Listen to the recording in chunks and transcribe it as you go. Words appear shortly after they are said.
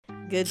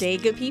Good day,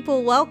 good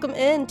people. Welcome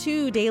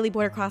into Daily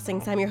Border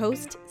Crossings. I'm your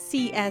host,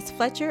 C.S.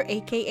 Fletcher,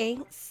 aka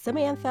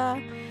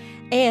Samantha,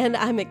 and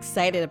I'm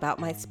excited about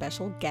my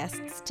special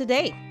guests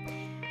today.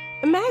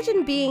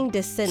 Imagine being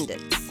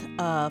descendants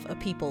of a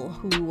people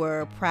who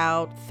were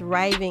proud,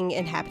 thriving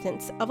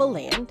inhabitants of a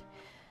land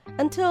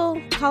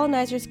until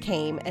colonizers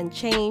came and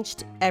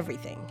changed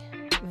everything,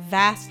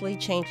 vastly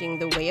changing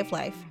the way of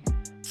life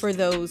for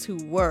those who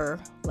were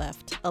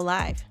left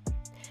alive.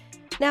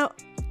 Now,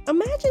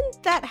 imagine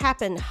that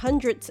happened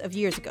hundreds of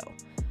years ago,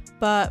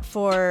 but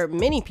for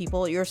many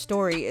people, your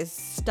story is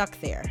stuck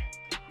there.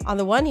 On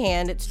the one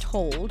hand, it's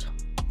told,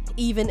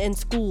 even in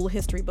school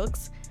history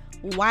books,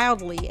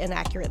 wildly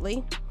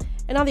inaccurately.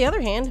 And on the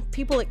other hand,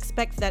 people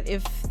expect that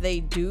if they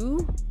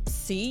do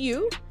see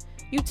you,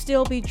 you'd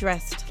still be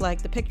dressed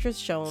like the pictures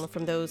shown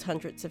from those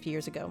hundreds of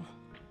years ago,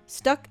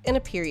 stuck in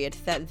a period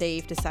that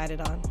they've decided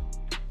on.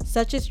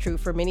 Such is true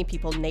for many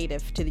people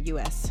native to the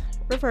U.S.,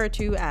 referred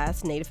to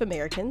as Native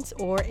Americans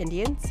or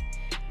Indians.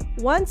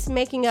 Once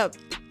making up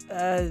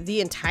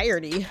the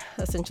entirety,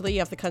 essentially,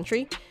 of the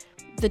country,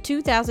 the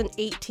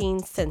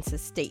 2018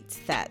 census states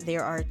that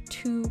there are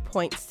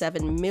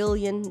 2.7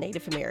 million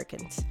Native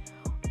Americans,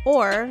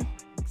 or,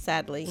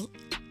 sadly,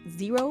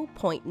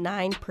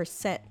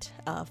 0.9%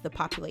 of the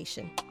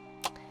population.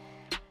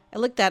 I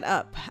looked that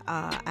up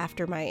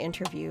after my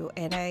interview,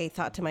 and I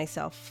thought to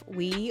myself,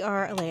 we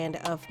are a land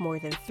of more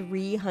than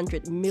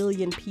 300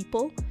 million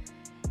people,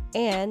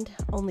 and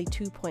only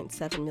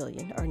 2.7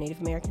 million are Native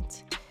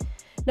Americans.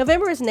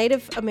 November is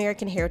Native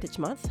American Heritage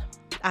Month.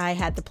 I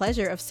had the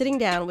pleasure of sitting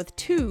down with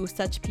two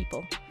such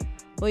people.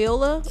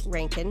 Loyola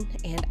Rankin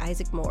and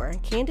Isaac Moore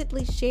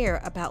candidly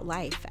share about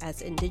life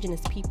as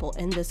Indigenous people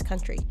in this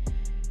country,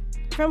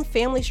 from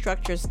family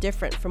structures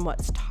different from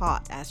what's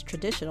taught as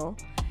traditional,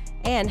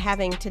 and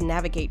having to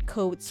navigate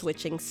code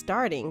switching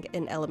starting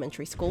in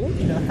elementary school.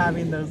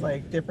 Having those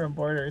different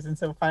borders. And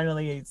so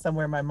finally,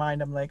 somewhere in my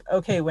mind, I'm like,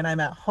 okay, when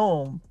I'm at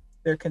home,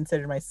 they're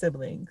considered my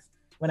siblings.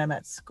 When I'm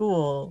at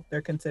school,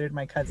 they're considered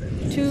my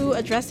cousins. To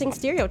addressing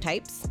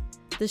stereotypes,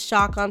 the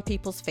shock on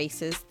people's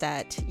faces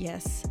that,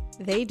 yes,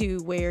 they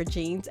do wear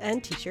jeans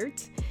and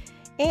t-shirts,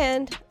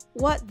 and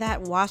what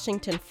that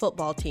Washington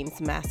football team's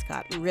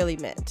mascot really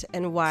meant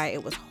and why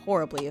it was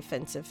horribly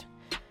offensive.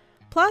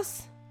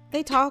 Plus,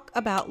 they talk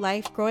about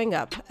life growing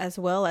up as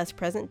well as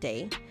present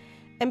day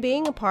and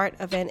being a part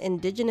of an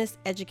Indigenous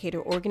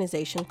educator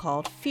organization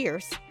called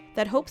FIERCE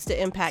that hopes to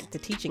impact the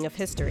teaching of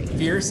history.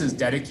 FIERCE is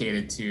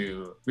dedicated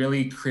to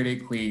really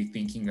critically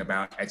thinking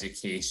about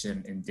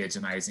education,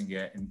 indigenizing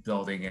it, and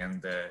building in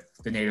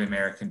the Native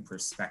American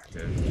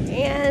perspective.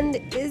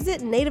 And is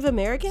it Native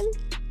American?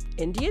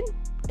 Indian?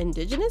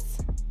 Indigenous?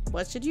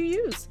 What should you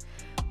use?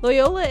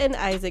 Loyola and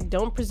Isaac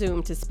don't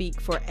presume to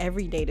speak for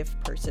every Native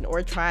person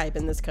or tribe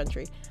in this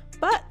country,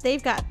 but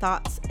they've got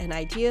thoughts and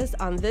ideas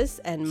on this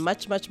and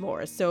much, much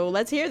more. So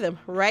let's hear them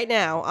right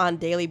now on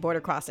Daily Border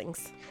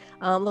Crossings.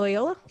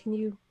 Loyola, can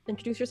you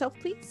introduce yourself,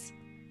 please?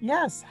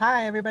 Yes.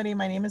 Hi, everybody.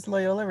 My name is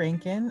Loyola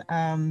Rankin.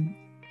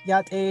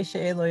 Yat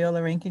she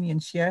Loyola Rankin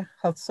Yinshia.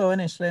 Halso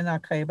and Ishlin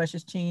Akai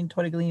Bashichin,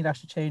 Toriglin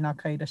Rashiche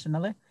Nakai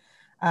Dashanale.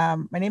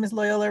 My name is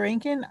Loyola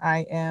Rankin.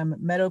 I am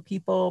Meadow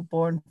people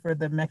born for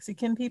the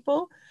Mexican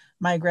people.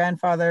 My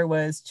grandfather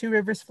was Two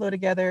Rivers Flow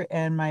Together,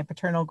 and my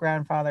paternal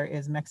grandfather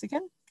is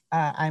Mexican.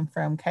 I'm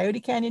from Coyote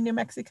Canyon, New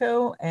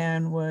Mexico,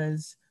 and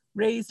was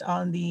raised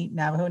on the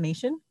Navajo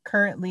Nation.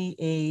 Currently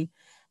a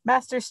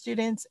master's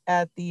student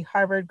at the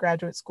Harvard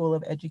Graduate School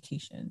of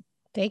Education.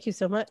 Thank you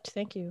so much.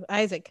 Thank you.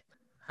 Isaac.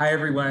 Hi,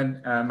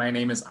 everyone. My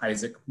name is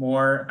Isaac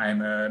Moore.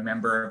 I'm a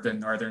member of the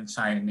Northern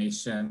Cheyenne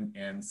Nation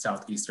in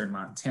southeastern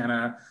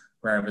Montana,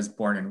 where I was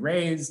born and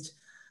raised.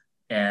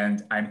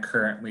 And I'm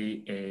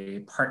currently a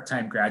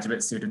part-time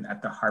graduate student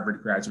at the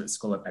Harvard Graduate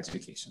School of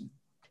Education.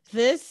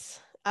 This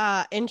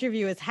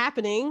interview is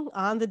happening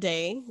on the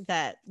day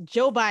that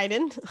Joe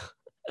Biden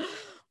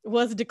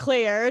was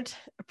declared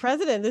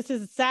president. This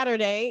is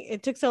Saturday.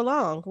 It took so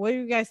long. What are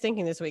you guys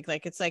thinking this week?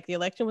 It's like the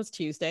election was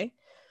Tuesday,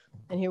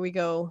 and here we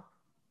go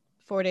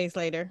 4 days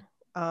later.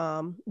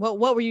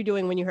 What were you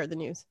doing when you heard the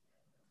news?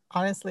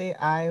 Honestly,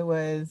 I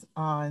was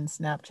on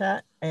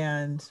Snapchat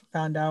and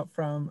found out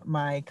from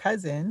my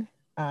cousin.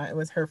 It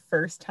was her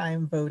first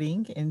time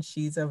voting, and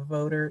she's a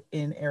voter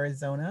in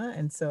Arizona.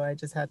 And so I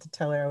just had to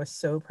tell her I was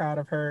so proud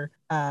of her.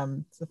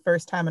 It's the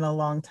first time in a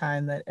long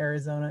time that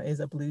Arizona is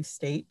a blue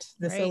state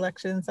this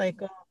election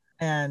cycle,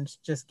 and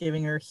just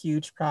giving her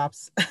huge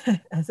props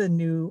as a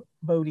new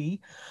votee.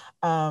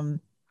 And,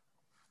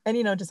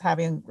 just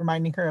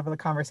reminding her of the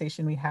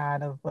conversation we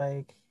had of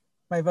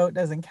my vote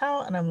doesn't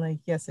count. And I'm like,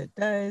 yes, it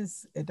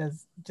does. It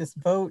does. Just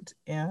vote.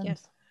 And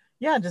yes.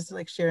 Yeah, just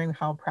sharing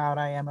how proud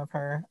I am of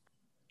her.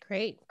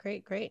 Great.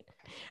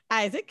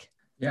 Isaac?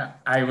 Yeah,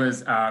 I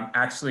was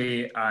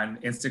actually on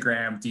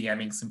Instagram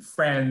DMing some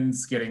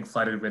friends, getting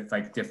flooded with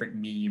different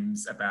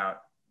memes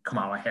about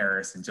Kamala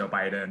Harris and Joe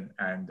Biden.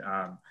 And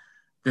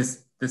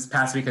this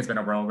past week has been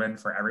a whirlwind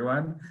for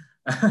everyone.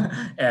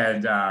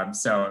 And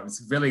so it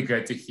was really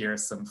good to hear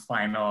some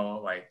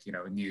final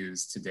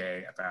news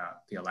today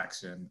about the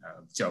election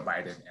of Joe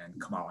Biden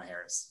and Kamala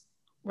Harris.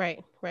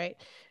 Right.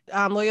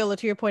 Loyola,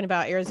 to your point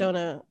about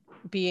Arizona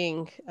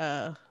being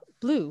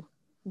blue,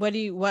 what do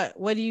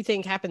you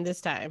think happened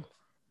this time?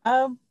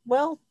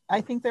 Well, I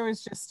think there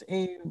was just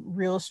a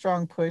real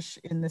strong push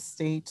in the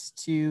state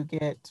to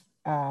get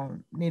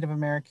Native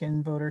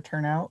American voter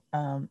turnout.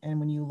 And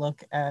when you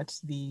look at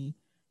the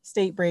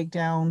state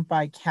breakdown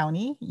by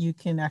county, you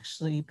can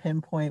actually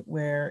pinpoint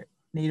where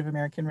Native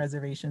American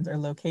reservations are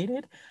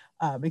located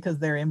because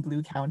they're in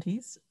blue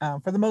counties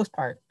for the most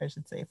part, I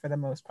should say, for the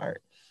most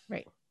part.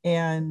 Right.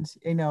 And,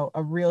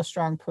 a real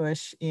strong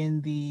push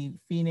in the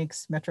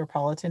Phoenix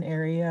metropolitan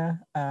area,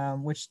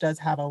 which does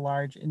have a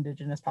large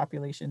indigenous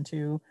population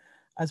too,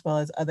 as well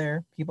as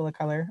other people of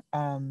color.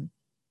 And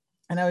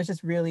I was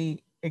just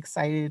really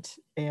excited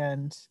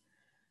and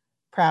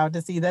proud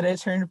to see that it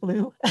turned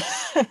blue.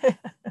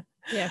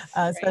 Yes,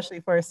 especially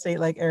for a state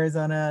like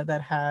Arizona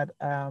that had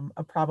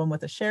a problem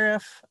with the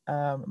sheriff,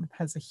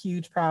 has a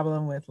huge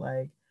problem with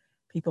like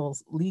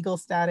people's legal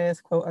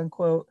status, quote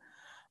unquote.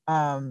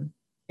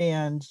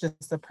 And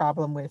just a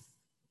problem with,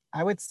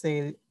 I would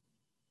say,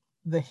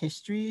 the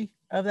history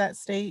of that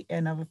state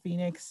and of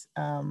Phoenix.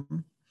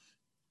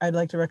 I'd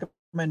like to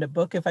recommend a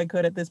book if I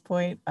could at this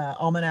point,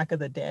 Almanac of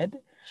the Dead.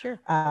 Sure.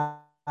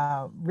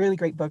 Really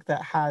great book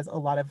that has a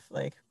lot of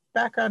like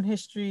background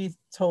history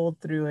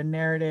told through a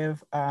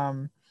narrative. It's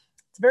a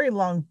very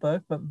long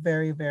book, but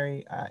very,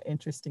 very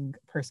interesting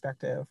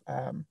perspective.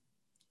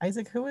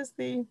 Isaac, who is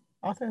the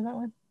author of that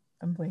one?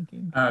 I'm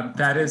blanking.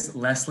 That is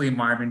Leslie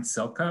Marmon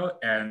Silko,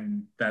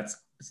 and that's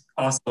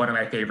also one of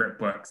my favorite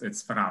books.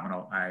 It's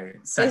phenomenal. I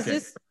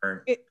second.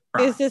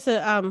 Is this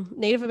a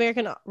Native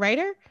American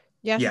writer?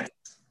 Yes.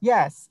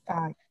 Yes.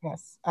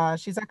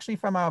 She's actually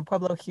from a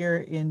pueblo here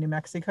in New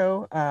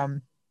Mexico,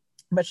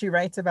 but she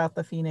writes about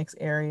the Phoenix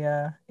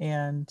area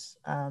and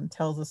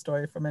tells a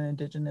story from an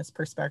indigenous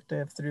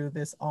perspective through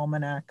this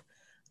almanac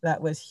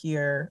that was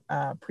here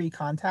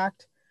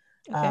pre-contact.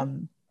 Okay.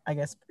 I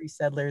guess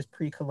pre-settlers,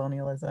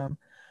 pre-colonialism.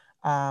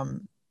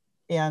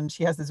 And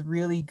she has this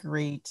really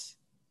great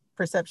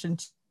perception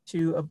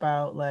too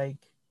about like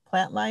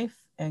plant life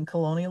and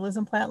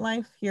colonialism plant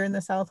life here in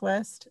the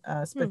Southwest,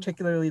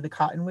 particularly the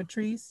cottonwood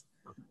trees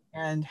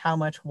and how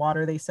much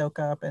water they soak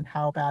up and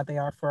how bad they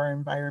are for our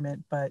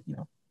environment. But,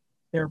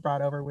 they were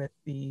brought over with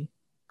the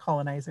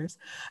colonizers.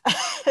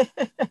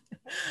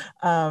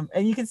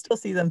 And you can still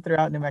see them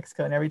throughout New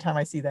Mexico. And every time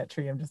I see that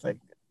tree, I'm just like,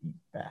 you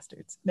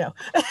bastards. No.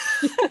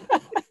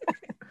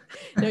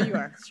 No, you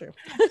are. It's true.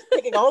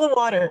 Taking all the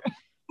water.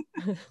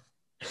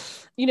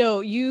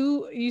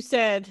 You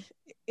said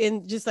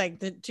in just like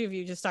the two of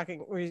you just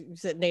talking, where you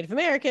said Native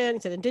American, you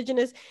said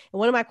indigenous. And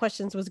one of my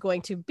questions was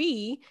going to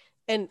be,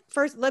 and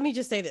first, let me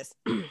just say this.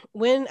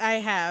 When I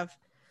have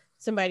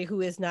somebody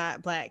who is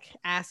not Black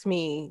ask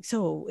me,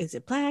 so is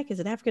it Black? Is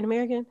it African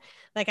American?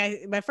 Like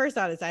my first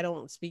thought is I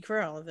don't speak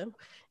for all of them.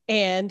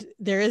 And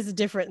there is a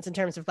difference in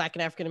terms of Black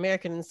and African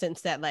American in the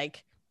sense that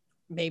like,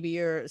 maybe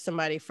you're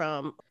somebody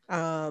from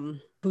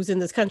who's in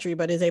this country,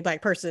 but is a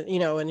Black person,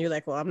 and you're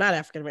like, well, I'm not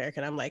African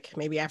American. I'm like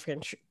maybe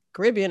African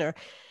Caribbean or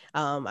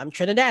I'm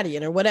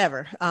Trinidadian or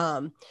whatever.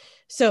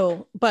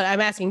 But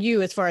I'm asking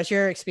you as far as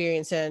your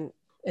experience and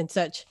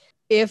such,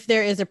 if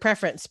there is a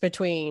preference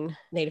between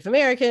Native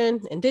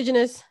American,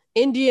 Indigenous,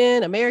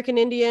 Indian, American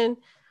Indian,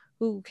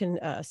 who can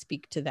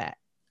speak to that?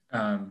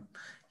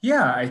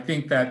 Yeah, I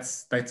think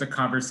that's a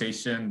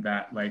conversation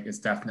that like is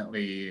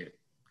definitely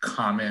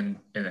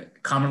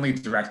commonly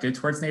directed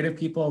towards Native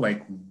people.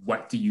 Like,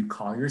 what do you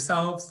call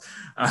yourselves?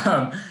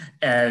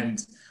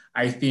 And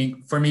I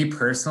think for me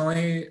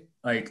personally,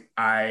 like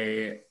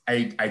I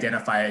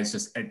identify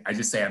as I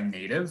just say I'm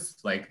Native.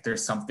 Like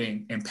there's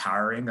something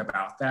empowering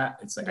about that.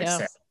 It's like, yes. I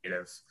say I'm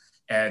Native.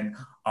 And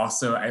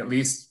also, at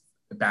least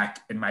back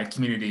in my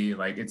community,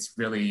 like it's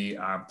really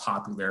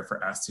popular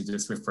for us to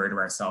just refer to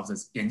ourselves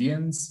as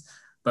Indians,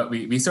 but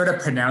we sort of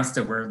pronounce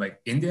the word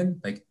like Indian,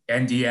 like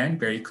NDN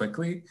very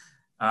quickly.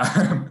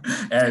 And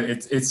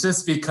it's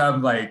just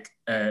become like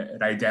an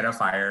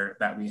identifier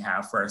that we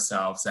have for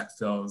ourselves that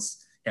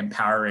feels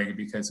empowering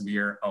because we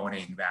are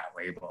owning that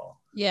label.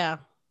 Yeah.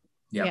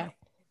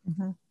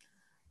 Mm-hmm.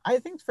 I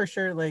think for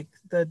sure, like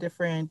the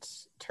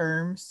different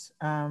terms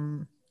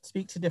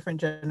speak to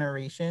different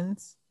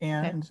generations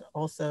and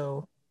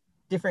also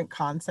different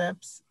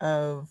concepts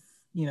of,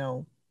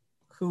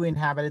 who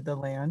inhabited the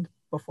land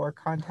before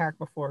contact,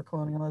 before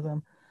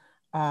colonialism.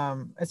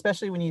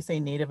 Especially when you say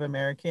Native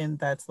American,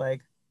 that's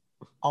like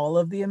all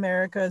of the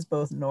Americas,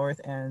 both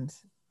North and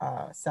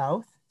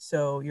South.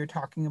 So you're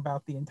talking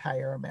about the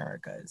entire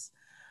Americas.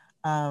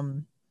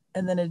 And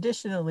then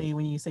additionally,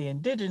 when you say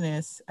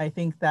Indigenous, I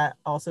think that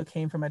also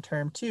came from a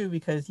term too,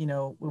 because,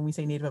 when we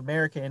say Native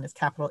American, it's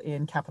capital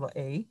N, capital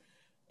A.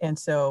 And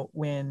so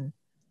when,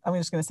 I'm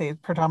just going to say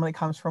it predominantly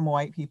comes from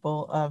white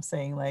people of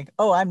saying like,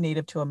 oh, I'm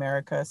native to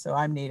America, so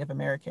I'm Native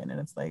American. And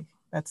it's like,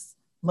 that's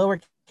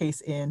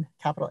lowercase n,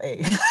 capital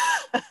A.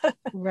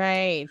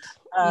 Right.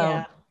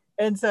 Yeah.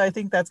 And so I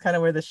think that's kind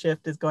of where the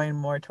shift is going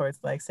more towards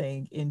like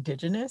saying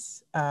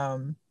indigenous.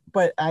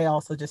 But I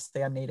also just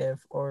say I'm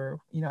native, or,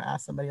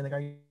 ask somebody like,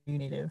 are you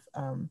native?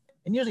 And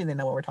usually they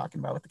know what we're talking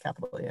about with the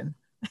capital N.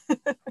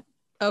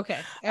 Okay.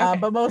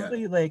 But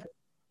mostly like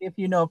if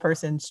you know a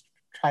person's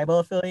tribal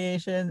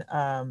affiliation,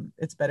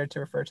 it's better to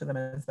refer to them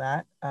as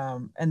that.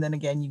 And then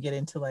again, you get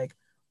into like,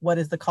 what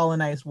is the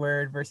colonized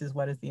word versus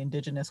what is the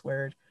indigenous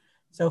word?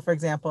 So for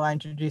example, I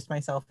introduced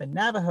myself in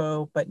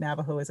Navajo, but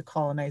Navajo is a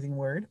colonizing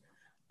word.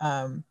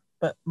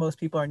 But most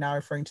people are now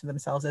referring to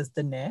themselves as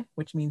Dene,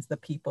 which means the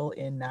people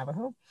in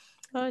Navajo.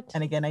 What?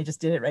 And again, I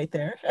just did it right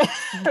there,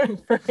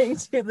 referring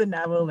to the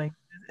Navajo language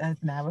as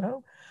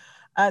Navajo.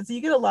 So you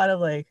get a lot of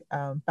like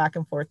back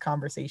and forth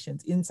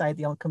conversations inside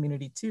the own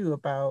community too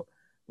about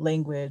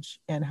language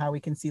and how we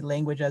can see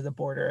language as a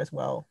border as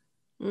well.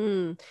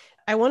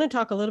 I want to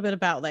talk a little bit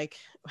about like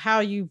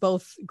how you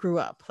both grew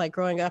up. Like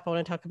growing up, I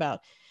want to talk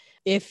about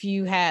if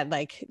you had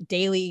like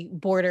daily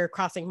border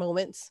crossing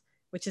moments,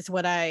 which is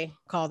what I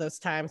call those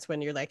times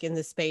when you're like in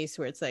this space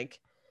where it's like,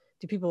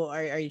 do people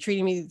are you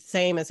treating me the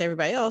same as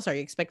everybody else? Are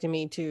you expecting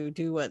me to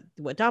do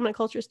what dominant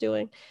culture is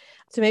doing?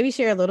 So maybe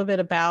share a little bit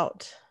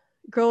about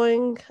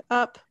growing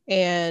up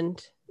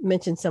and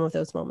mention some of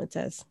those moments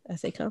as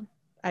they come.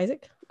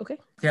 Isaac, okay.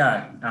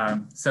 Yeah,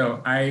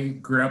 so I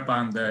grew up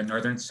on the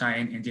Northern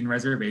Cheyenne Indian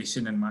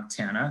Reservation in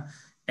Montana,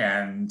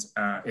 and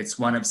it's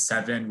one of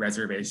 7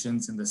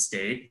 reservations in the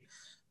state.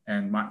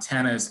 And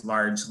Montana is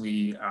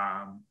largely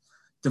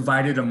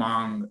divided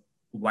among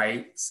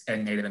whites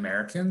and Native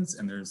Americans,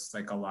 and there's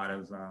like a lot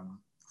of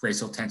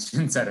racial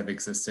tensions that have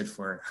existed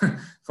for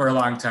for a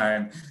long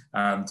time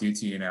due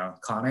to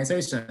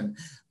colonization.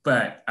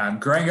 But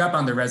growing up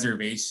on the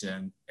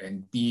reservation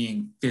and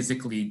being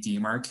physically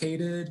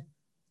demarcated,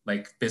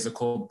 like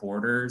physical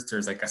borders,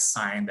 there's like a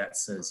sign that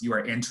says you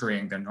are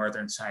entering the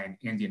Northern Cheyenne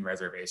Indian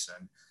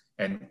Reservation,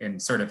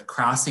 and sort of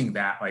crossing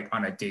that like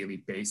on a daily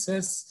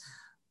basis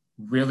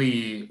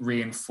really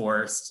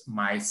reinforced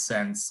my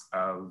sense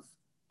of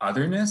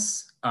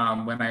otherness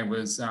when I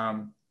was,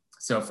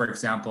 so for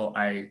example,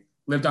 I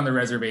lived on the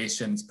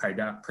reservations,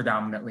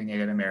 predominantly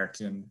Native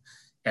American,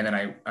 and then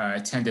I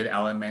attended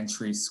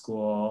elementary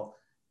school,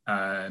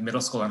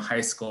 middle school and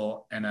high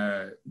school in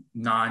a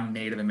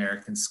non-Native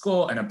American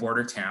school in a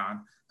border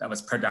town that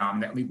was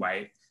predominantly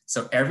white.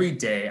 So every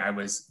day I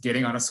was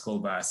getting on a school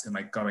bus and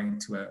like going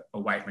to a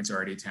white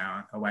majority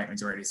town, a white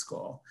majority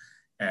school,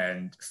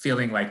 and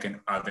feeling like an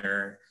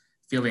other,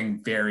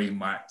 feeling very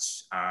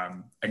much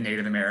a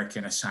Native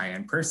American, a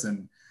Cheyenne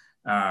person.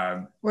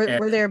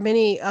 Were there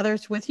many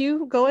others with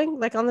you going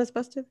like on this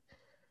bus too?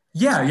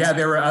 Yeah,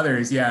 there were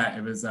others. Yeah,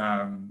 it was,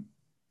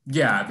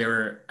 there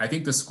were, I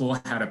think the school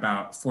had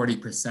about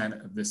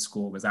 40% of the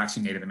school was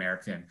actually Native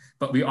American,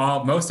 but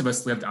most of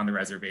us lived on the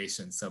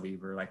reservation. So we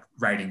were like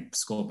riding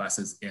school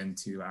buses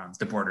into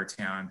the border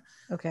town.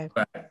 Okay.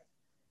 But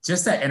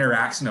just that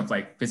interaction of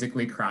like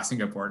physically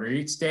crossing a border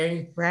each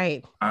day,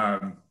 right,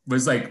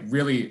 was like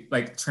really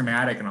like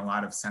traumatic in a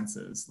lot of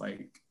senses,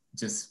 like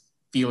just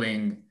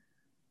feeling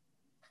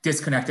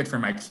disconnected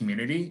from my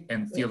community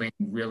and feeling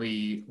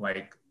really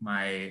like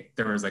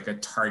there was like a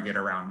target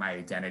around my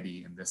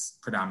identity in this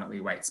predominantly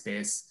white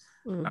space.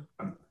 And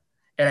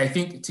I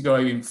think to go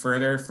even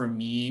further, for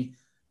me,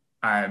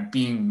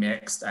 being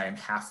mixed, I am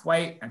half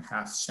white and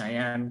half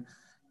Cheyenne,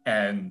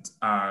 and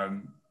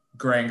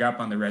growing up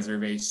on the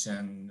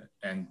reservation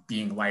and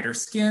being lighter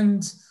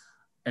skinned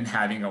and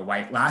having a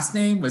white last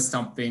name was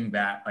something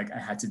that like I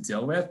had to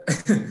deal with.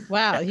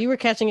 Wow, you were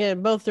catching it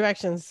in both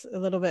directions a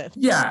little bit.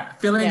 Yeah,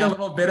 feeling a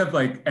little bit of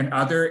like an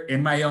other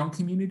in my own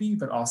community,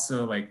 but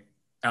also like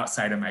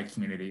outside of my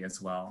community as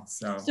well.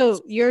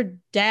 So your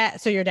dad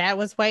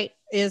was white,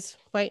 is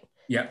white?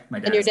 Yep, my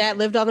dad. And your dad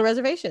lived on the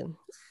reservation?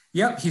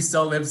 Yep, he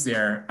still lives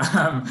there.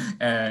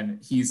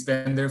 And he's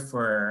been there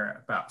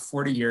for about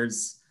 40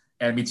 years.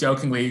 And we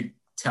jokingly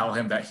tell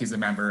him that he's a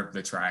member of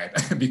the tribe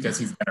because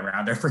he's been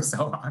around there for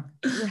so long.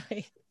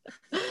 Right.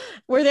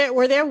 Were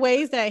there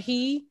ways that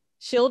he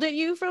shielded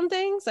you from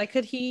things? Like,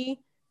 could he,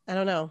 I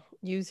don't know,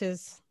 use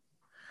his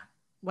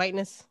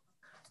whiteness?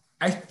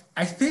 I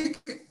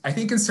think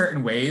in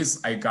certain ways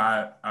I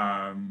got,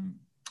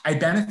 I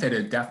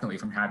benefited definitely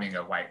from having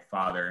a white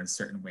father in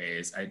certain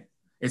ways.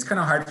 It's kind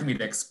of hard for me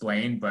to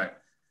explain,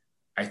 but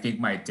I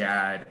think my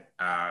dad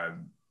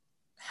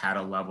got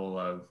a level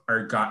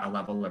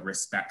of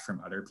respect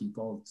from other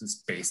people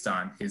just based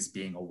on his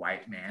being a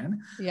white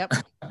man. Yep.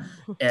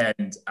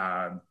 And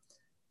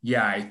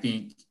I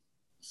think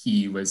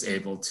he was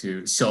able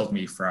to shield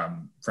me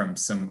from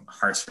some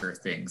harsher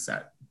things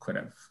that could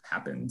have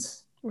happened.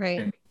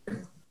 Right.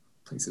 In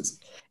places.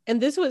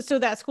 And this was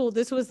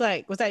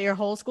that your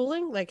whole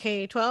schooling, like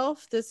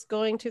K-12, this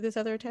going to this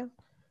other town?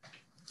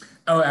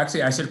 Oh,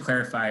 actually, I should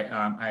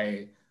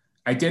clarify.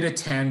 I did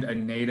attend a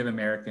Native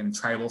American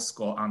tribal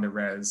school on the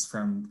res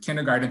from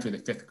kindergarten through the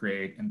 5th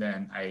grade, and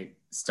then I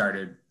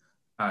started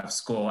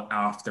school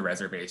off the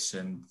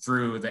reservation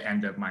through the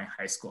end of my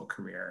high school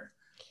career.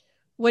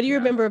 What do you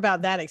remember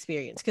about that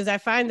experience? Because I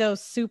find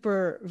those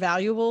super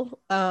valuable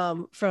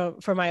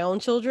for my own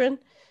children.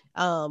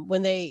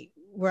 when they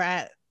were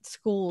at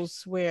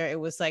schools where it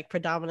was like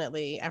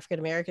predominantly African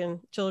American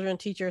children,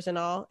 teachers, and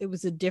all. It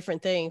was a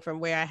different thing from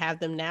where I have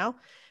them now.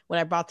 When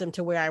I brought them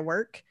to where I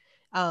work,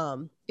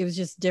 it was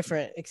just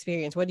different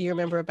experience. What do you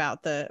remember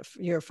about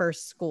your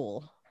first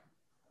school?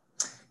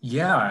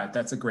 Yeah,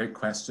 that's a great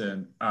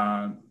question.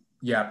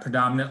 Yeah,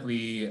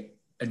 predominantly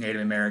a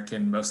Native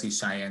American, mostly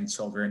Cheyenne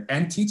children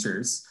and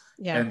teachers.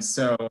 Yeah. And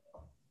so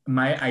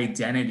my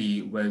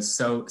identity was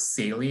so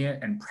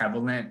salient and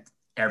prevalent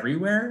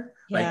everywhere.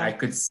 Like Yeah. I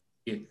could see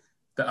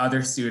the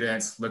other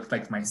students looked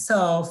like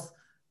myself.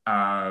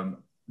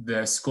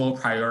 The school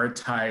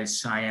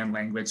prioritized Cheyenne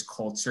language,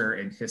 culture,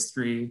 and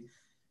history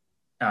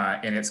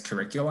in its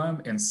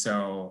curriculum. And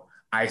so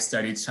I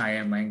studied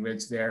Cheyenne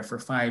language there for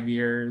 5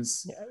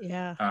 years.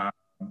 Yeah.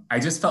 I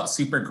just felt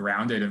super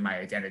grounded in my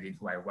identity and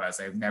who I was.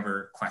 I've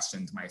never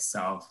questioned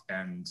myself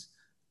and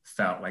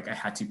felt like I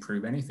had to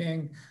prove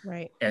anything.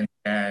 Right.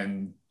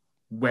 And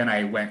when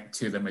I went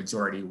to the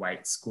majority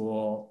white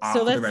school off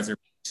the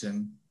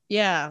reservation.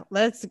 Yeah,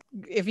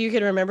 if you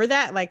can remember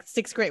that, like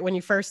 6th grade when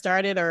you first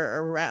started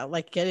or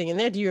like getting in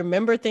there, do you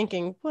remember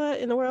thinking, what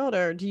in the world?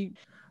 Or do you?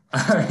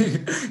 Yeah,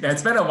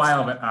 it's been a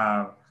while, but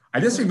I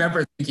just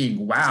remember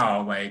thinking,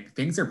 wow, like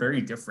things are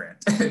very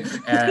different.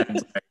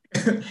 And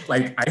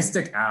like I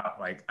stick out.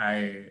 Like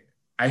I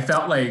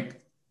felt like,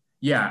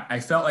 yeah, I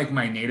felt like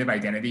my Native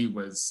identity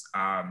was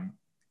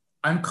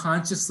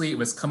unconsciously, it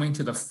was coming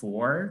to the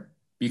fore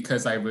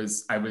because I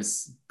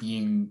was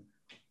being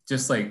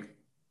just like,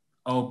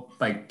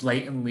 like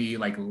blatantly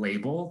like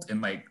labeled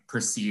and like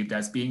perceived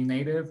as being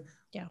Native.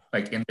 Yeah.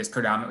 Like in this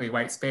predominantly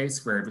white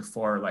space where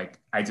before, like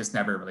I just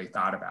never really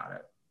thought about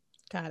it.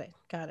 Got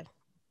it.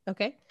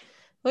 Okay.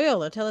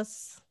 Loyola,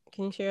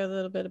 can you share a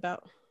little bit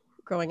about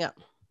growing up?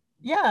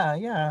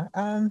 Yeah.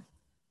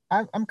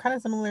 I'm kind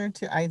of similar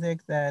to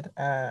Isaac that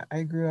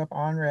I grew up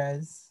on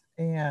res,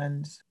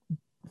 and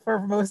for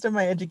most of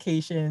my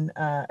education,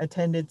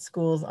 attended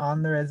schools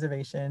on the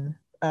reservation.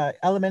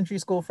 Elementary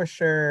school for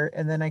sure,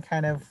 and then I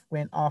kind of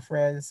went off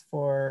res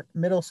for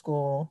middle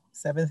school,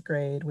 7th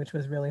grade, which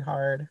was really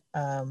hard.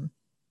 I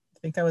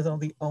think I was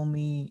the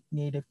only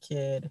Native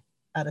kid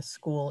at a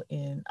school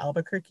in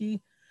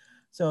Albuquerque,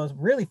 so I was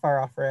really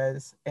far off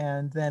res,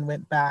 and then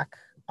went back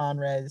on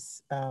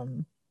res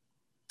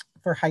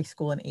for high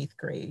school in 8th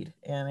grade.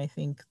 And I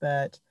think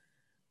that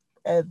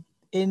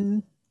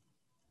in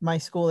my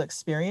school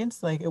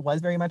experience, like it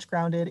was very much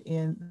grounded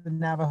in the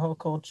Navajo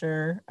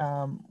culture,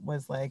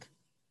 was like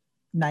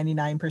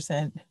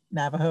 99%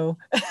 Navajo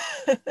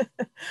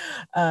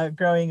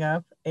growing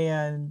up.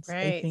 And right,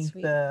 I think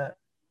sweet. The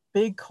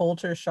big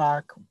culture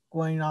shock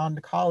going on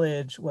to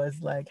college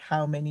was like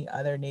how many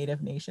other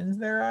Native nations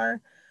there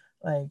are,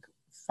 like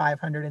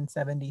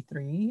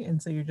 573. And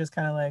so you're just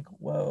kind of like,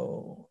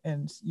 whoa.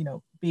 And,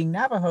 being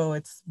Navajo,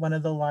 it's one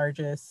of the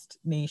largest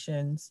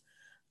nations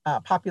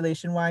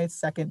population wise,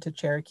 second to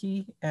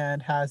Cherokee,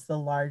 and has the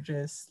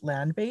largest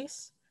land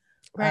base.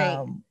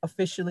 Right.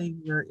 Officially,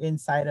 we're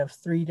inside of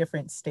 3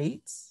 different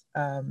states.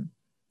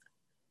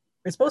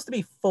 We're supposed to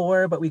be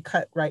 4, but we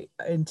cut right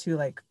into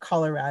like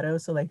Colorado.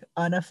 So like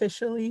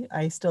unofficially,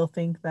 I still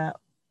think that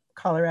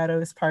Colorado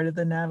is part of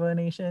the Navajo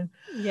Nation.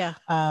 Yeah.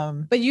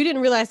 But you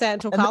didn't realize that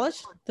until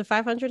college, the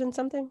 500 and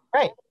something?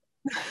 Right.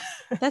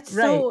 That's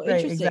so right,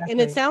 interesting. exactly.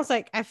 And it sounds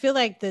like, I feel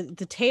like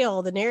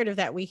the narrative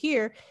that we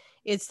hear,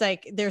 it's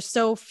like there's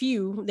so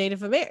few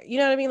Native Americans, you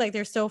know what I mean? Like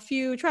there's so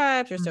few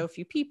tribes, there's so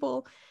few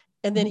people.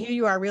 And then here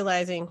you are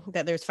realizing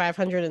that there's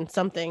 500 and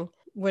something.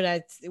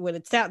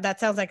 That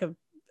sounds like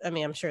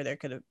I'm sure there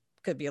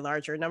could be a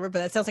larger number, but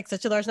that sounds like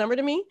such a large number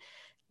to me.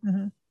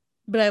 Mm-hmm.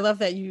 But I love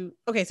that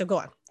okay, so go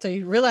on. So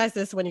you realize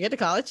this when you get to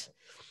college.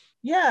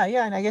 Yeah.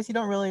 And I guess you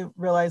don't really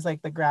realize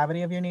like the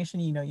gravity of your nation.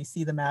 You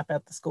see the map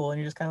at the school and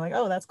you're just kind of like,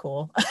 oh, that's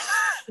cool.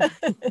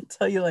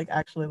 Until you like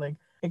actually like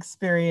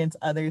experience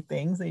other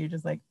things that you're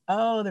just like,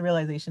 oh, the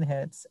realization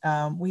hits.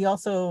 We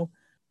also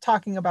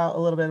talking about a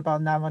little bit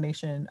about Navajo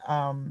Nation,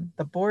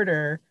 the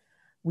border,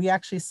 we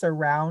actually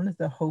surround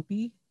the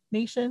Hopi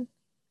Nation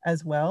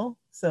as well.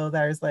 So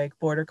there's like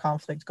border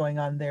conflict going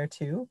on there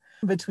too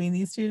between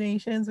these 2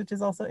 nations, which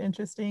is also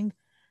interesting.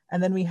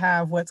 And then we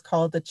have what's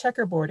called the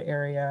checkerboard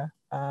area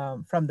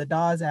from the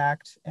Dawes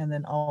Act. And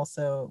then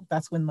also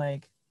that's when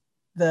like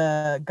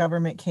the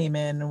government came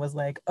in and was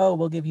like, oh,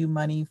 we'll give you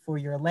money for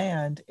your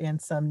land.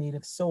 And some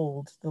natives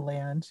sold the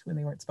land when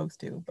they weren't supposed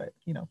to, but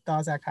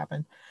Dawes Act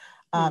happened.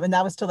 And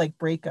that was to like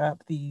break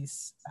up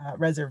these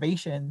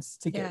reservations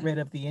to get rid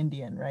of the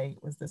Indian, right?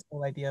 Was this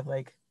whole idea of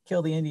like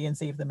kill the Indian,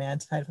 save the man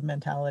type of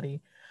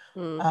mentality.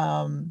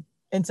 And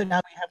so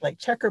now we have like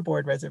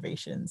checkerboard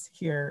reservations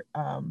here,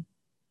 and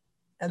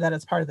that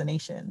is part of the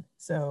nation.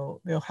 So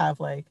they'll have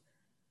like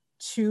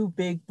 2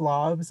 big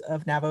blobs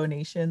of Navajo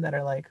Nation that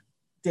are like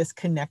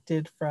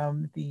disconnected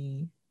from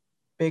the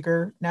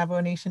bigger Navajo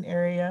Nation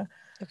area.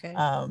 Okay.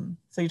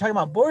 So you're talking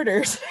about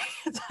borders,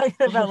 you're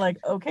talking about like,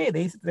 okay,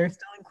 they're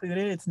still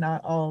included. It's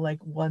not all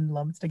like one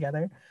lumped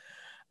together.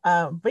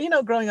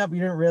 But growing up, you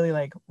didn't really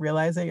like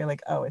realize it. You're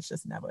like, oh, it's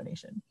just Navajo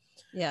Nation.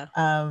 Yeah.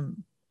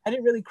 I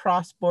didn't really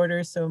cross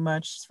borders so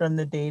much from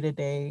the day to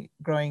day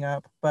growing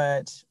up,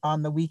 but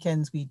on the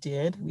weekends we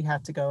did. We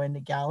had to go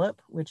into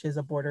Gallup, which is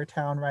a border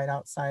town right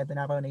outside the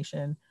Navajo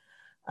Nation.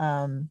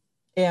 Um,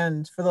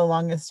 and for the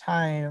longest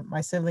time,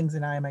 my siblings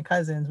and I, my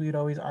cousins, we would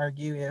always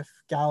argue if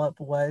Gallup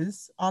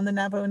was on the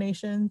Navajo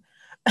Nation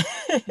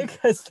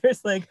because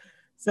there's like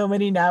so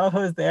many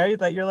Navajos there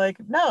that you're like,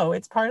 no,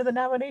 it's part of the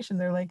Navajo Nation.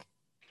 They're like,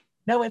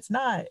 no, it's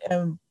not.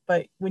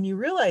 But when you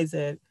realize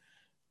it,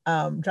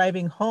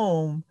 driving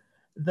home,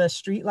 the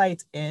street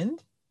lights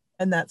end,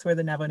 and that's where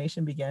the Navajo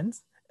Nation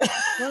begins.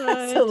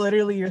 So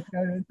literally, you're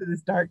thrown into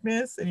this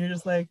darkness, and you're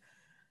just like,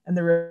 and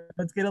the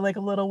roads get like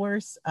a little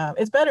worse.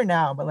 It's better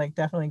now, but like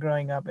definitely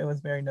growing up, it was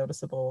very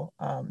noticeable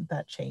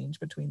that change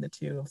between the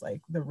two of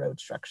like the road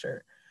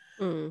structure.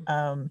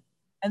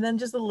 And then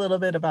just a little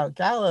bit about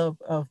Gallup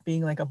of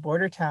being like a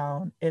border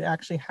town. It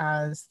actually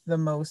has the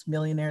most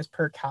millionaires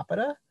per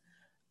capita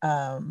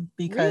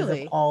because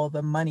of all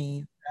the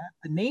money that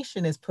the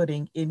nation is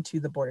putting into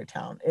the border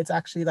town. It's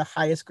actually the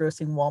highest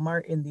grossing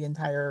Walmart in the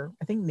entire,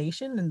 I think,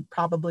 nation and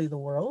probably the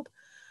world.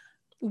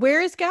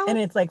 Where is Gallup? And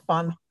it's like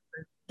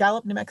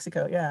Gallup, New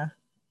Mexico. Yeah.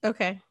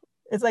 Okay.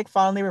 It's like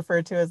fondly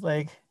referred to as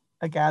like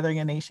a gathering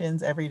of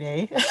nations every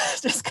day,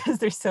 just because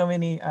there's so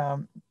many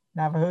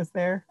Navajos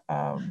there.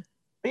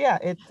 But yeah,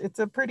 it's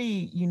a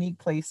pretty unique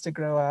place to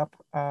grow up.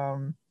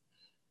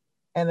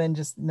 And then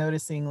just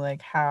noticing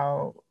like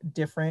how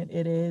different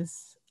it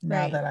is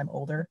now that I'm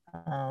older.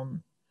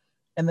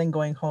 And then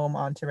going home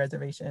onto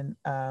reservation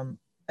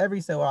every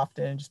so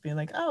often and just being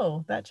like,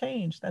 oh, that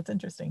changed. That's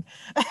interesting.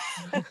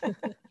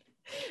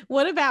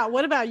 What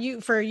about you,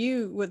 for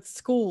you with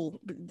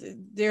school?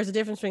 There's a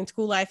difference between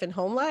school life and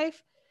home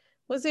life.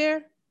 Was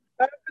there?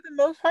 For the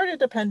most part, it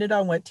depended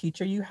on what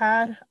teacher you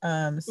had.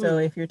 So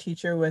if your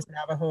teacher was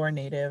Navajo or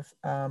Native,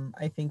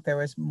 I think there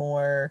was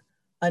more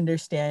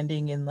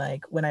understanding in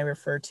like when I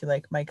refer to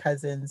like my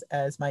cousins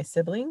as my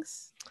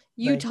siblings.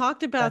 You like,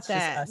 talked about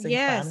that,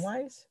 yes.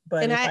 Clan-wise,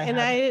 but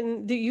I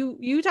didn't.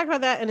 You talked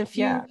about that in a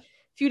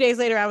few days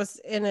later. I was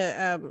in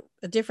a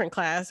different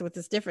class with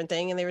this different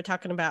thing, and they were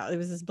talking about, it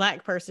was this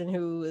Black person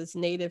who was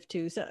native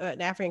to an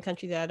African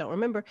country that I don't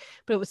remember,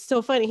 but it was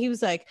so funny. He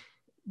was like,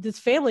 this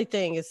family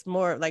thing is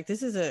more like,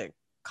 this is a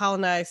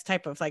colonized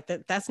type of like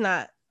that's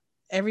not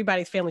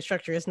everybody's family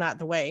structure, is not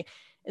the way.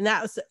 And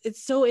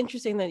it's so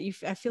interesting that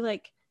I feel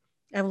like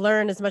I've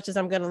learned as much as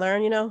I'm going to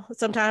learn, you know,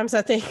 sometimes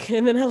I think,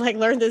 and then I like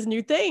learned this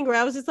new thing where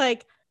I was just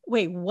like,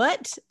 wait,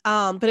 what?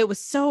 But it was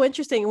so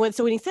interesting.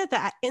 So when he said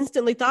that, I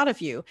instantly thought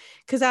of you,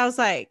 because I was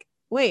like,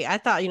 wait, I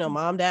thought, you know,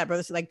 mom, dad,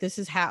 brothers, like this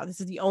is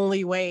the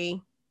only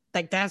way,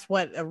 like that's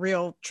what a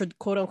real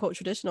quote unquote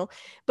traditional.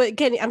 But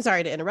Kenny, I'm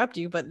sorry to interrupt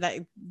you, but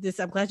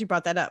I'm glad you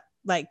brought that up.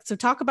 Like, so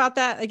talk about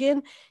that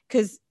again,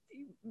 because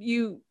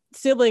you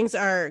siblings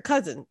are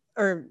cousin,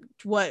 or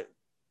what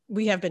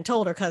we have been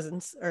told are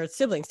cousins or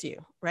siblings to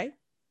you, right?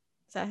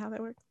 Is that how that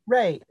works?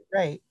 Right.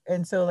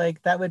 And so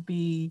like that would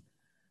be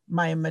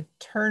my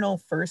maternal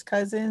first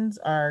cousins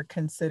are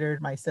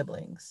considered my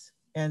siblings.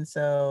 And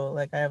so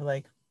like I have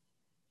like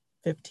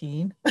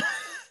 15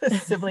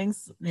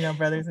 siblings, you know,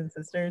 brothers and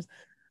sisters.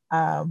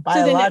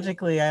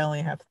 Biologically, I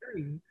only have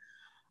 3.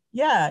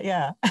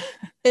 Yeah.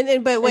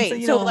 But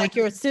wait, so like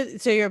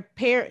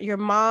your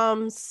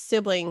mom's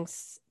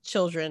siblings'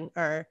 children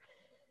are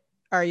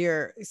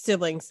your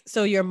siblings.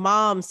 So your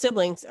mom's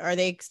siblings, are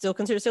they still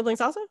considered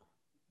siblings also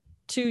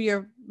to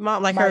your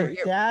mom? Like my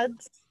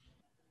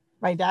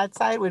dad's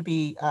side would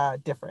be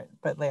different,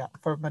 but like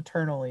for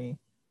maternally,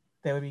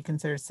 they would be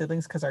considered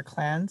siblings because our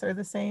clans are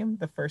the same.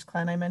 The first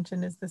clan I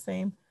mentioned is the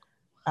same.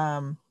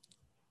 And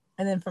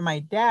then for my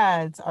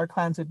dad's, our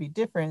clans would be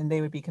different and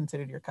they would be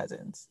considered your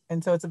cousins.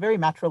 And so it's a very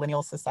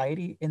matrilineal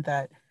society in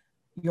that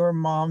your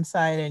mom's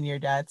side and your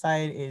dad's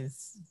side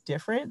is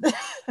different.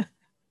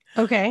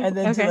 Okay. And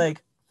then to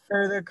like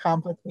further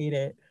complicate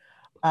it,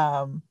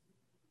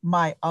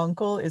 my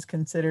uncle is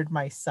considered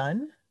my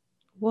son.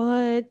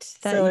 What?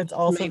 So it's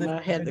also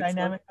the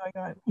dynamic going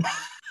on.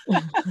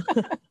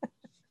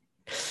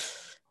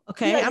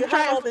 Okay, I'm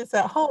trying all this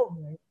at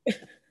home. Right?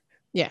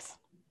 Yes,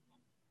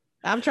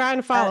 I'm trying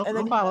to follow.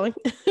 I'm following.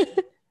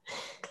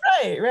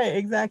 Right,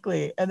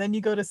 exactly. And then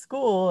you go to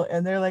school,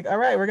 and they're like, "All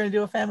right, we're going to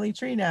do a family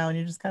tree now," and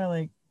you're just kind of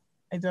like,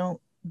 "I don't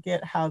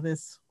get how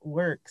this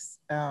works."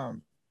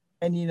 And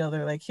you know,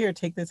 they're like, "Here,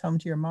 take this home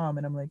to your mom,"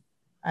 and I'm like,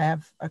 "I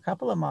have a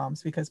couple of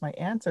moms because my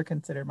aunts are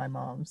considered my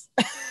moms."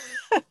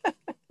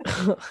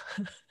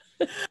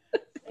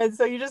 And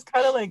so you're just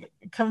kind of like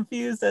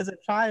confused as a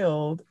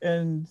child,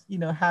 and you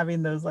know,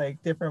 having those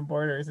like different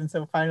borders. And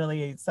so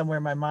finally, somewhere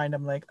in my mind,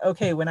 I'm like,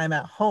 okay, when I'm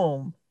at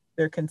home,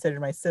 they're considered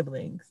my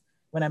siblings.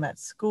 When I'm at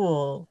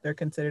school, they're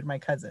considered my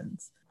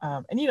cousins.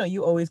 And you know,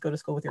 you always go to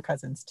school with your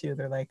cousins too.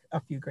 They're like a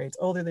few grades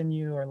older than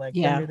you, or like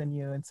younger than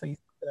you, and so you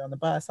sit on the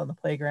bus, on the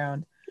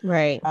playground,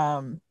 right?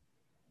 So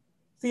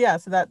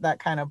that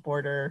kind of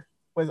border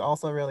was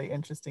also really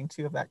interesting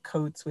too, of that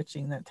code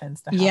switching that tends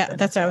to happen. Yeah,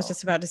 that's what I was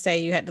just about to say.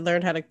 You had to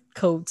learn how to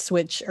code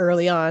switch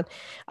early on.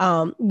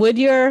 Would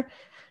your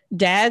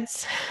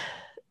dad's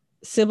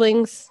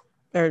siblings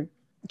or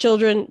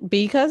children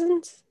be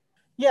cousins?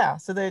 Yeah,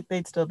 so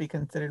they'd still be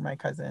considered my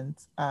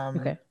cousins,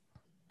 Okay.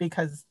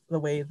 because the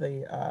way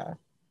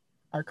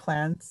our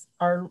clans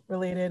are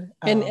related.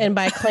 And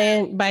by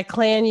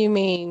clan you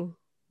mean?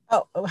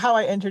 Oh, how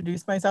I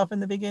introduced myself in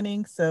the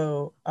beginning.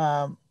 So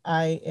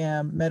I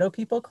am Meadow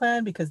People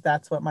clan because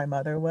that's what my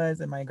mother was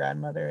and my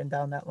grandmother and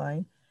down that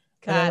line.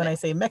 And then Got when I it.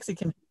 say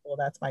Mexican people,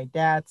 that's my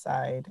dad's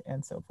side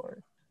and so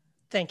forth.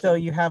 Thank So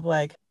you. you have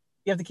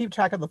you have to keep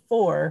track of the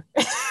four,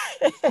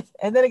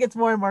 and then it gets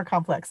more and more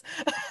complex.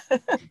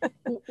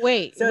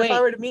 Wait, So if I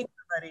wait. were to meet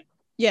somebody,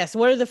 Yes.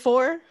 What are the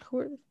four?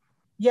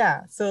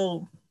 yeah,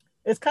 so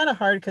it's kind of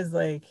hard because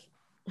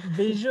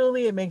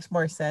visually it makes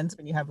more sense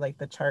when you have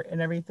the chart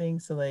and everything.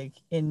 So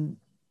in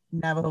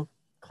Navajo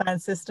clan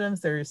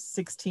systems, there's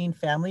 16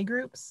 family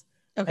groups,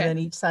 and Okay. then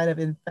each side of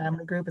a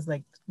family group is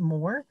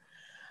more.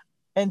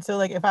 And so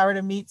if I were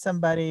to meet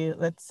somebody,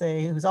 let's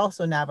say who's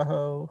also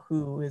Navajo,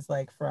 who is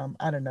from,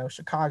 I don't know,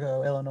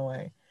 Chicago,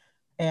 Illinois,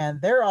 and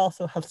they're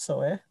also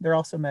Hatsoe, they're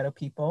also Meadow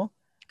people,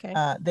 Okay.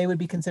 they would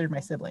be considered my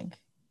sibling,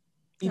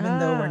 even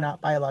though we're Ah.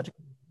 not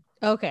biological.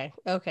 Okay.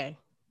 Okay.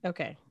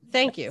 Okay.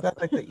 Thank you. So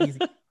that's the easy.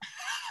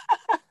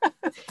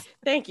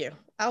 Thank you.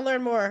 I'll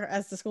learn more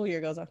as the school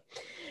year goes on.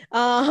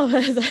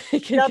 As I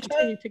can Yeah, I'll try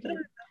continue to picking up.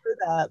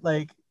 remember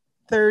that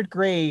third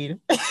grade.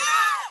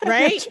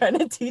 Right? Trying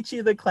to teach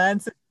you the clan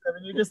system,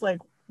 and you're just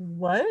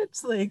what?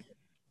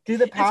 Do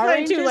the It's Power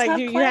funny too. Rangers Like have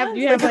you have clans?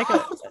 you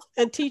have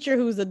a teacher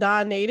who's a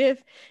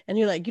non-native, and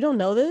you're like, you don't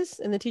know this,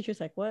 and the teacher's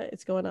like, what?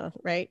 It's going on,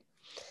 right?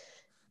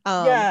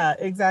 Yeah,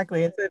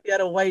 exactly. And so if you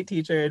had a white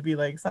teacher, it'd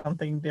be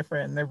something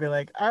different. And they'd be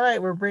like, all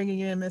right, we're bringing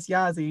in Miss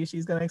Yazi.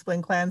 She's going to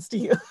explain clans to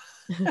you.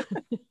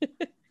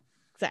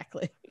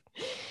 Exactly.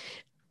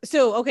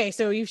 So okay,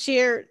 so you've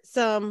shared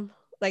some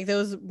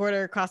those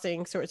border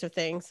crossing sorts of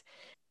things,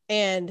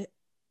 and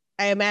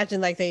I imagine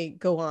they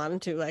go on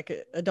to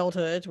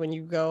adulthood when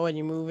you go and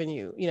you move and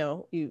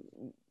you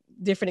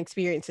different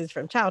experiences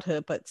from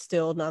childhood, but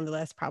still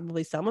nonetheless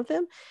probably some of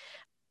them.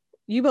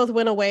 You both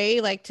went away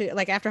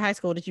after high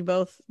school. Did you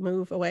both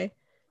move away?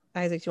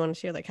 Isaac, do you want to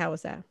share how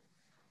was that?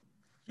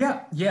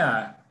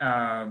 Yeah.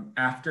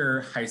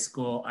 After high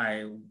school,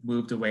 I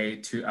moved away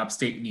to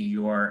upstate New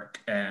York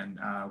and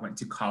went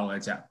to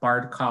college at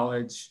Bard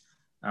College,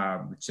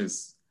 which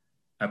is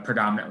a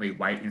predominantly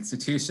white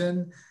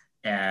institution.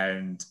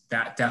 And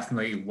that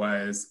definitely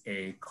was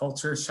a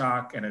culture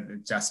shock and an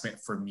adjustment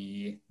for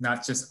me,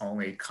 not just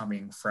only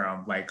coming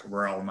from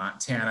rural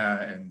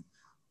Montana and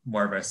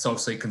more of a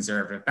socially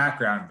conservative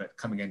background, but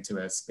coming into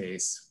a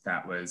space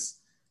that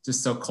was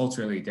just so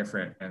culturally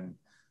different. And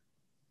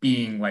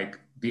being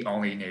the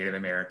only Native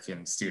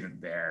American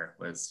student there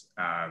was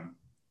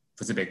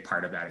a big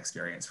part of that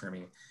experience for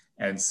me.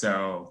 And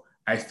so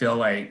I feel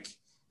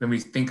when we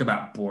think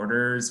about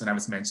borders, when I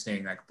was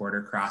mentioning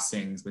border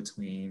crossings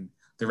between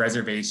the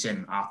reservation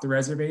and off the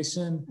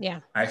reservation,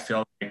 Yeah. I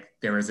feel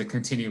there was a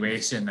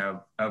continuation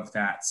of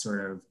that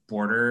sort of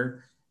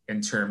border in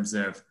terms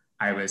of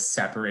I was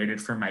separated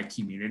from my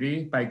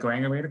community by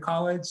going away to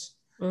college.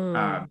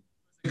 A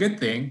good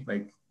thing,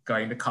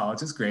 going to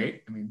college is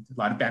great. I mean, a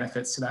lot of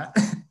benefits to that.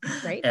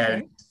 Right.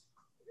 and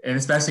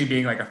especially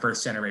being a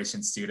first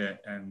generation student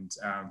and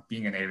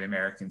being a Native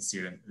American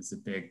student is a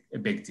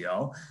big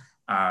deal.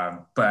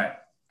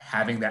 But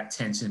having that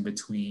tension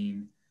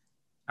between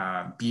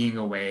being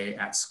away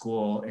at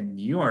school in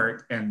New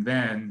York and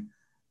then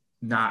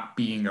not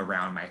being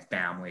around my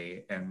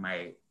family and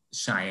my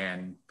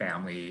Cheyenne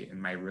family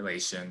and my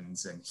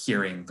relations and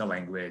hearing the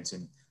language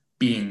and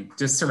being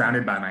just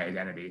surrounded by my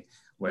identity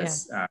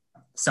was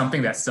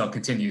something that still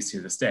continues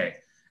to this day,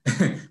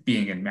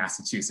 being in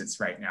Massachusetts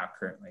right now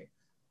currently.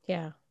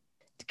 Yeah.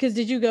 Because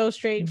did you go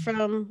straight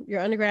from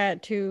your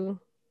undergrad to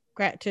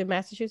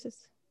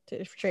Massachusetts?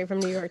 Straight from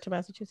New York to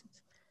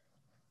Massachusetts?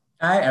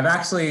 I've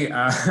actually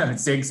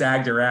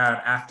zigzagged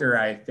around. After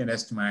I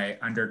finished my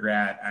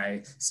undergrad,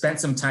 I spent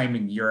some time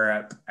in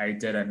Europe. I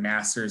did a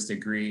master's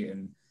degree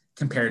in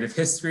comparative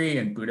history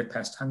in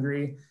Budapest,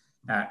 Hungary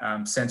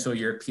at Central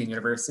European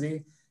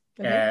University.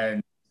 Okay.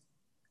 And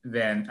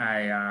then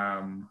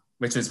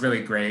which was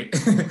really great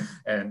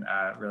and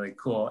really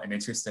cool and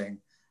interesting.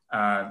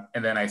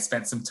 And then I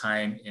spent some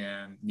time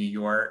in New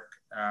York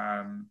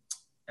and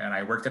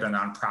I worked at a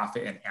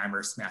nonprofit in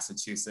Amherst,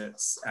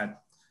 Massachusetts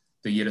at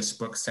the Yiddish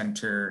Book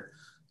Center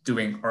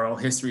doing oral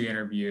history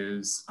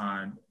interviews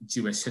on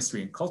Jewish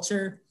history and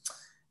culture.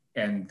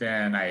 And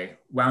then I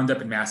wound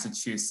up in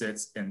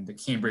Massachusetts in the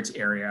Cambridge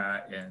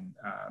area in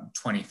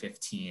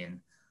 2015.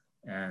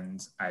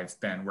 And I've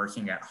been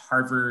working at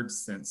Harvard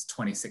since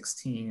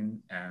 2016.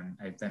 And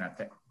I've been at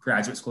the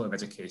Graduate School of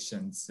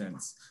Education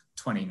since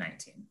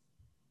 2019.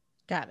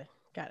 Got it.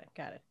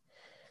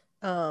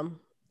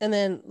 And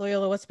then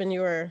Loyola, what's been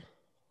your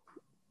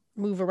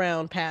move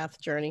around path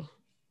journey?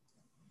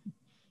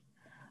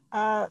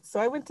 So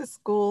I went to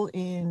school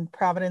in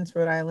Providence,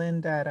 Rhode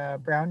Island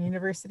at Brown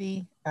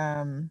University.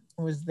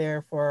 Was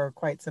there for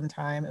quite some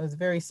time. It was a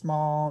very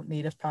small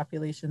Native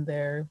population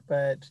there,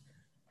 but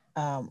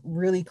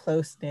really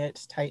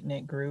close-knit,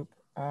 tight-knit group.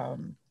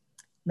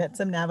 met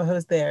some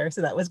Navajos there,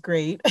 so that was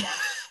great.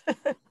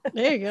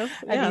 There you go.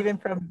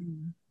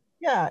 And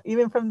Yeah.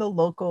 even from the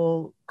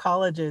local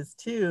colleges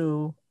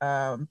too,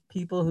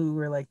 people who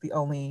were like the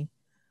only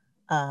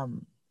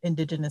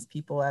indigenous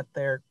people at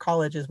their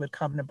colleges would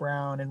come to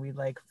Brown, and we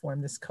like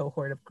form this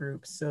cohort of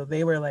groups. So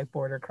they were like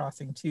border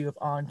crossing too, of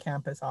on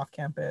campus, off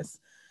campus.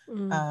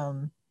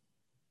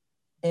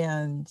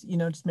 And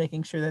just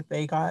making sure that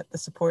they got the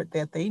support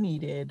that they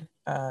needed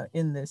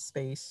in this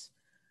space.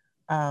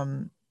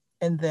 And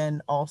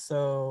then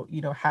also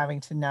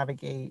having to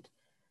navigate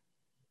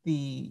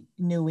the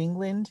New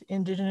England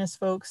indigenous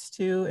folks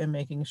too, and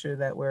making sure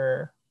that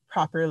we're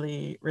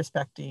properly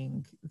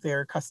respecting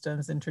their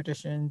customs and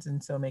traditions.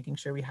 And so making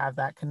sure we have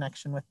that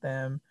connection with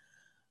them,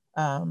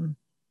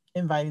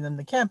 inviting them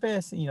to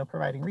campus,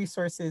 providing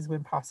resources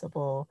when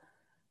possible,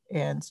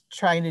 and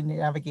trying to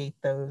navigate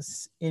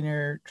those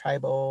inner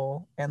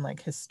tribal and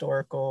like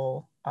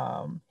historical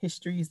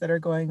histories that are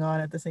going on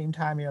at the same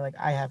time. You're like,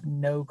 I have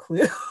no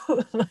clue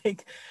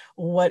like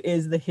what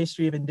is the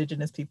history of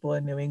indigenous people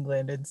in New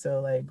England. And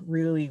so like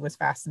really was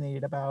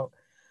fascinated about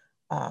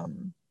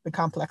the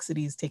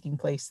complexities taking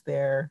place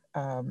there,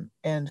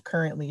 and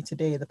currently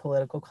today the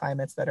political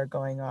climates that are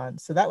going on.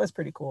 So that was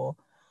pretty cool,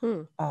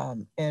 and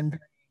very,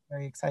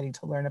 very exciting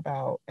to learn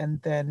about. And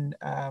then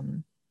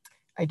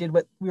I did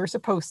what we were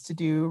supposed to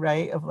do,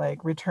 right? Of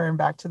like return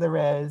back to the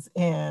res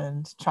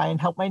and try and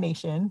help my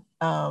nation.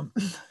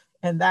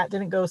 And that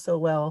didn't go so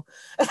well.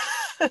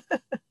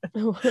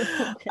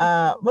 Okay.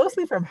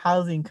 Mostly from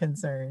housing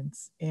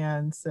concerns.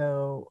 And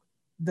so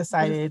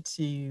decided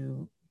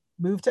to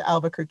move to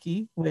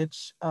Albuquerque,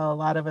 which a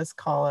lot of us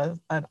call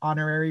an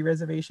honorary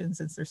reservation,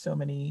 since there's so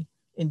many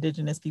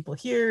indigenous people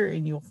here,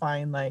 and you'll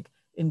find like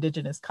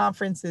indigenous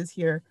conferences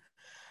here.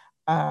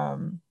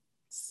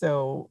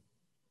 So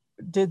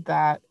did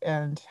that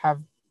and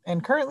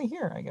currently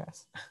here, I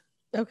guess.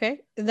 Okay.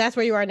 That's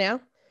where you are now?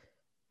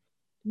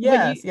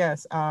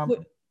 Yes.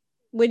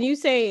 When you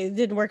say it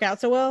didn't work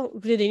out so well,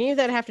 did any of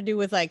that have to do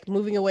with like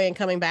moving away and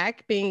coming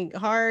back being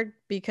hard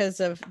because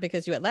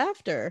you had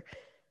left, or?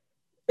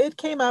 It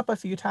came up a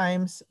few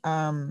times,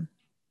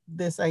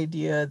 this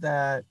idea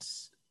that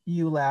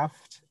you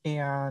left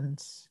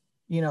and,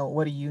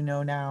 what do you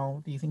know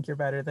now? Do you think you're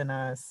better than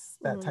us?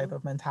 That type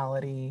of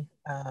mentality.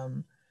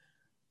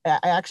 I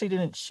actually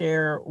didn't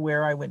share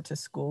where I went to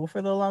school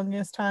for the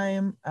longest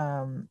time,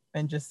 and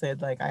just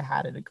said like I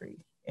had a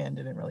degree and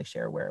didn't really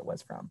share where it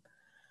was from.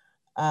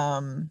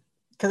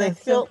 Because I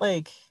felt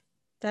like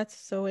that's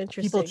so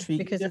interesting. People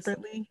treat you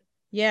differently.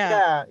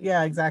 Yeah,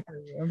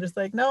 exactly. I'm just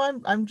like, no,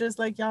 I'm just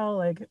like y'all.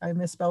 Like I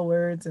misspell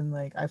words and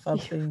like I fuck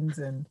things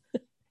and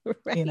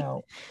right.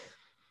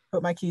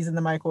 Put my keys in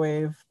the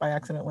microwave by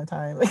accident one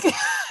time. Like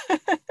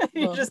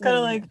you're just kind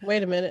of like,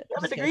 wait a minute. You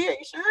have a degree? Are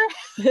you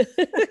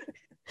sure?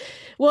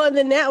 Well, and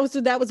then that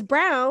was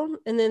Brown,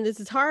 and then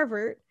this is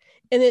Harvard,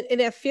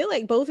 and I feel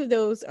like both of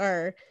those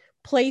are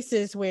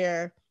places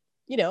where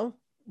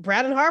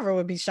Brown and Harvard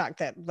would be shocked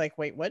that like,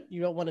 wait, what?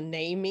 You don't want to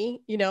name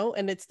me,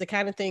 and it's the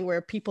kind of thing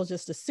where people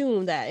just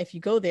assume that if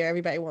you go there,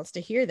 everybody wants to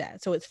hear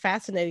that. So it's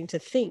fascinating to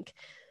think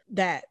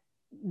that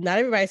not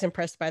everybody's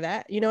impressed by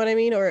that. You know what I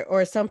mean?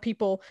 Or some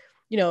people,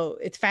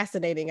 it's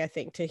fascinating, I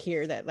think, to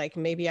hear that like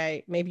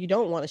maybe you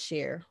don't want to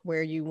share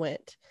where you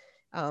went,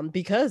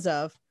 because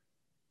of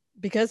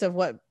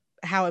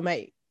how it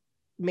might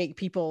make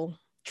people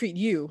treat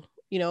you,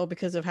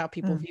 because of how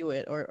people view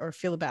it or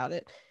feel about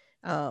it,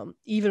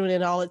 even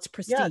in all its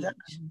prestige.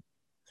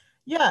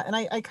 Yeah, and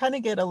I kind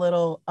of get a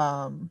little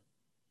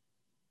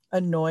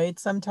annoyed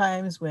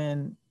sometimes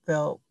when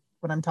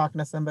I'm talking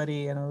to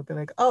somebody and I'll be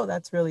like, oh,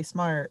 that's really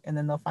smart, and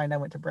then they'll find I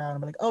went to Brown.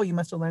 I'm like, oh, you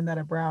must have learned that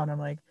at Brown. I'm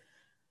like,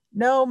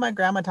 no, my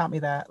grandma taught me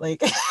that.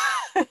 Like,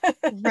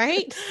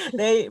 right?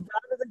 Brown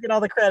doesn't get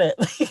all the credit.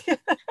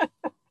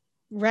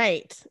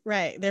 Right.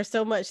 There's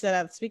so much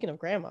that speaking of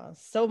grandma,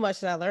 so much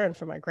that I learned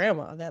from my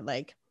grandma that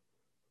like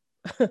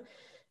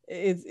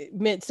it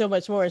meant so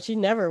much more. And she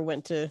never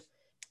went to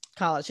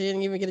college. She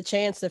didn't even get a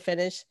chance to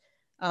finish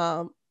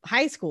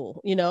high school.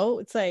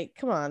 It's like,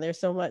 come on, there's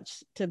so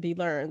much to be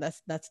learned.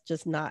 That's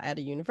just not at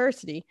a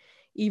university,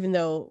 even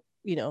though,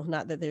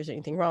 not that there's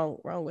anything wrong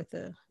with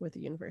the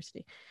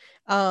university.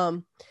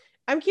 I'm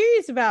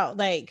curious about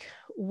like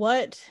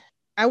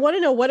I want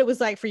to know what it was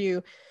like for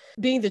you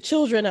being the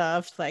children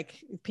of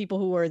like people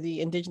who are the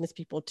indigenous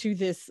people to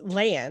this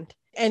land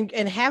and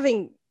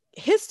having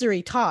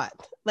history taught.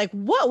 Like,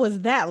 what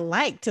was that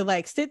like to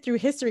like sit through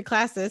history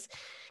classes?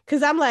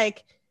 Because I'm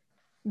like,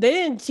 they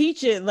didn't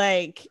teach it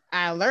like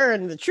I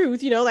learned the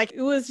truth, like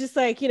it was just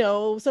like,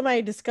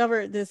 somebody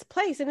discovered this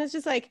place and it's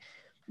just like,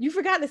 you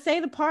forgot to say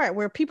the part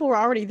where people were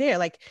already there.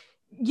 Like,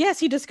 yes,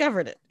 he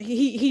discovered it.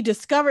 He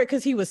discovered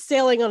because he was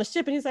sailing on a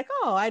ship and he's like,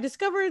 oh, I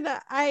discovered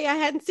that I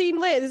hadn't seen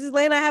land. This is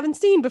land I haven't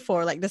seen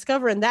before. Like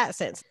discover in that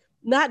sense,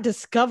 not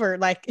discover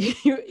like,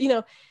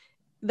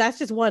 that's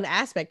just one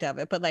aspect of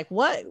it. But like,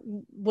 what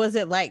was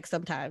it like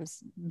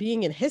sometimes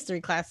being in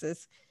history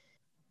classes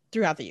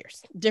throughout the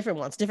years? Different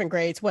ones, different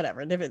grades,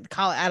 whatever, different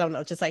college. I don't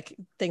know, just like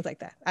things like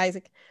that.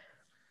 Isaac?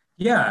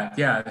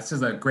 Yeah, this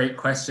is a great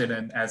question.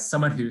 And as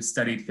someone who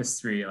studied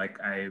history,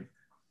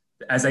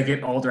 as I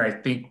get older, I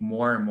think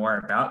more and more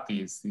about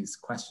these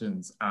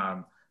questions.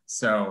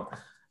 So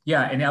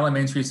yeah, in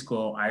elementary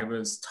school, I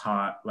was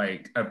taught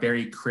like a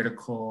very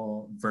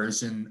critical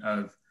version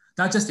of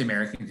not just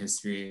American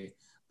history,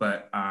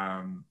 but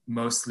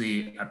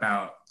mostly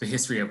about the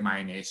history of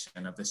my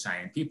nation, of the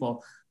Cheyenne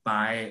people,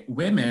 by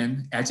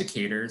women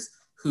educators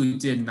who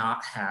did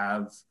not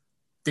have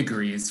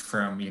degrees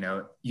from,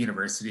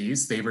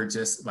 universities. They were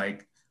just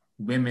like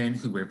women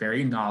who were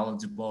very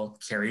knowledgeable,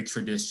 carried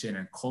tradition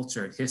and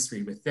culture and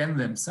history within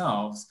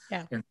themselves.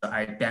 Yeah. And so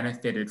I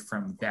benefited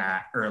from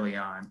that early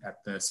on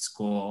at the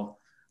school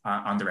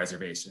on the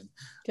reservation.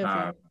 Good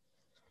for you.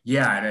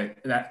 Yeah, and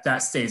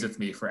that stays with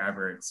me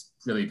forever. It's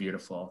really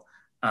beautiful.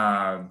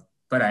 But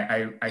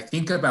I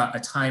think about a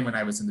time when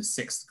I was in the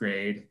 6th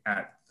grade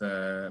at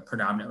the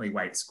predominantly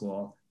white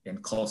school in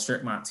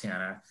Colstrip,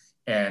 Montana,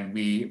 and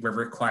we were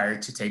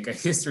required to take a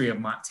history of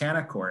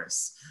Montana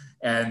course.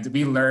 And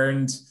we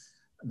learned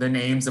the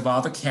names of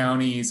all the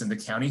counties and the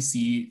county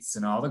seats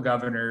and all the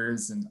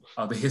governors and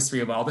all the history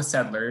of all the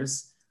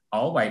settlers,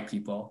 all white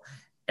people.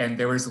 And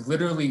there was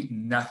literally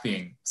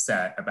nothing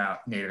said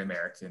about Native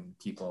American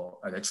people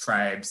or the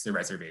tribes, the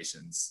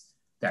reservations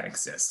that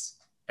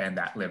exist and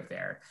that live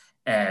there.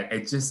 And I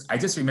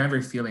just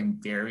remember feeling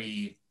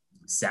very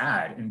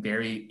sad and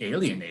very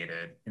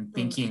alienated and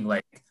thinking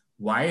like,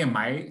 why am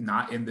I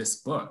not in this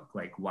book?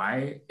 Like,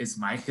 why is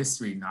my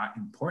history not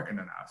important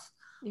enough?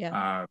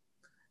 Yeah.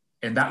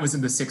 And that was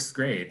in the 6th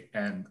grade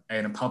and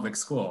in a public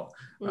school.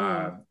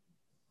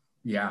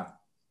 Yeah.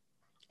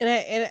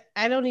 And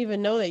I don't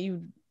even know that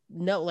you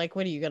know, like,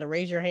 what are you going to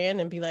raise your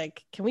hand and be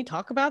like, can we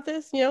talk about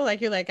this? You know,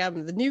 like, you're like,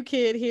 I'm the new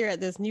kid here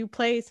at this new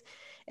place,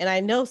 and I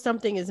know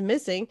something is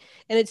missing,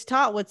 and it's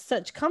taught with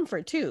such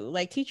comfort too.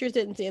 Like, teachers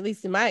didn't, at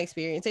least in my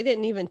experience, they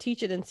didn't even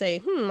teach it and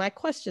say, I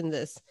question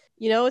this.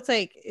 You know, it's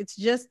like, it's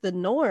just the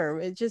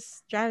norm. It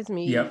just drives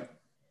me, Yep.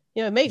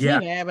 it makes me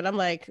mad, but I'm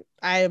like,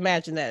 I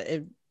imagine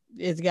that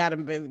it's got to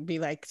be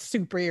like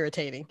super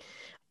irritating.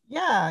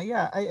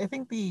 Yeah. I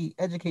think the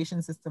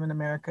education system in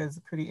America is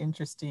a pretty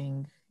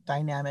interesting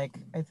dynamic.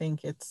 I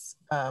think it's,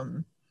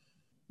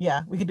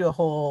 we could do a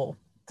whole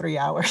 3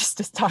 hours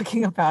just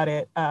talking about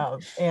it.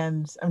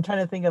 And I'm trying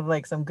to think of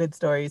like some good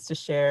stories to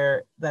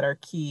share that are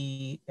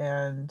key.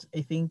 And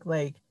I think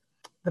like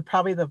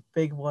probably the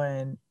big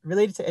one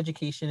related to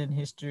education and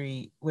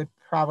history would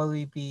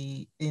probably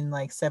be in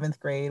like 7th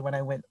grade when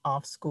I went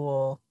off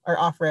school or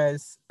off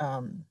res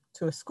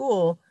to a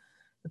school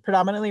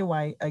predominantly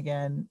white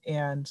again,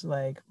 and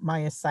like my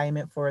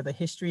assignment for the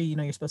history,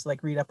 you're supposed to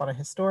like read up on a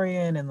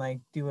historian and like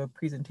do a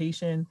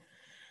presentation.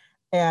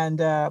 And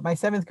my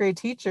 7th grade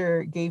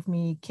teacher gave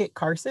me Kit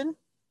Carson.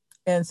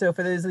 And so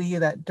for those of you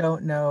that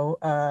don't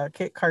know,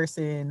 Kit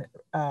Carson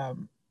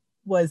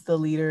was the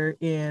leader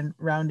in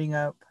rounding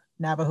up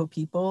Navajo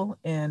people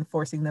and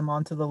forcing them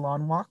onto the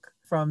lawn walk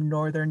from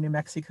northern New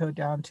Mexico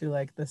down to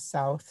like the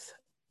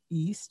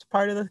southeast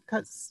part of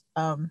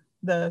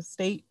the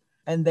state.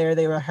 And there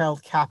they were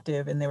held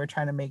captive, and they were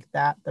trying to make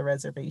that the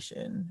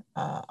reservation.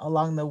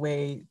 Along the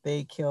way,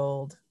 they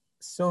killed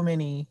so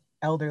many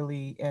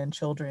elderly and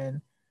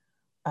children.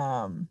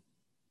 And,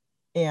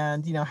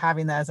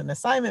 having that as an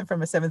assignment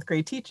from a 7th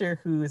grade teacher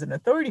who is an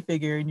authority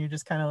figure, and you're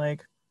just kind of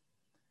like,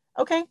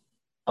 okay.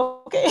 I'm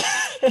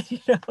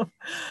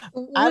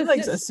like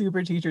a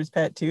super teacher's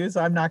pet too,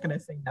 so I'm not going to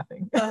say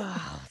nothing.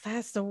 Oh,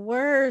 that's the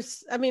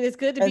worst. I mean, it's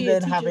good to be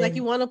a teacher, like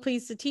you want to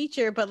please the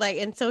teacher, but like,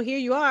 and so here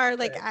you are,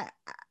 like,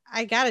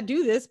 I got to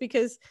do this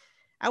because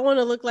I want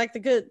to look like the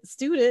good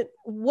student.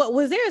 What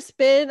was there a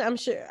spin?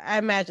 I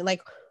imagine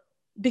like,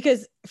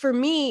 because for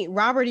me,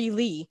 Robert E.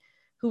 Lee,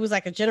 who was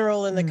like a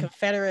general in the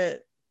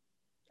Confederate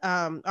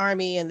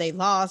army, and they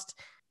lost.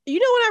 When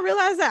I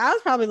realized that, I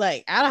was probably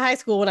like out of high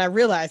school when I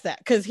realized that,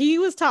 because he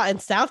was taught in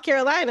South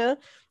Carolina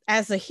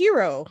as a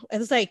hero.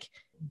 And it's like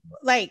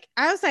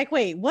I was like,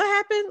 wait, what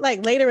happened?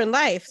 Like later in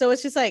life. So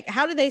it's just like,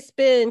 how did they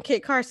spin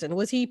Kit Carson?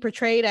 Was he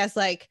portrayed as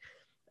like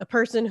a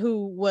person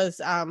who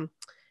was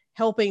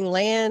helping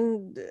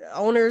land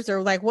owners,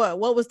 or like what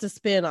was the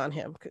spin on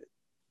him?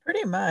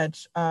 Pretty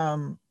much.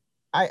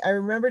 I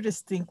remember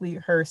distinctly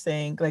her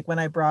saying, like, when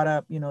I brought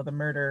up, the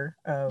murder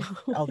of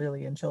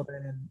elderly and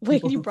children and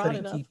when you brought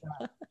it up.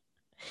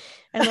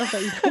 I love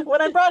that.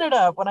 When I brought it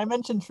up, when I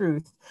mentioned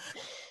truth,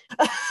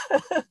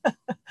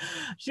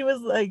 she was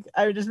like,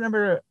 I just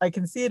remember, I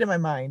can see it in my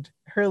mind,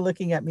 her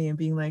looking at me and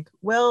being like,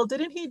 well,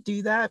 didn't he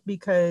do that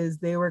because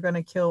they were going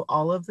to kill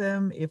all of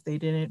them if they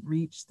didn't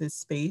reach this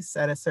space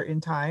at a certain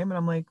time? And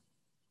I'm like,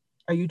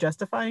 are you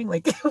justifying?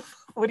 Like,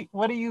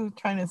 what are you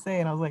trying to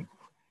say? And I was like,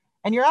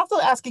 and you're also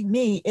asking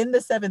me in the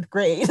 7th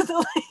grade.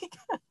 Like,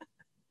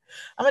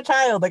 I'm a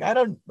child. Like, I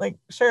don't, like,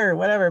 sure,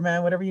 whatever,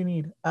 man, whatever you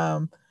need.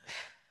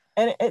 And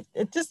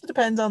it just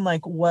depends on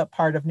like what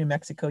part of New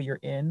Mexico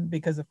you're in,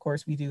 because of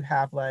course we do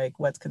have like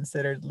what's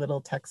considered Little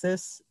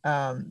Texas,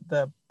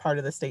 the part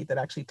of the state that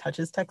actually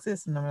touches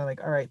Texas. And I'm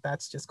like, all right,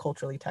 that's just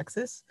culturally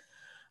Texas.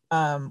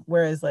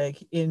 Whereas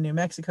like in New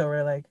Mexico,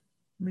 we're like,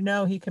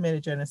 no, he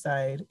committed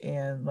genocide,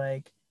 and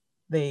like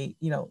they,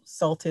 you know,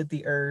 salted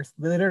the earth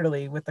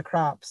literally with the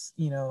crops,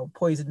 you know,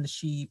 poisoned the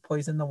sheep,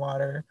 poisoned the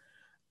water,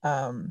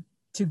 um,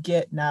 to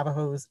get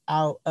Navajos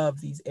out of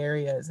these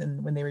areas.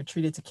 And when they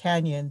retreated to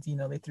canyons, you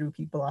know, they threw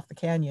people off the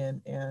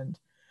canyon, and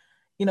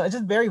you know, it's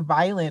just very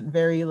violent,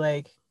 very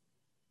like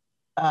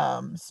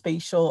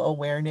spatial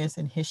awareness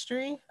and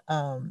history,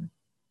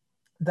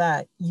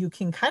 that you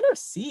can kind of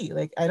see.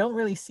 Like, I don't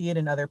really see it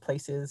in other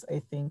places,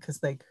 I think,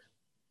 because like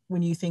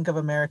when you think of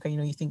America, you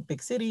know, you think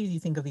big cities, you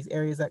think of these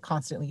areas that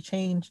constantly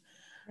change.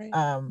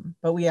 Right.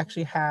 But we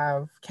actually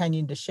have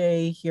Canyon de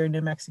Chelly here in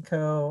New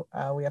Mexico.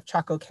 We have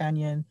Chaco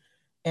Canyon.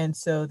 And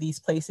so these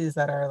places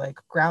that are like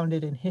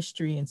grounded in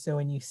history. And so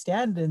when you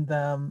stand in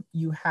them,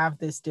 you have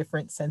this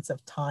different sense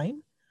of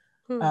time.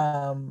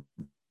 Hmm.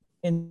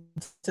 And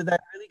so that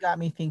really got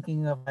me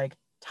thinking of like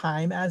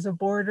time as a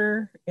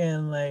border,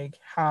 and like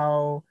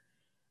how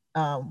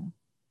um,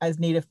 as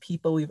Native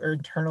people, we've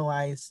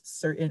internalized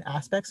certain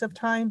aspects of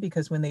time,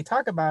 because when they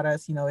talk about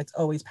us, you know, it's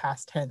always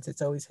past tense,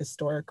 it's always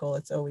historical,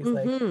 it's always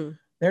like Mm-hmm.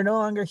 they're no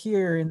longer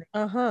here and they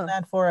Uh-huh.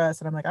 land for us.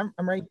 And I'm like, I'm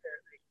right here,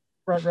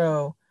 front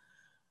row.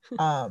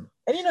 And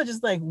you know,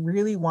 just like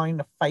really wanting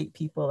to fight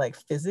people like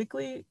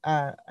physically.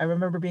 I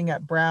remember being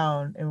at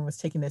Brown and was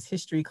taking this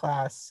history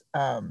class.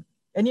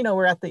 And you know,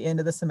 we're at the end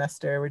of the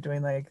semester, we're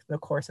doing like the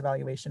course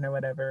evaluation or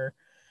whatever,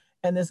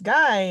 and this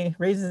guy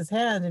raises his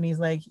hand and he's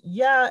like,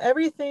 yeah,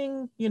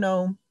 everything, you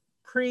know,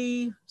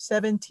 pre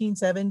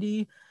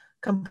 1770,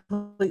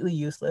 completely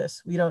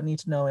useless. We don't need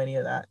to know any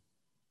of that.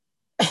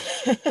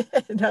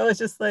 And I was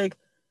just like,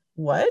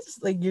 what?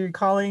 Like, you're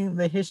calling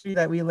the history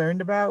that we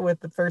learned about with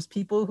the first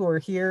people who are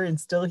here and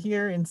still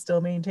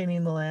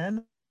maintaining the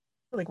land?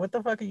 Like, what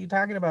the fuck are you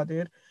talking about,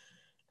 dude?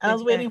 And I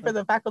was waiting for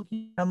Exactly. the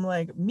faculty. I'm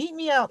like, meet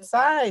me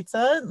outside,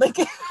 son. Like,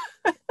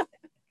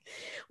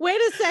 Wait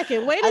a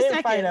second. Wait I a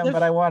didn't fight second. him,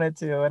 but I wanted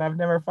to. And I've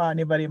never fought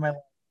anybody in my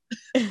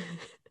life.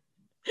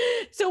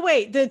 So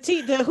wait,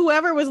 the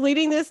whoever was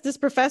leading this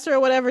professor or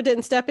whatever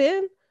didn't step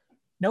in?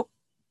 Nope.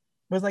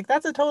 Was like,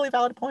 that's a totally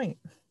valid point.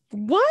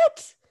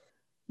 What?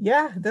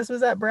 Yeah, this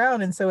was at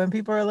Brown. And so when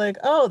people are like,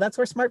 oh, that's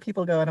where smart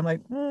people go. And I'm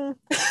like,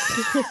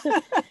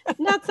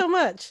 Not so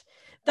much.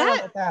 I don't know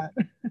That, about that.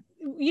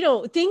 you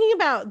know, thinking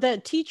about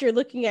that teacher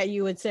looking at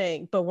you and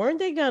saying, but weren't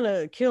they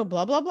gonna kill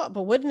blah blah blah?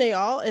 But wouldn't they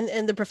all?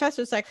 And the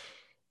professor's like,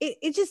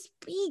 it just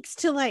speaks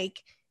to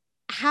like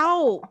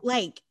how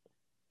like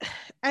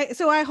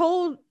I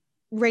hold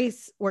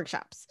race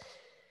workshops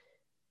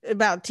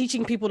about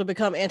teaching people to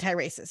become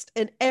anti-racist.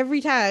 And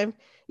every time,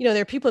 you know,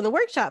 there are people in the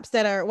workshops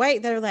that are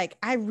white that are like,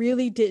 I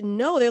really didn't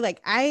know. They're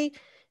like, I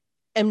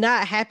am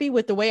not happy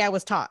with the way I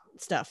was taught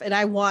stuff. And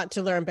I want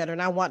to learn better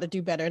and I want to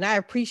do better. And I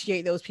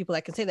appreciate those people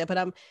that can say that.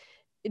 But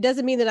it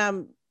doesn't mean that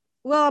I'm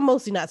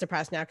mostly not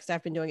surprised now because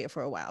I've been doing it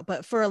for a while.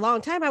 But for a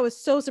long time, I was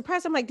so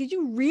surprised. I'm like, did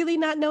you really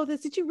not know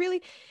this? Did you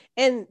really?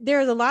 And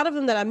there's a lot of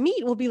them that I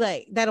meet will be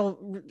like,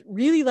 that'll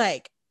really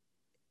like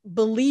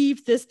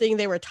believe this thing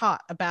they were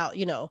taught about,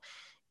 you know,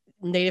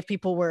 Native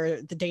people were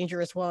the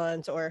dangerous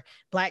ones or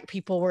Black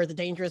people were the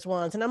dangerous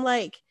ones. And I'm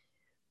like,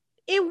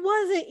 it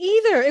wasn't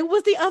either. It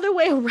was the other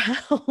way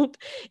around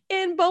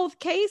in both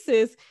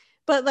cases.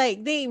 But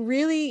like they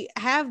really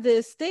have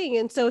this thing.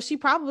 And so she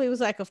probably was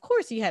like, of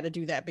course he had to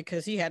do that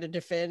because he had to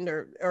defend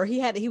or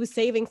he was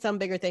saving some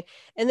bigger thing.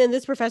 And then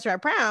this professor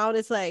at Brown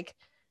is like,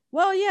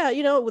 well, yeah,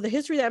 you know, the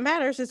history that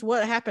matters is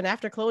what happened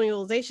after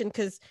colonialization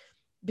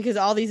because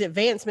all these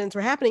advancements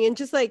were happening and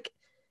just like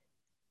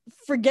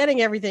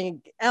forgetting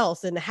everything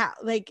else and how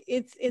like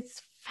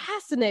it's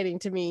fascinating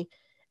to me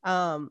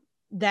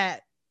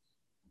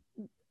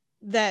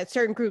that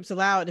certain groups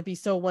allow it to be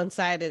so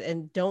one-sided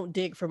and don't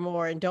dig for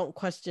more and don't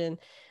question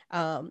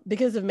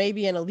because of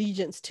maybe an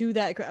allegiance to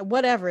that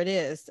whatever it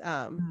is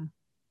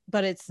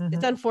but it's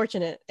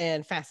unfortunate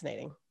and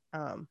fascinating.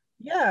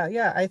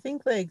 Yeah, I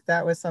think like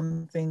that was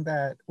something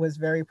that was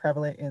very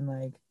prevalent in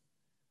like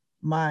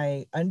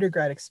my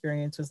undergrad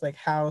experience, was like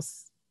how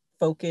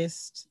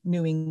focused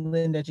New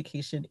England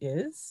education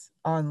is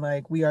on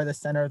like we are the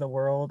center of the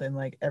world and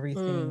like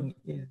everything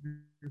is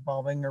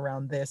revolving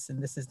around this,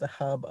 and this is the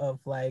hub of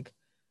like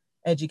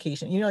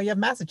education. You know, you have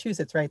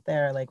Massachusetts right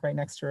there, like right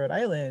next to Rhode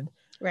Island.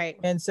 Right.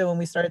 And so when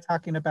we started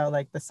talking about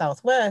like the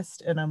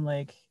Southwest, and I'm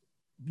like,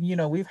 you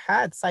know, we've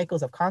had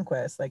cycles of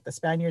conquest. Like the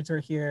Spaniards were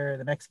here,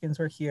 the Mexicans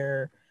were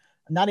here,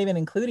 not even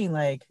including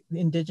like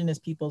indigenous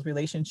people's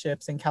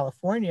relationships in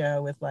California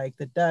with like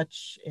the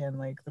Dutch and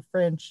like the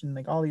French and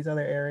like all these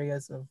other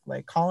areas of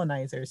like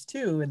colonizers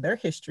too and their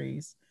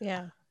histories.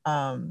 Yeah.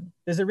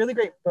 There's a really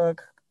great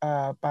book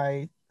by,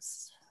 I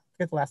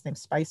forget the last name,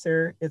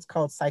 Spicer. It's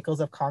called Cycles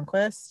of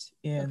Conquest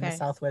in the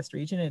Southwest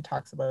region. And it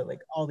talks about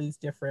like all these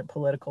different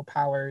political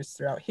powers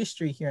throughout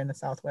history here in the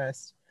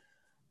Southwest.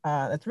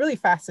 That's really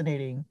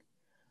fascinating.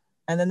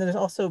 And then there's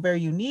also a very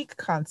unique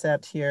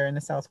concept here in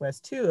the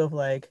Southwest too of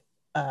like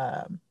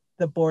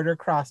the border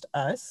crossed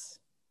us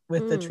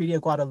with the Treaty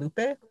of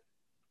Guadalupe.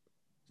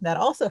 That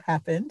also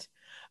happened.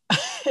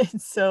 And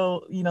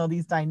so, you know,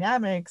 these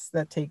dynamics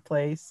that take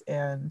place,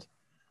 and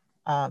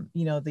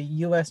The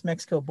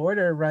US-Mexico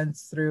border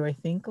runs through, I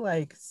think,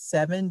 like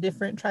 7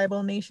 different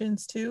tribal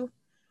nations too.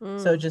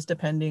 So just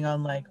depending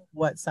on like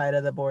what side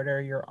of the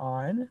border you're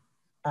on,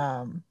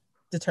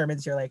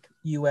 determines your like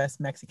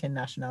US-Mexican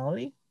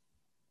nationality.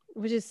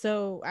 Which is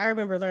so, I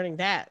remember learning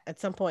that at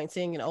some point,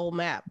 seeing an old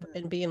map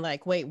and being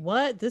like, wait,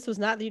 what? This was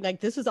not like,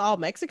 this was all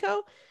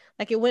Mexico?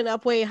 Like it went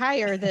up way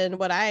higher than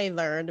what I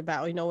learned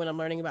about, when I'm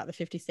learning about the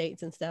 50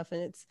 states and stuff.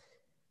 And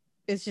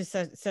it's just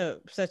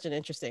such an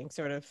interesting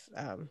sort of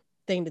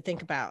thing to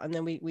think about. And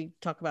then we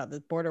talk about the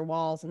border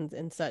walls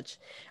and such.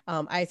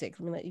 Isaac,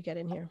 let me let you get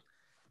in here.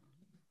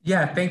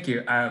 Yeah, thank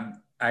you.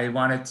 I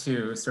wanted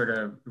to sort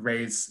of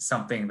raise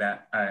something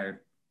that I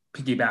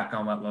piggyback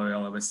on what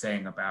Loyola was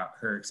saying about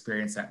her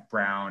experience at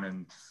Brown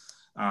and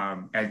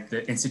at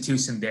the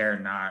institution there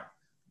not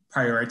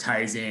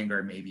prioritizing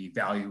or maybe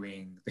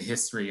valuing the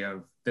history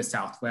of the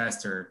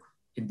Southwest or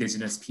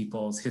Indigenous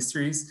peoples'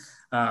 histories.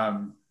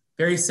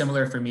 Very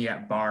similar for me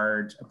at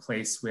Bard, a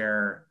place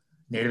where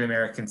Native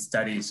American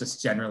studies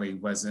just generally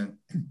wasn't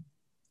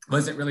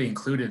really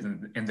included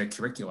in the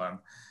curriculum.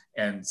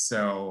 And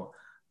so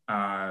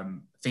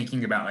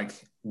thinking about like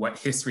what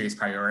history is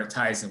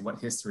prioritized and what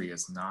history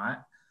is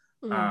not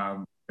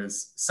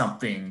is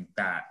something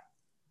that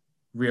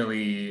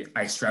really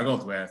I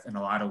struggled with in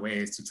a lot of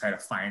ways to try to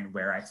find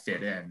where I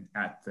fit in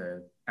at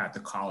the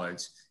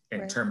college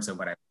in terms of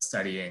what I was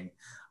studying.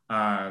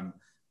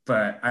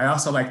 But I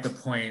also like the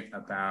point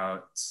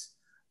about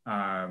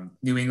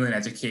New England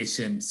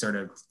education, sort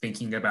of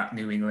thinking about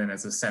New England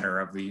as a center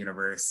of the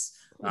universe.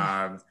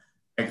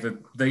 Like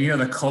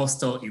the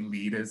coastal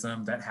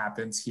elitism that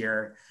happens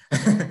here.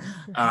 That's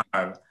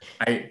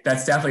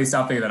definitely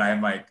something that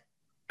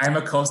I'm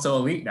a coastal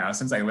elite now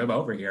since I live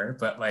over here,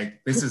 but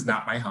like this is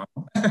not my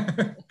home.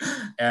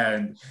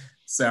 And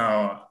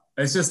so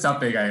it's just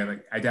something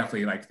I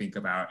definitely like think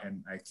about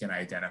and I can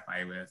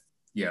identify with,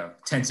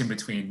 tension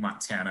between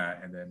Montana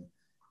and then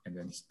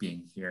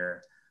being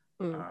here.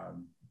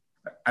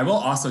 I will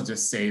also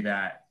just say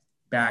that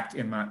back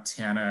in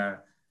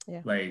Montana,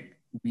 like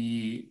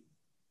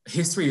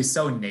history is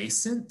so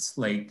nascent.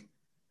 Like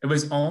it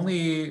was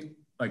only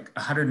like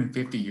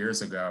 150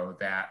 years ago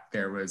that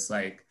there was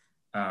like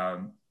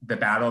the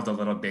Battle of the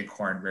Little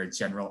Bighorn, where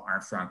General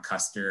Armstrong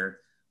Custer,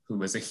 who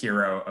was a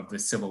hero of the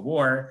Civil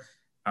War,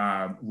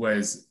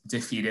 was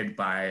defeated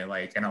by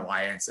like an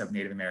alliance of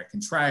Native American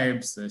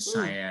tribes, the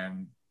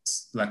Cheyenne,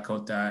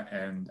 Lakota,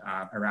 and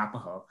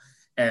Arapaho.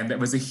 And it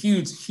was a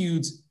huge,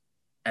 huge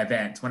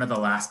event, one of the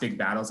last big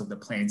battles of the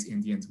Plains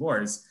Indians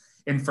Wars.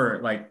 And for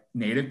like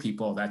Native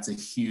people, that's a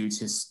huge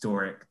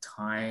historic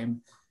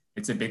time.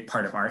 It's a big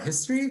part of our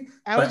history.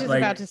 I was just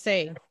about to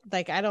say,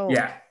 like, I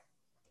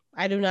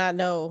do not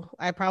know.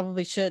 I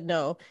probably should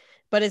know,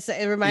 but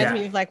it reminds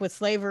me of like with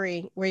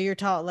slavery, where you're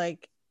taught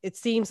like, it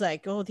seems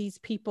like, oh, these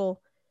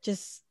people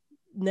just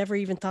never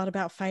even thought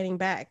about fighting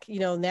back.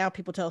 Now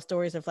people tell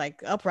stories of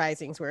like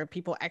uprisings where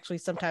people actually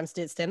sometimes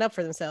did stand up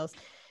for themselves,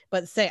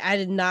 but I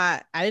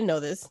didn't know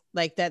this,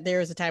 like that there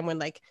was a time when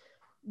like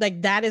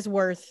that is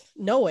worth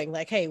knowing,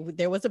 like, hey,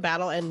 there was a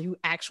battle and you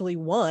actually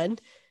won,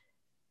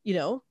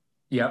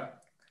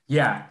 Yep.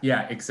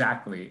 Yeah,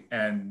 exactly.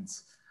 And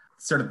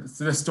sort of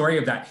the story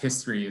of that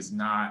history is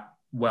not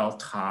well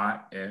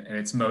taught, and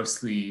it's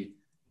mostly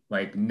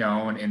like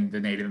known in the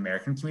Native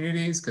American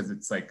communities because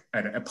it's like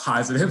a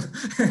positive,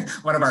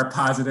 one of our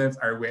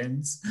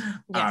wins.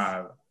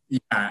 Yes.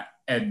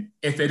 And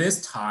if it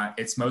is taught,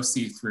 it's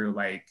mostly through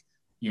like,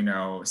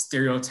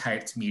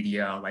 stereotyped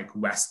media like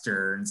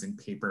Westerns and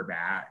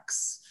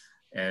paperbacks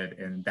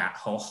and that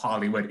whole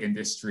Hollywood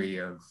industry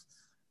of,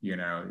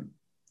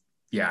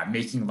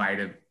 making light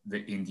of the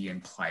Indian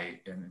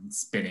plight and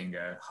spinning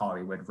a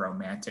Hollywood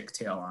romantic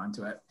tale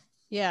onto it.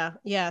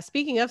 Yeah.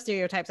 Speaking of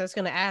stereotypes, I was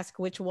going to ask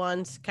which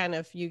ones kind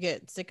of you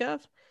get sick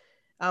of.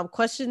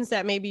 Questions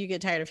that maybe you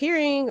get tired of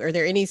hearing. Or are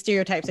there any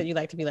stereotypes that you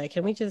like to be like,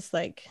 can we just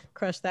like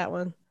crush that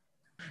one?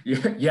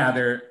 Yeah,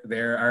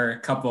 there are a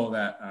couple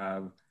that,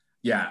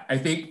 I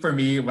think for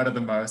me, one of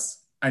the most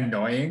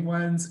annoying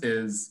ones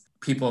is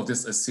people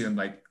just assume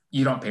like,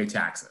 you don't pay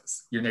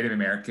taxes. You're Native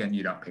American,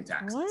 you don't pay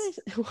taxes.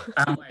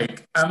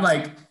 What? I'm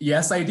like,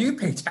 yes, I do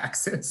pay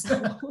taxes.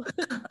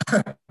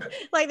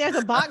 Like there's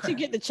a box you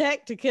get to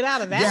check to get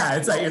out of that. Yeah,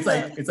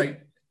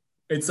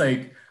 it's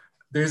like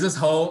there's this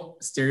whole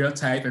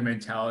stereotype and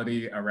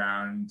mentality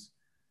around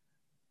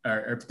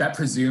or that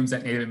presumes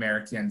that Native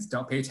Americans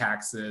don't pay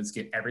taxes,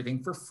 get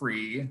everything for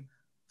free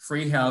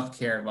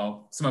healthcare.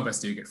 Well, some of us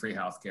do get free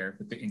healthcare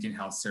with the Indian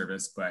Health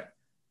Service, but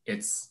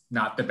it's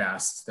not the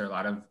best. There are a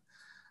lot of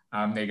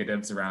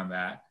negatives around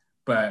that.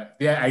 But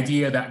the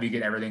idea that we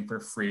get everything for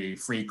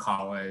free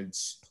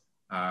college,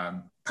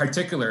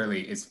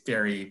 particularly is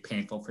very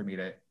painful for me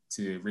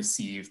to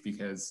receive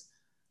because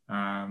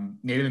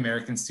Native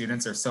American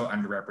students are so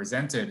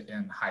underrepresented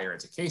in higher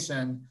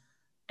education.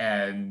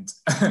 And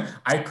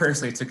I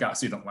personally took out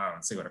student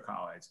loans to go to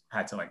college. I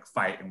had to like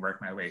fight and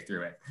work my way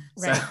through it.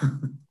 Right. So,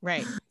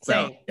 Right.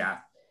 So, yeah.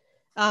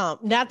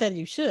 Not that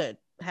you should.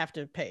 have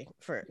to pay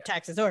for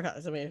taxes or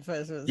costs. I mean, if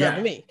it was up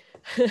to me.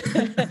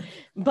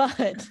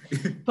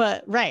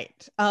 but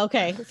right.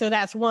 Okay. So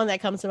that's one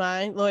that comes to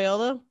mind.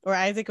 Loyola or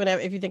Isaac,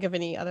 whenever, if you think of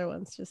any other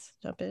ones, just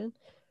jump in.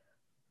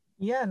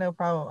 Yeah, no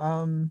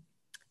problem.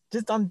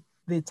 Just on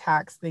the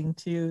tax thing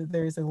too,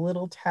 there's a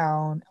little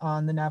town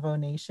on the Navajo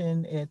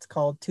Nation. It's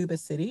called Tuba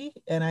City,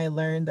 and I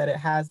learned that it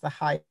has the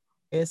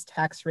highest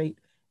tax rate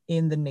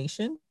in the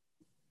nation,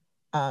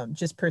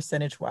 just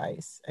percentage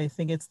wise. I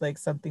think it's like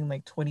something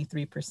like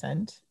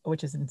 23%,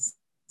 which is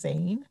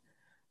insane.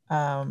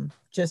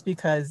 Just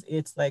because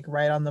it's like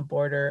right on the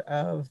border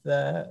of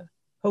the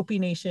Hopi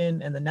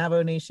Nation and the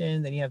Navajo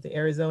Nation. Then you have the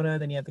Arizona,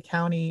 then you have the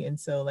county. And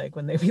so like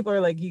when people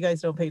are like, you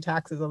guys don't pay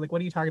taxes, I'm like,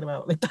 what are you talking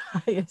about? Like the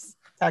highest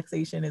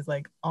taxation is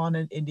like on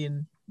an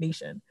Indian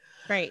nation.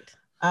 Right.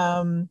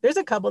 There's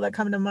a couple that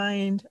come to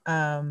mind.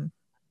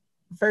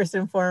 First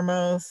and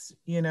foremost,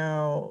 you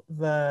know,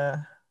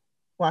 the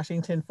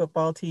Washington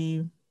football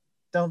team.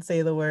 Don't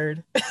say the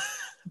word,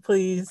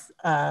 please,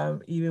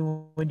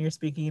 even when you're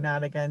speaking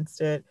out against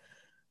it.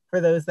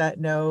 For those that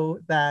know,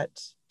 that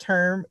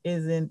term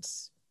isn't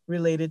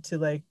related to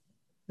like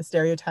the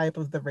stereotype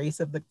of the race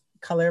of the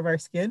color of our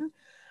skin.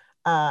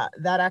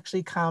 That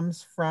actually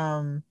comes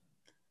from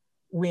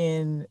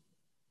when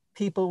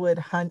people would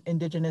hunt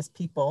indigenous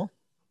people.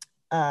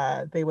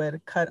 They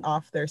would cut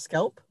off their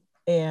scalp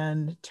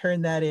and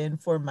turn that in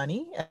for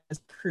money as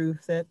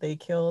proof that they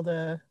killed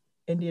a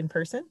Indian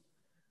person,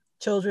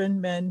 children,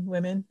 men,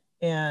 women,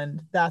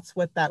 and that's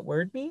what that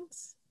word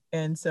means.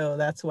 And so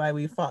that's why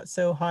we fought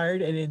so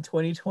hard. And in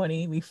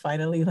 2020, we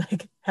finally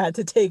like had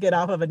to take it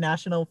off of a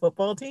national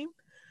football team.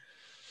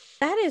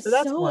 That is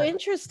so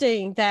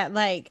interesting that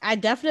like, I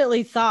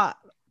definitely thought,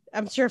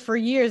 I'm sure for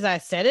years I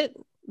said it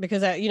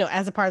because I, you know,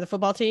 as a part of the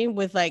football team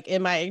with like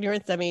in my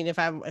ignorance, I mean, if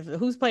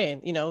who's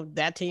playing, you know,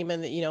 that team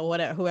and, you know,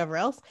 whatever, whoever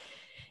else.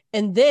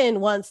 And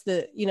then once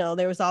you know,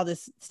 there was all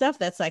this stuff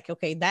that's like,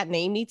 okay, that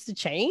name needs to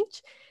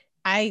change.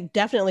 I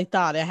definitely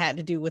thought it had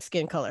to do with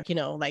skin color, you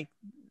know, like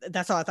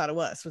that's all I thought it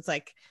was. It's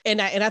like, and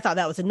I thought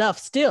that was enough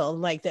still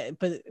like that,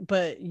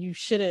 but you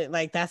shouldn't,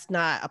 like, that's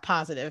not a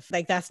positive,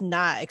 like that's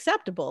not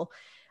acceptable.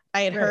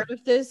 I had heard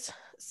of this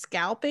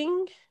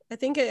scalping, I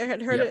think I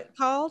had heard it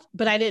called,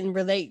 but I didn't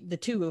relate the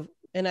two.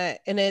 And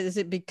is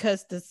it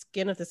because the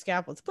skin of the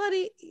scalp was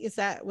bloody? Is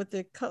that what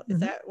is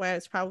that why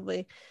it's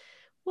probably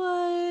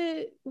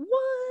what?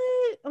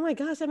 Oh my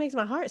gosh, that makes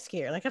my heart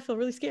scared. Like I feel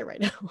really scared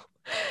right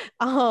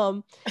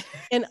now.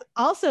 And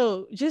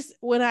also just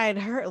when I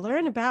had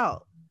learned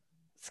about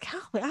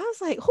scalping, I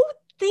was like, who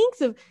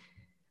thinks of,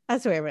 I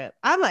swear, man,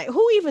 I'm like,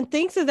 who even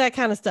thinks of that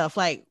kind of stuff?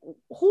 Like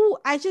who,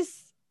 I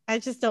just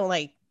don't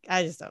like,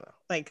 I just don't know.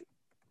 Like,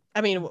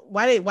 I mean,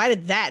 why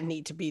did that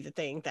need to be the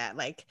thing that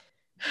like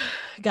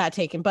got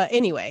taken? But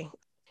anyway,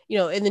 you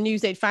know, in the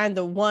news, they'd find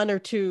the one or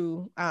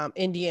two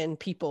Indian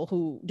people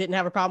who didn't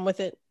have a problem with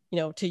it, you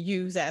know, to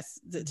use as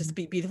to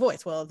be the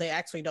voice. Well, they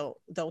actually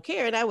don't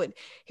care. And I would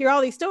hear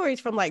all these stories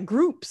from like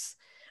groups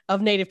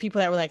of Native people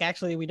that were like,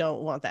 actually, we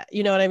don't want that.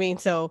 You know what I mean?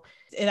 So,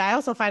 and I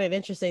also find it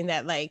interesting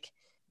that like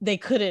they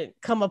couldn't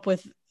come up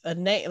with a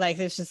name. Like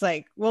it's just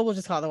like, well, we'll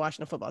just call it the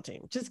Washington football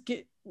team. Just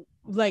get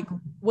like,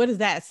 what does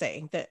that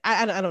say? That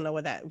I don't know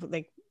what that,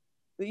 like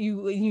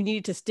you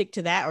need to stick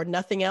to that or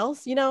nothing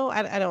else. You know,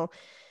 I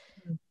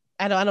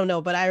don't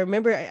know, but I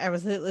remember I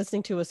was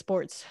listening to a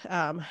sports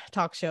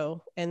talk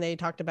show and they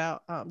talked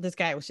about this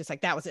guy was just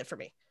like, that was it for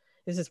me.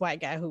 There's this white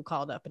guy who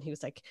called up and he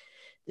was like,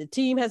 the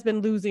team has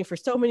been losing for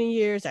so many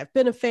years. I've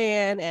been a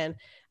fan and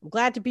I'm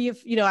glad to be,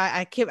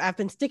 I've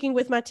been sticking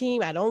with my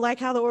team. I don't like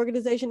how the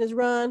organization is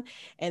run.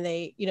 And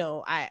they, you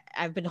know,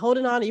 I've been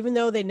holding on even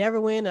though they never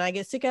win and I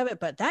get sick of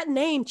it. But that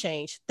name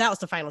change, that was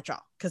the final straw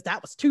because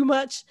that was too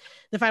much,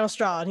 the final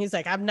straw. And he's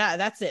like,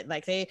 that's it.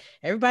 Like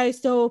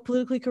everybody's so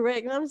politically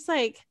correct. And I'm just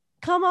like,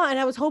 come on. And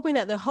I was hoping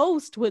that the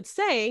host would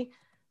say,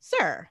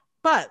 sir,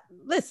 but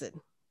listen,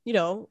 you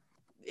know,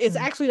 it's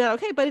actually not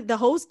okay. But the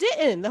host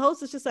didn't. The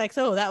host is just like,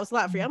 so that was a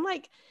lot for you. I'm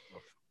like,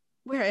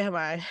 where am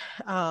I?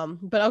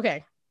 But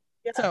okay.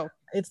 Yeah, so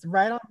it's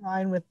right on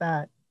line with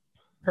that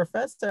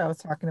professor I was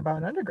talking about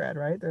in undergrad,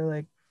 right? They're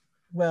like,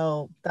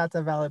 well, that's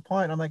a valid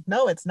point. I'm like,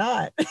 no, it's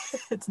not.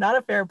 It's not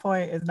a fair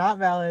point. It's not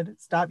valid.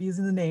 Stop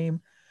using the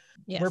name.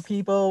 Yes. We're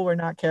people. We're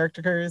not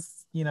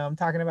characters. You know, I'm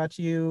talking about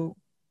you,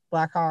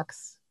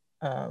 Blackhawks.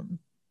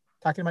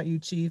 Talking about you,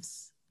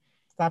 Chiefs.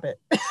 Stop it.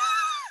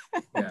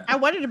 Yeah. I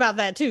wondered about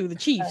that too, the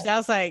Chiefs. I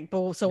was like,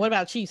 but so what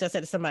about Chiefs? I said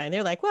to somebody, and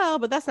they're like, well,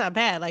 but that's not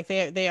bad. Like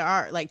they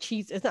are like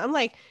Chiefs. I'm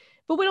like,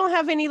 but we don't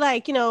have any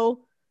like, you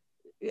know,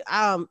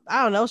 I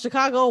don't know,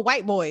 Chicago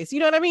white boys. You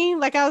know what I mean?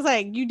 Like I was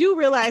like, you do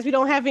realize we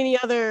don't have any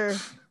other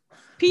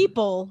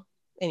people.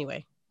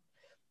 Anyway,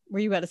 were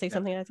you about to say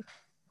something, Isaac?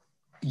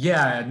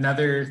 Yeah,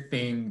 another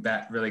thing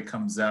that really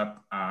comes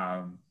up,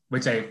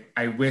 which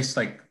I wish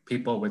like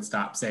people would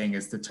stop saying,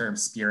 is the term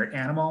spirit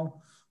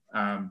animal.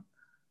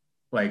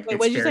 Like, wait,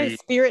 what did you say?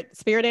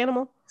 Spirit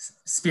animal?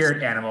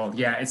 Spirit animal.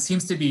 Yeah, it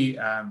seems to be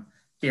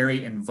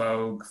very in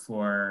vogue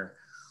for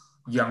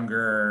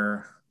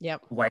younger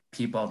white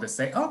people to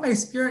say, oh, my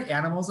spirit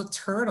animal's a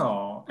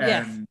turtle.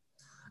 Yes.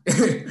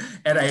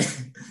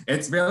 And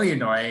it's really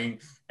annoying.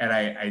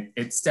 And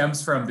it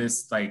stems from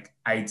this like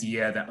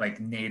idea that like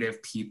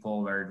Native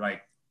people are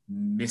like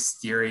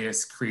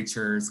mysterious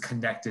creatures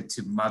connected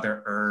to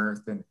Mother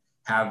Earth and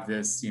have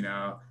this,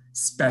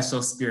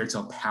 special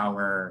spiritual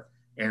power.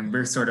 And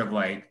we're sort of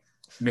like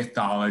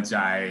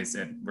mythologized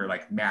and we're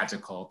like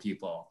magical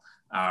people.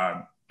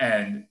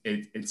 And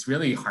it's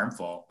really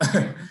harmful.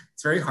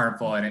 It's very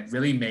harmful. And it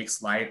really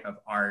makes light of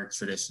our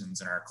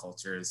traditions and our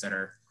cultures that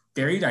are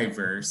very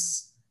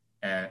diverse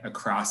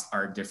across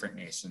our different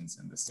nations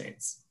in the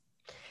States.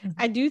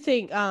 I do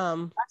think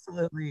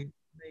absolutely,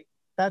 like,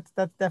 that's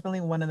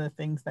definitely one of the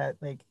things that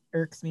like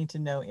irks me to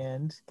no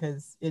end,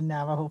 because in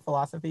Navajo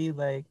philosophy,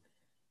 like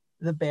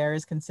the bear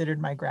is considered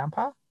my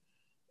grandpa,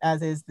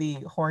 as is the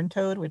horned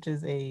toad, which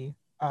is a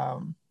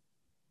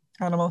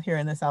animal here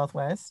in the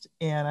Southwest.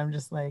 And I'm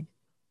just like,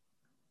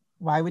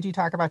 why would you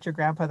talk about your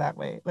grandpa that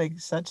way? Like,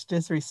 such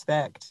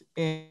disrespect.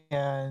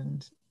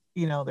 And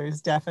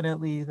there's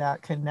definitely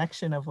that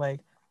connection of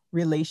like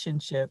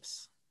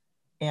relationships,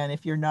 and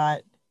if you're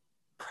not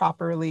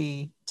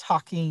properly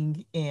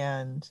talking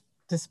and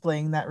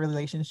displaying that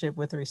relationship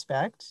with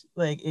respect,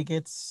 like it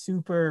gets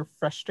super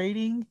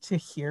frustrating to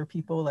hear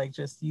people like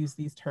just use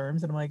these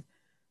terms, and I'm like,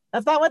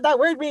 that's not what that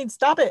word means,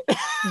 stop it.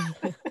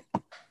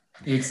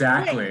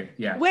 Exactly.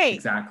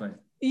 Exactly.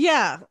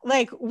 Yeah,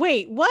 like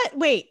wait,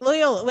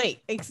 Loyola,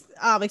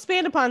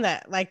 expand upon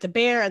that, like the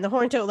bear and the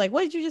horned toad. Like,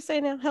 what did you just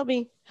say now? Help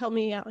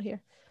me out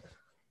here.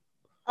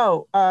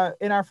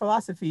 In our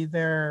philosophy,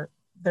 they're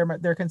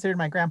considered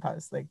my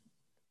grandpas. Like,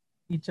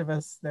 each of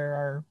us, they're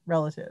our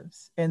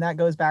relatives, and that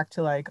goes back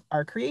to like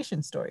our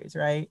creation stories,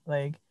 right?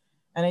 Like,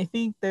 and I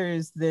think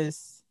there's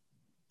this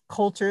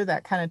culture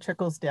that kind of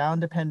trickles down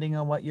depending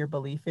on what your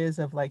belief is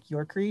of like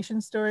your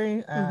creation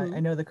story. I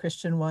know the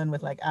Christian one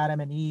with like Adam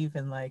and Eve,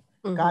 and like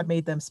God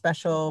made them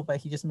special, but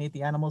he just made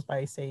the animals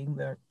by saying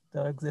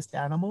they'll exist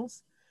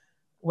animals.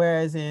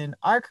 Whereas in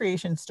our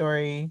creation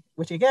story,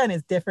 which again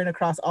is different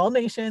across all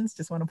nations,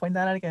 just want to point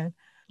that out again.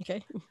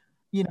 Okay.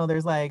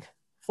 There's like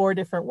 4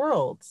 different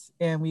worlds,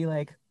 and we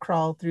like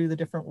crawl through the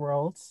different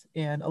worlds,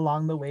 and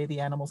along the way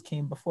the animals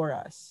came before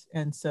us.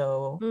 And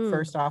so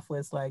first off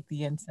was like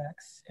the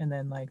insects, and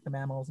then like the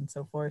mammals and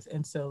so forth.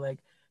 And so like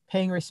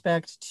paying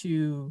respect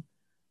to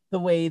the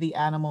way the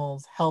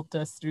animals helped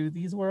us through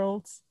these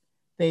worlds,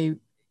 they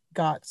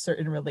got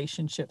certain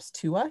relationships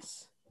to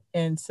us.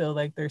 And so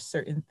like there's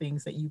certain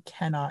things that you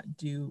cannot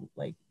do,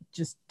 like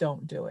just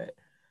don't do it.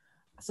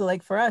 So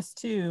like for us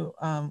too,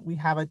 we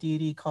have a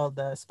deity called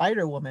the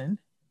Spider Woman.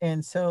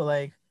 And so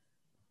like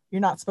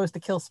you're not supposed to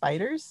kill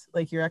spiders,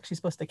 like you're actually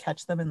supposed to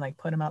catch them and like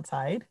put them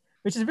outside,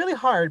 which is really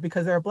hard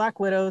because there are black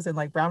widows and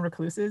like brown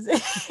recluses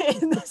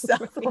in the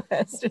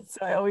Southwest. And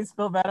so I always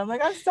feel bad. I'm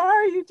like, I'm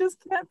sorry, you just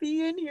can't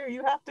be in here,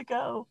 you have to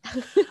go.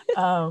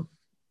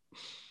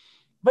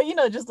 But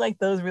just like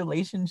those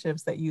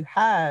relationships that you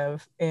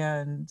have,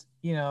 and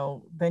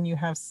then you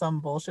have some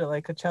bullshit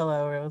like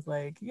Coachella where it was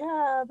like,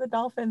 yeah, the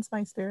dolphin's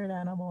my spirit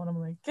animal, and I'm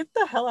like, get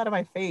the hell out of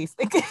my face.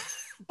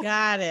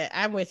 Got it.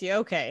 I'm with you.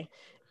 Okay.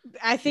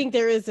 I think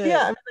there is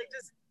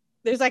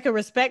there's like a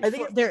respect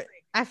for there.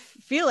 I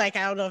feel like,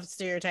 I don't know if it's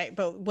stereotype,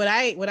 but when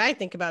I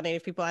think about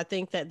Native people, I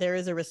think that there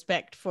is a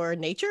respect for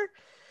nature,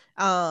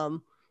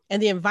 and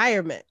the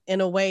environment in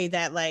a way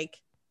that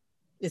like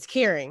is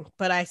caring.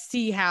 But I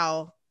see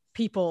how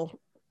people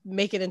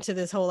make it into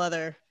this whole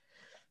other,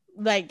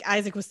 like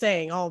Isaac was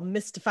saying, all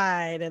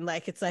mystified, and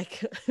like it's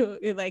like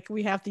like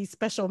we have these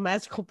special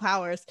magical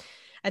powers.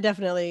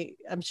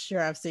 I'm sure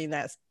I've seen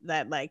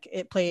that like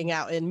it playing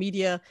out in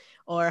media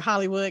or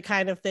Hollywood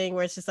kind of thing,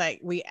 where it's just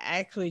like we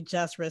actually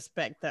just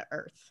respect the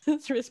earth,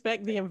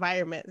 respect the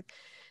environment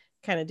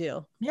kind of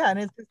deal. Yeah, and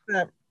it's just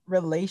that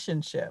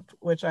relationship,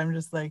 which I'm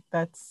just like,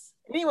 that's,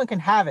 anyone can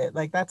have it.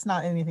 Like, that's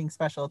not anything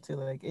special to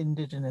like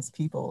indigenous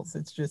peoples.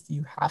 It's just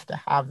you have to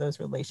have those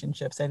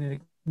relationships and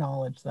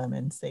acknowledge them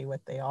and say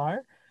what they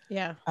are.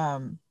 Yeah. I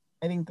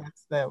think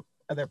that's the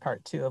other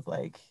part too of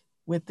like,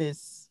 with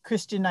this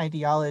Christian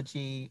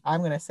ideology, I'm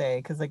going to say,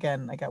 because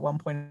again, like at one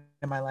point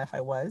in my life I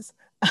was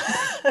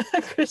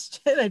a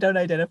Christian, I don't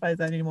identify as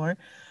that anymore,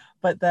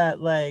 but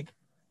that like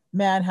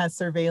man has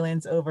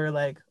surveillance over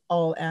like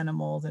all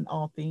animals and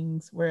all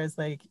things, whereas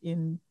like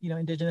in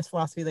indigenous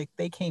philosophy, like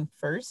they came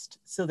first,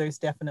 so there's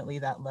definitely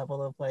that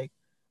level of like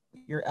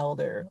your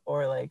elder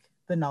or like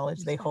the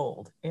knowledge they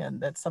hold, and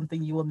that's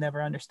something you will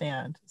never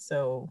understand,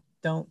 so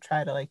don't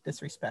try to like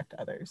disrespect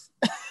others.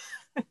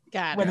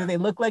 Whether they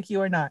look like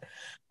you or not.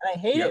 And I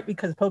hate it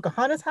because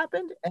Pocahontas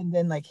happened, and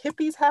then like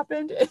hippies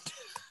happened.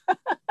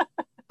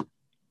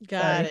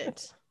 Got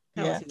it.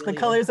 Yeah, the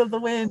colors of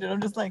the wind, and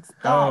I'm just like,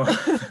 stop.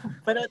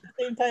 But at the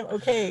same time,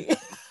 okay.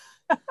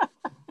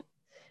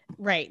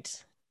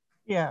 Right.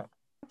 Yeah.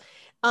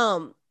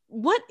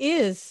 What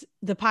is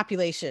the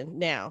population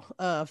now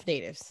of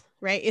natives?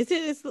 Right?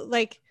 Is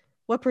like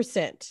what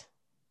percent?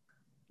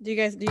 Do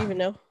you even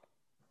know?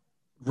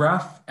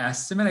 Rough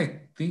estimate, I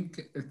think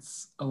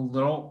it's a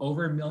little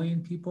over 1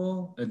 million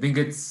people. I think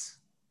it's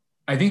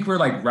I think we're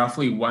like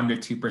roughly 1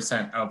 to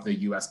 2% of the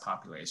US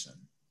population.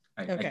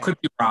 I could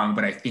be wrong,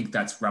 but I think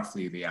that's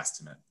roughly the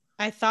estimate.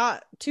 I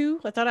thought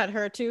I'd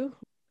heard too.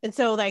 And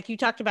so like you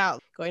talked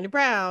about going to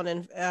Brown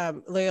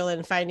and Loyola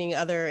and finding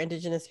other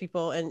indigenous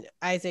people, and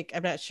Isaac,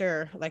 I'm not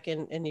sure, like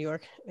in New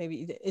York,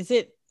 maybe is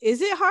it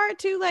hard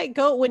to like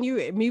go when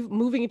you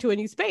moving into a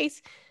new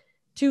space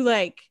to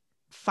like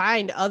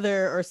find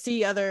other or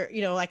see other,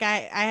 like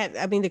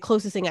I mean, the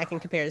closest thing I can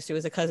compare this to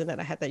is a cousin that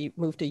I had that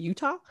moved to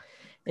Utah,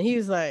 and he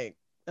was like,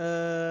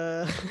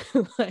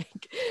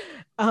 like,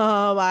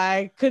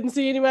 I couldn't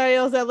see anybody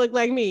else that looked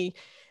like me.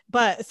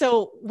 But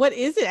so what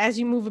is it as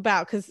you move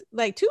about? Because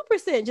like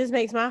 2% just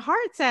makes my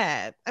heart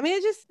sad. I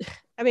mean,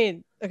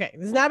 okay,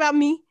 this is not about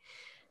me,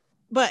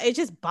 but it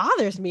just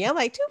bothers me. I'm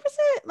like 2%,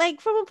 like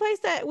from a place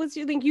that was,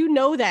 you think,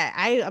 that.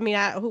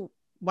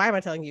 Why am I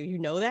telling you? You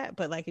know that,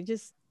 but like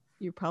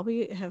you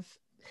probably have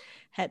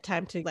had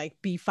time to like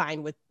be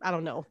fine with, I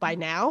don't know, by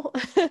now.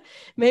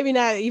 Maybe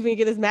not even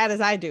get as mad as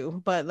I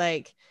do, but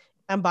like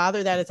I'm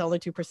bothered that it's only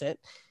 2%,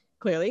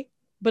 clearly.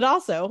 But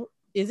also,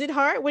 is it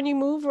hard when you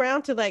move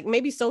around to like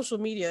maybe social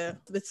media?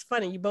 It's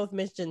funny, you both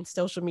mentioned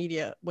social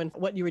media when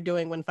what you were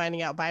doing when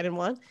finding out Biden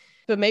won,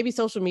 but maybe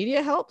social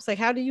media helps. Like,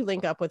 how do you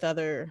link up with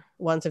other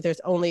ones if there's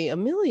only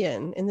 1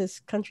 million in this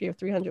country of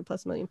 300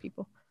 plus million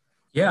people?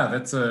 Yeah,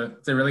 that's a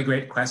really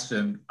great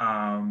question.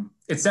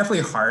 It's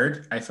definitely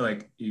hard. I feel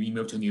like if you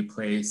move to a new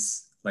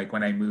place, like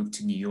when I moved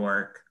to New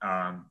York,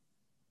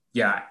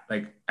 yeah,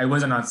 like I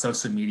wasn't on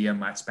social media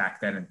much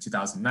back then in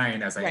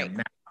 2009 as I am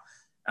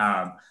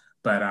now.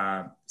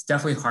 But it's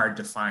definitely hard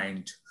to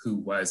find who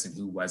was and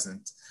who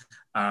wasn't.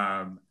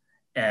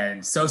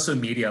 And social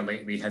media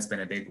lately has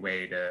been a big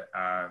way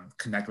to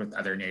connect with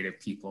other Native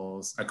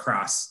peoples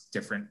across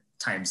different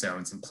time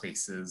zones and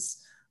places.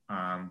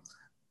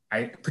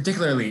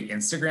 Particularly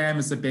Instagram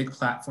is a big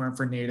platform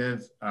for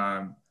Native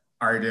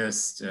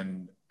artists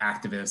and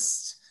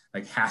activists,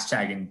 like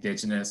hashtag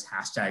Indigenous,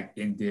 hashtag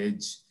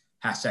Indige,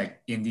 hashtag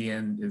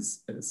Indian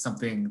is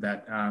something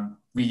that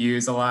we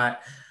use a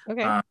lot.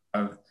 Okay.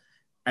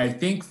 I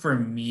think for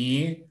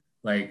me,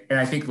 like, and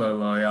I think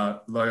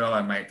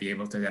Loyola might be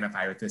able to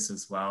identify with this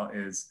as well,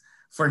 is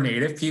for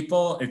Native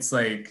people, it's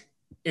like,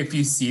 if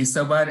you see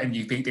someone and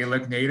you think they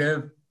look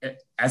Native,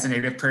 as a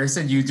Native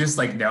person, you just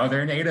like know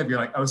they're Native. You're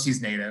like, oh,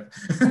 she's Native.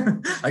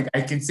 Like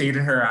I can see it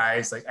in her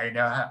eyes. Like I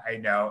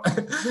know.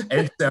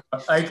 And so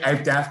like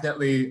I've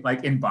definitely,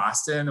 like in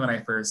Boston, when I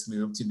first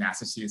moved to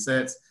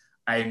Massachusetts,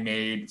 I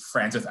made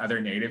friends with other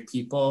Native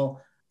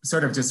people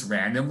sort of just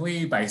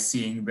randomly by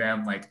seeing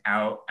them like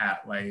out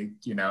at like,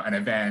 an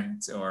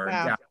event or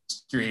down the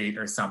street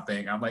or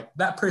something. I'm like,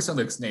 that person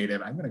looks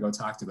Native. I'm gonna go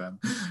talk to them.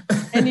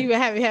 And you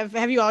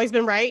have you always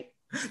been right?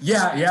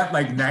 Yeah,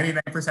 like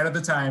 99% of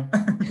the time.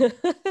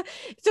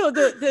 So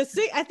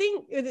I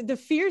think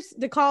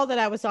the call that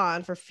I was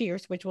on for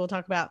Fierce, which we'll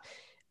talk about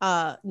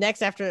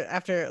next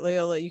after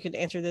Loyola, you can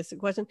answer this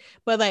question.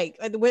 But like,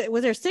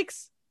 was there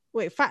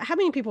how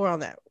many people were on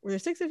that? Were there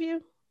 6 of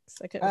you?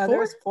 There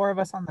was 4 of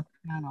us on the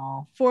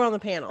panel. 4 on the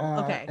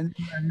panel. Okay. And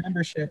in our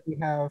membership, we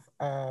have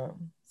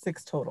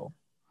 6 total.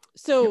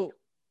 So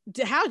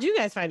how'd you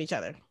guys find each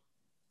other?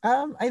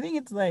 I think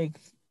it's like,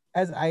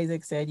 as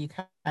Isaac said, you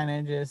kind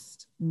of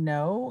just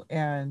know,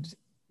 and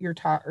you're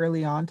taught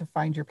early on to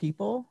find your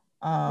people.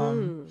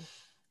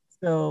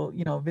 So,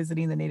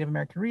 visiting the Native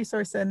American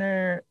Resource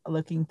Center,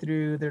 looking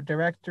through their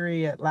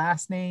directory at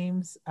last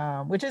names,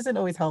 which isn't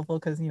always helpful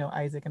because,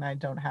 Isaac and I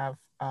don't have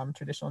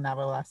traditional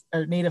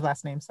Native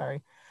last names,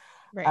 sorry.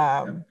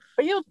 Right.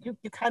 But you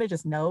kind of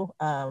just know.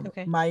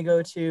 My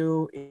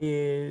go-to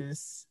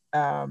is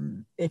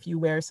if you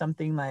wear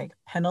something like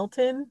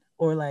Pendleton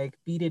or like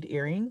beaded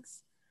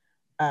earrings,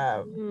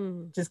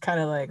 just kind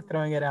of like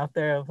throwing it out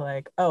there of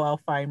like, oh, I'll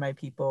find my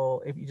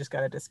people if you just got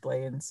to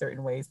display in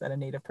certain ways that a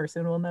Native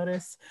person will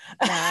notice.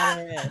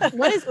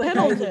 What is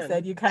Pendleton? Like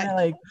said, you kind of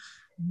like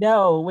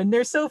know when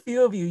there's so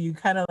few of you, you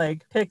kind of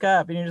like pick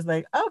up and you're just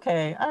like,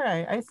 okay, all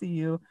right, I see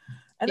you.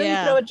 And then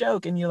you throw a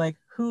joke and you're like,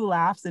 who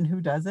laughs and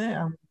who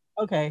doesn't?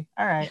 Okay,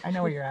 all right, I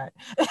know where you're at.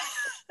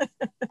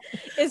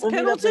 Is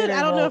Pendleton?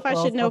 I don't know if I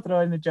should know. We'll throw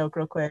in a joke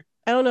real quick.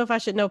 I don't know if I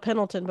should know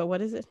Pendleton, but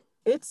what is it?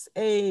 It's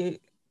a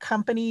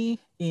company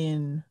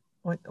in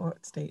what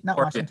state? Not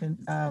Washington.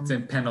 It's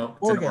in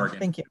Oregon.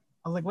 Thank you.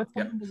 I was like, what's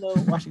one below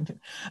Washington?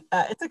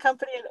 It's a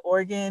company in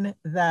Oregon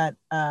that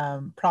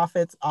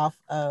profits off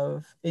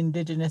of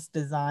indigenous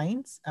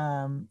designs.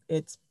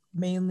 It's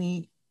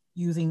mainly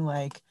using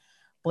like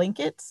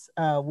blankets,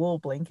 wool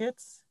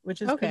blankets,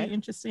 which is pretty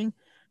interesting.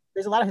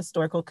 There's a lot of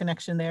historical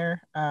connection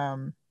there.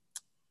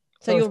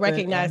 So you'll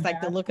recognize like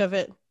the look of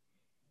it.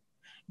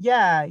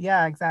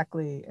 Yeah,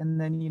 exactly. And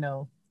then,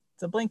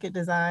 it's a blanket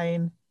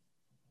design.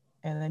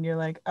 And then you're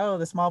like, oh,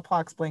 the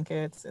smallpox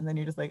blankets. And then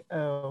you're just like,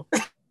 oh.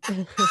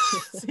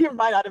 So your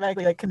mind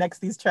automatically like connects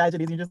these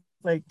tragedies. You're just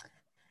like,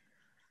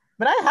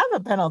 but I have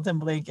a Pendleton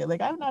blanket.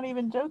 Like, I'm not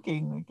even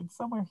joking. Like, it's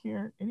somewhere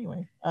here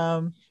anyway.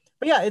 But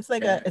yeah, it's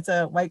like it's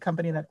a white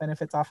company that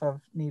benefits off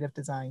of Native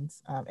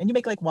designs. And you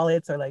make like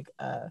wallets or like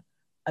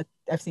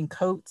I've seen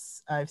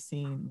coats. I've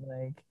seen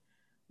like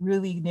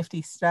really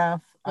nifty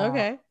stuff.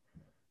 Okay.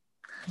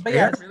 But They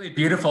yeah, are really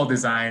beautiful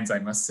designs, I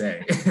must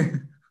say.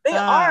 they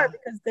are,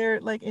 because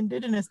they're like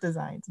indigenous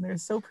designs and they're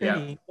so Yeah.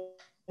 pretty.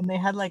 And they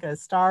had like a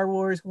Star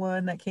Wars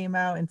one that came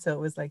out, and so it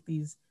was like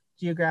these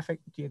geometric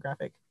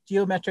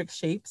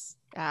shapes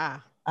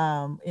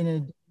in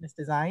indigenous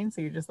design.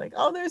 So you're just like,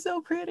 oh, they're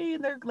so pretty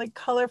and they're like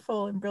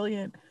colorful and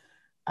brilliant.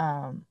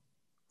 But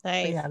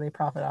Nice. yeah, they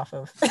profit off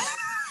of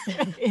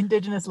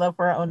indigenous love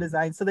for our own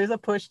design. So there's a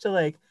push to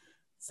like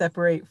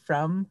separate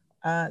from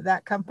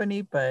that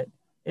company, but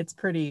it's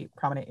pretty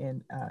prominent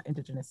in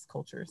indigenous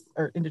cultures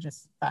or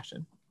indigenous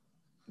fashion.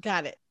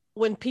 Got it.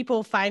 When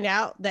people find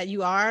out that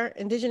you are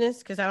indigenous,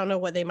 because I don't know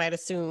what they might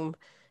assume,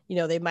 you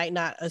know, they might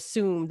not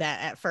assume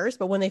that at first,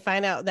 but when they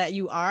find out that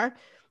you are,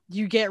 do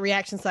you get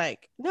reactions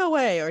like, no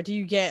way? Or do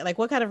you get like,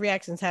 what kind of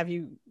reactions have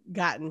you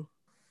gotten?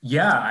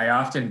 Yeah, I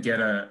often get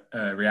a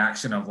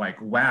reaction of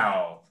like,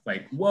 wow,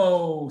 like,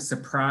 whoa,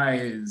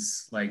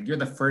 surprise, like you're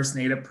the first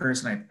Native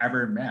person I've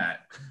ever met.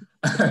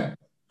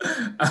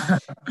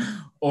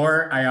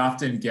 Or I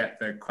often get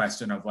the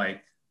question of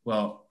like,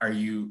 well,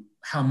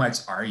 how much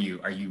are you?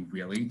 Are you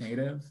really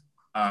Native?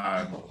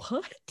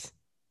 What?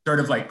 Sort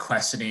of like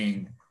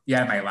questioning,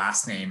 yeah, my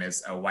last name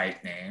is a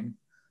white name.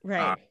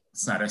 Right.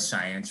 It's not a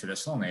Cheyenne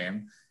traditional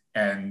name.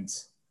 And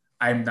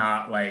I'm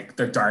not like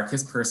the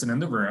darkest person in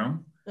the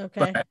room.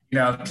 Okay. But, you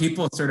know,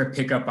 people sort of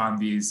pick up on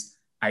these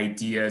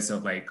ideas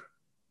of like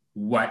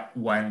what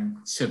one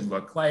should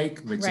look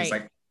like, which is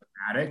like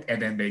dramatic. And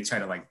then they try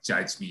to like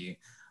judge me,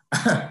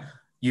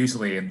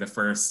 usually in the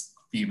first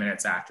few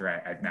minutes after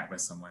I've met with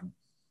someone.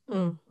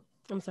 I'm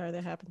sorry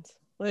that happens.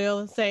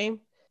 Well, the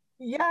same.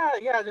 Yeah,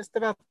 just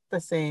about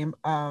the same.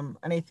 And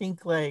I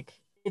think like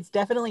it's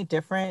definitely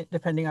different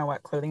depending on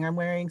what clothing I'm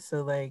wearing.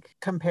 So like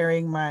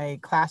comparing my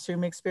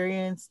classroom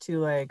experience to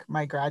like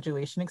my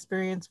graduation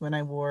experience when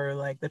I wore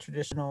like the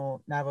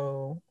traditional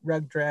Navajo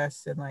rug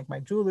dress and like my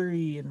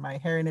jewelry and my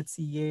hair in its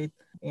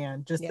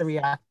and just the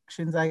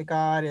reactions I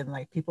got and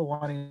like people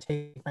wanting to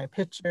take my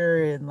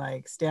picture and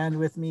like stand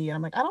with me. And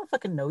I'm like, I don't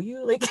fucking know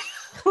you. Like,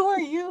 who are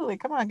you? Like,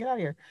 come on, get out of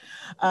here.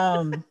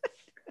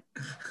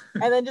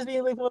 And then just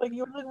being like,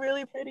 you look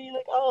really pretty,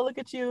 like, oh, look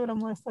at you. And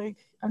I'm just like,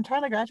 I'm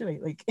trying to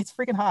graduate, like it's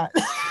freaking hot.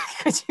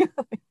 Could you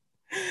like,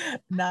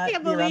 not I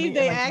can't believe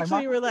they like,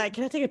 actually were like,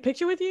 can I take a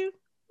picture with you?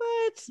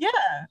 What? Yeah.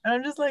 And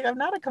I'm just like, I'm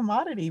not a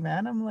commodity,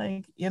 man. I'm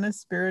like in a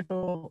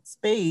spiritual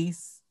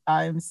space.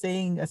 I'm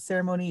saying a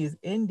ceremony is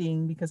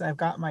ending because I've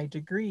got my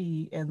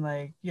degree, and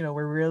like, you know,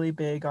 we're really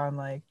big on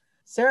like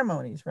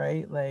ceremonies,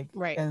 right? Like,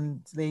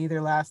 and they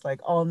either last like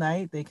all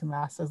night, they can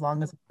last as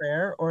long as a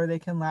prayer, or they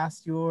can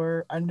last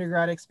your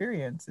undergrad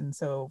experience. And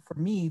so for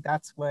me,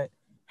 that's what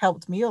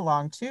helped me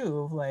along too,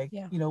 of like,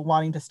 you know,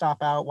 wanting to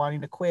stop out,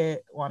 wanting to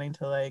quit, wanting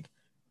to like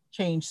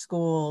change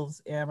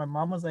schools. And my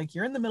mom was like,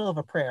 you're in the middle of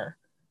a prayer,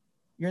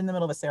 you're in the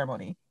middle of a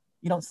ceremony,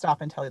 you don't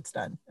stop until it's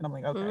done. And I'm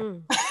like,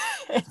 okay.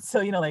 And so,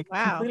 you know, like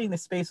completing the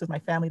space with my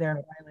family there on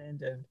the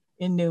island and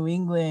in New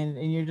England,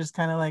 and you're just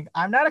kind of like,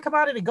 I'm not a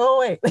commodity, go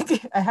away.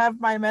 Like I have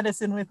my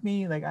medicine with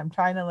me, like I'm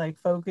trying to like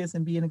focus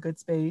and be in a good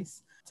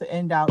space to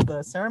end out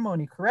the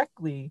ceremony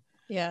correctly.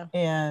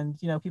 And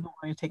you know, people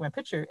want to take my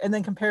picture, and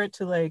then compare it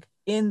to like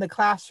in the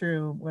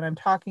classroom when I'm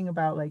talking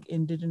about like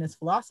indigenous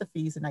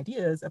philosophies and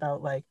ideas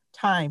about like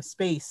time,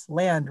 space,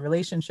 land,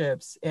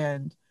 relationships,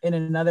 and in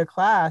another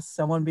class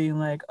someone being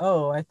like,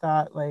 oh, I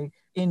thought like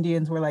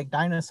Indians were like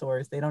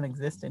dinosaurs, they don't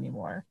exist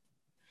anymore.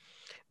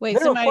 Wait,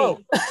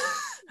 somebody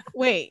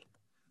wait,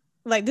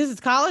 like this is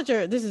college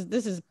or this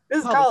is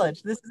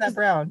college? This is at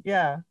Brown.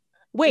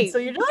 Wait,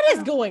 so what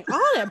is going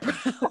on at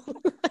Brown?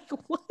 Like,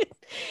 what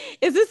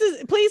is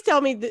this? Please tell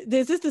me,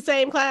 is this the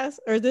same class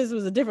or this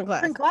was a different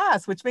class? Different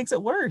class, which makes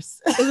it worse.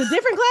 Is it a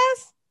different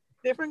class?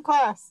 Different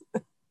class.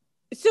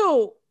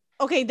 So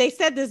okay, they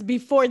said this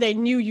before they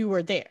knew you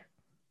were there.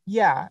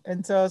 Yeah,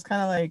 and so I was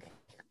kind of like,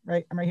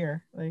 right, I'm right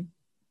here, like,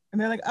 and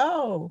they're like,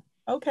 oh,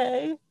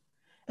 okay.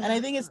 And I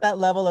think it's that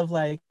level of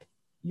like,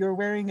 you're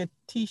wearing a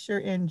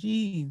t-shirt and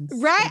jeans.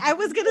 Right. I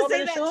was going to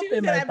say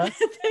that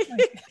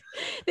too.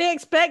 They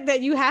expect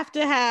that you have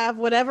to have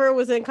whatever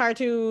was in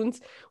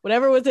cartoons,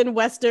 whatever was in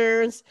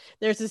Westerns.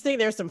 There's this thing,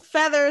 there's some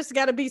feathers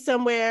got to be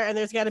somewhere, and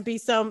there's got to be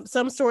some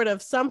sort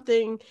of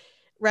something.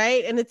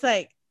 Right. And it's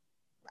like,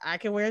 I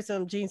can wear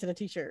some jeans and a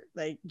t-shirt.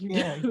 Like,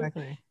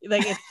 exactly.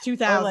 Like it's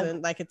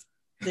 2000, like it's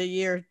the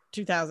year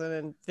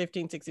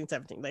 2015, 16,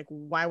 17. Like,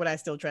 why would I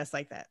still dress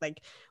like that?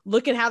 Like,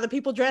 look at how the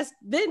people dressed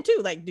then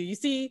too. Like, do you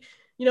see,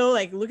 you know,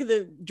 like look at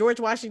the George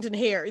Washington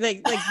hair,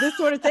 like this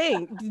sort of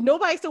thing.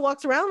 Nobody still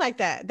walks around like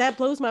that. That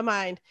blows my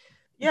mind.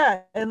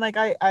 Yeah. And like,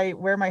 I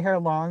wear my hair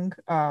long,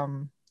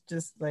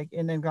 just like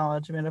in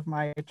acknowledgement of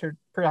my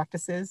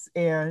practices,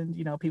 and,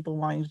 you know, people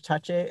wanting to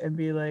touch it and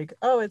be like,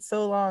 oh, it's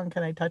so long,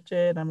 can I touch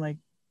it? And I'm like,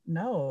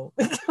 no.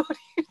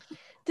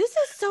 This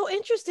is so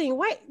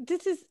interesting.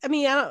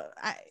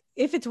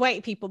 If it's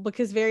white people,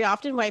 because very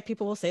often white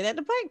people will say that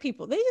to black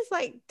people. They just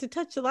like to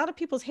touch a lot of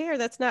people's hair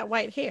that's not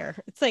white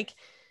hair. It's like,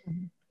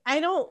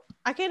 I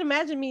can't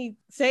imagine me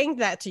saying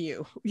that to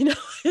you. You know,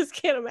 I just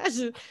can't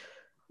imagine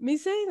me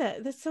saying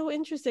that. That's so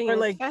interesting Or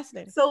and it's like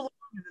fascinating. so long,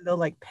 and then they'll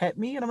like pet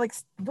me, and I'm like,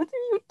 what are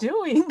you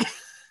doing?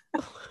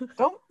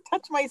 Don't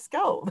touch my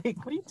skull. Like,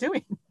 what are you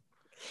doing? And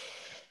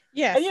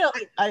Yes.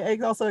 I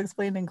also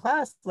explained in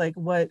class like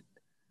what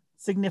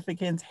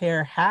significance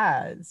hair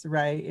has,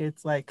 right?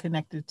 It's like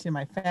connected to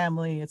my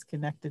family, it's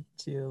connected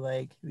to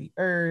like the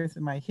earth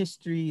and my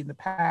history in the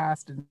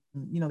past. And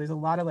there's a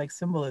lot of like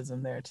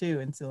symbolism there too.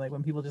 And so like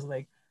when people just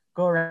like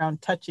go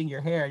around touching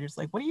your hair, you're just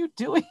like, what are you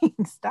doing?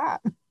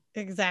 Stop.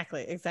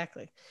 Exactly.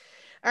 Exactly.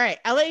 All right.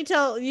 I'll let you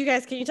tell you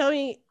guys. Can you tell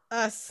me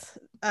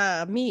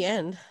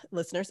and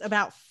listeners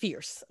about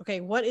Fierce?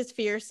 Okay. What is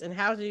Fierce and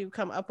how do you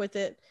come up with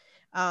it?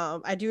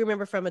 I do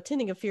remember from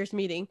attending a Fierce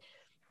meeting,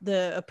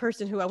 a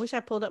person who I wish I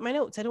pulled up my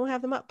notes. I don't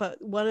have them up, but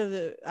one of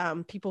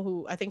the people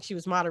who I think she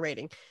was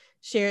moderating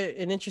shared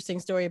an interesting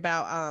story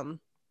about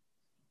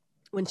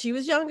when she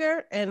was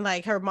younger and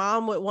like her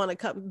mom would want to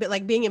come, but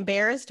like being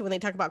embarrassed when they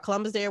talk about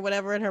Columbus Day or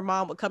whatever, and her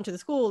mom would come to the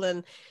school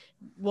and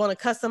want to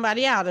cuss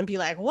somebody out and be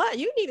like, what,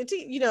 you need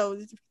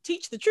to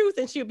teach the truth,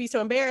 and she would be so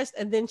embarrassed,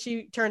 and then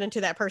she turned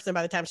into that person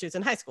by the time she was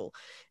in high school,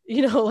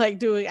 like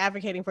doing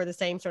advocating for the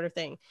same sort of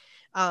thing.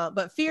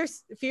 But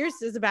fierce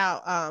is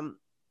about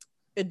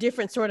a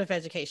different sort of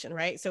education,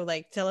 right? So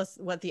like tell us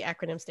what the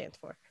acronym stands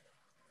for.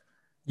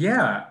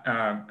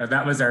 Yeah,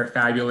 that was our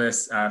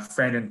fabulous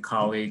friend and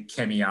colleague,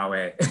 Kemi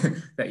Awe,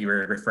 that you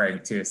were referring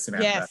to,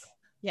 Samantha.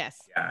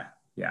 Yes.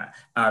 Yeah.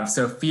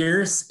 So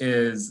FIERCE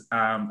is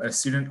a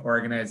student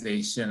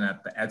organization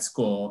at the Ed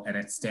School, and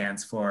it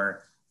stands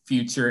for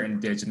Future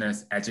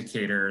Indigenous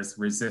Educators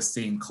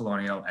Resisting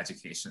Colonial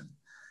Education.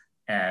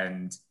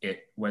 And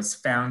it was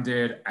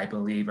founded, I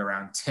believe,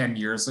 around 10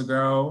 years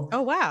ago.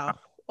 Oh, wow.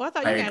 Well, I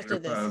thought you guys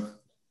did this.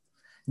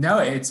 No,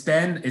 it's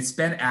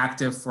been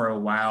active for a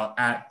while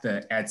at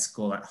the Ed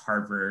School at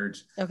Harvard.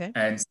 Okay.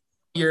 And some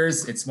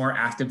years it's more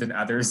active than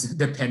others,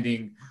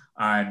 depending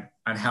on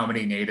how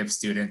many Native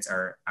students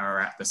are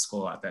at the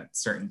school at that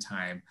certain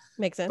time.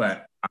 Makes sense.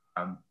 But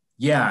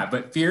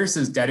but FIERCE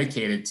is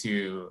dedicated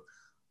to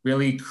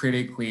really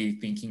critically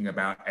thinking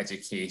about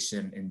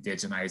education,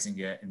 indigenizing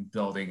it, and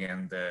building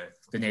in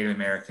the Native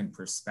American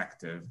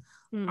perspective.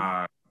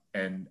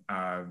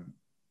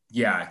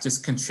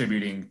 Just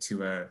contributing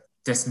to a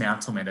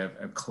dismantlement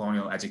of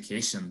colonial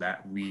education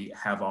that we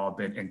have all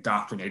been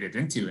indoctrinated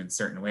into in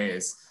certain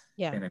ways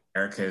in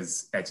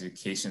America's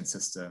education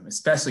system,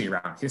 especially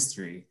around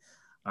history,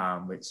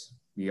 which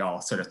we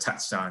all sort of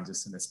touched on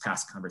just in this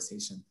past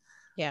conversation.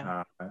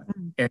 Yeah.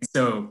 And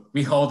so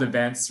we hold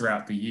events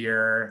throughout the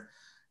year.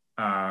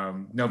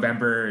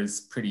 November is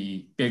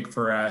pretty big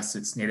for us.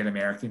 It's Native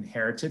American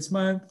Heritage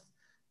Month.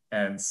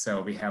 And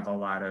so we have a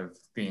lot of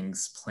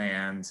things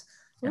planned.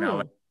 And I'll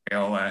let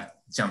Viola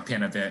jump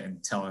in a bit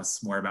and tell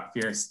us more about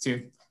FIERCE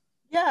too.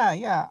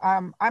 Yeah.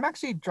 I'm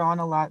actually drawn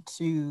a lot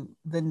to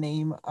the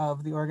name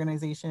of the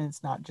organization.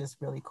 It's not just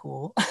really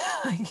cool,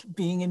 like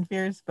being in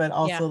FIERCE, but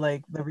also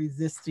like the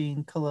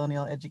resisting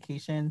colonial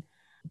education.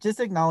 Just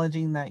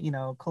acknowledging that,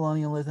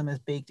 colonialism is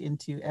baked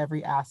into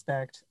every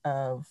aspect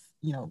of,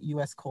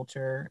 US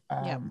culture.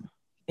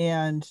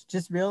 And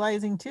just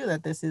realizing too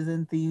that this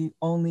isn't the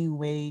only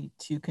way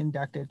to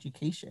conduct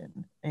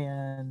education,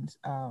 and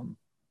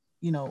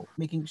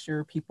making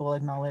sure people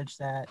acknowledge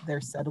that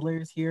they're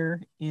settlers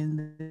here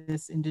in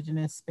this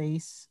indigenous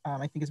space,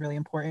 I think is really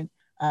important,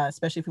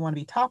 especially if we want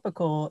to be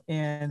topical.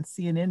 And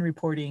CNN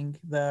reporting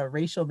the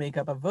racial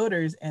makeup of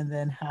voters and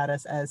then had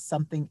us as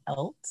something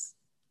else.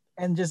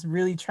 And just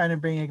really trying to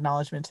bring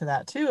acknowledgement to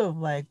that too, of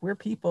like, we're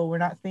people, we're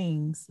not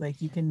things.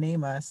 Like, you can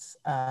name us.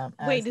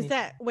 Wait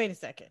a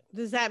second.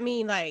 Does that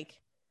mean like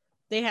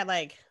they had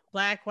like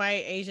black,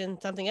 white, Asian,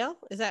 something else?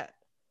 Is that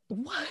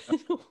what?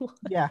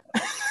 Yeah.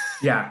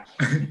 Yeah.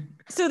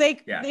 So they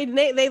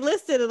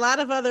listed a lot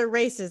of other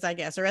races, I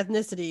guess, or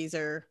ethnicities,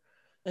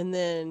 and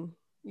then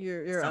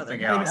your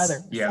something other. else.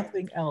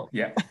 Something else.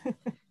 Yeah.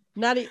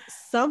 Not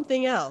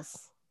something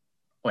else.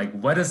 Like,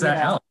 what is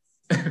that else?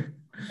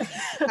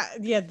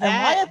 And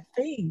why a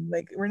thing?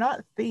 Like, we're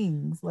not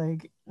things.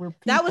 Like, we're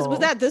people. That was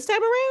that this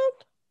time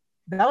around?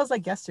 That was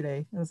like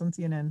yesterday. It was on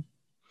CNN.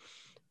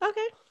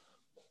 Okay.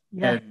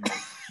 Yeah. And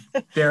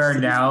there are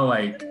now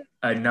like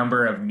a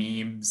number of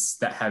memes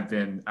that have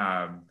been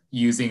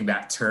using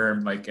that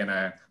term like in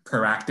a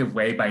proactive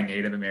way by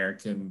Native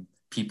American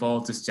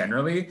people just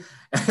generally,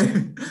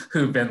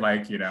 who've been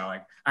like,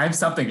 I'm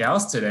something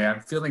else today.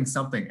 I'm feeling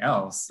something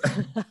else.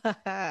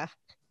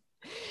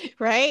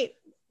 Right?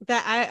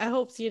 That I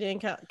hope you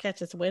didn't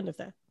catch us wind of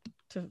that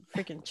to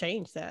freaking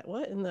change that.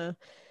 What in the...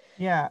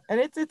 Yeah, and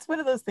it's one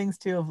of those things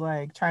too of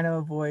like trying to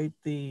avoid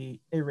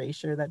the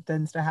erasure that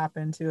tends to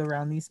happen too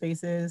around these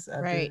spaces.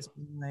 Right.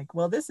 Like,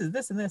 well, this is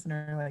this and this, and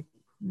they're like,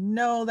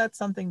 no, that's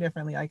something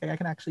differently. Like, I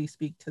can actually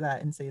speak to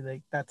that and say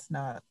like that's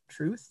not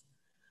truth.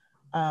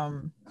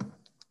 And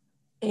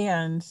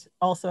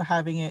also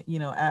having it,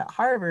 at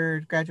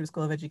Harvard Graduate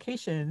School of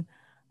Education,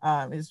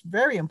 is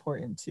very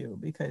important too,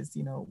 because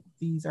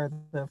these are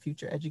the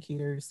future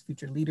educators,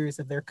 future leaders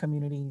of their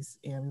communities,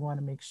 and we want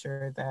to make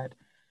sure that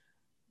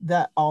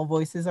that all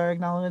voices are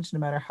acknowledged, no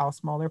matter how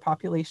small their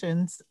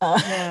populations,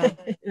 Yeah.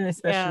 and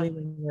especially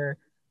when we're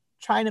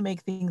trying to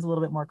make things a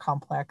little bit more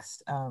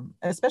complex,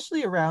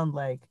 especially around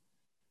like,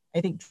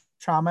 I think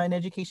trauma in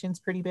education is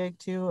pretty big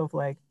too, of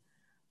like,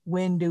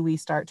 when do we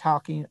start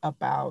talking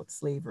about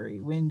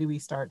slavery? When do we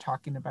start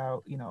talking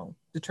about,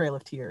 the Trail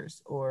of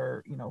Tears,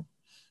 or,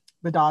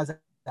 the Dawes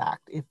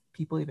Act, if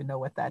people even know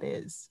what that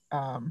is,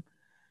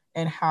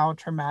 and how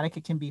traumatic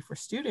it can be for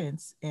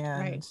students,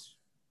 and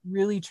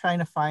really trying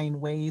to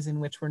find ways in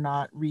which we're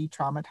not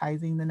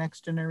re-traumatizing the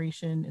next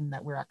generation, and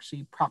that we're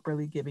actually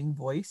properly giving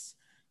voice.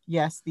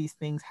 Yes, these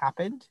things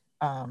happened,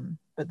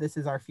 but this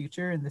is our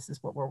future, and this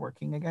is what we're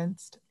working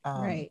against.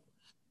 And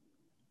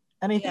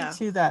I think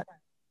too that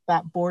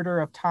border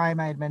of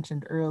time I had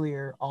mentioned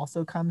earlier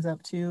also comes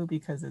up too,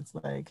 because it's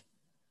like,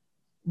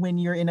 when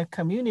you're in a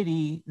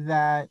community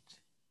that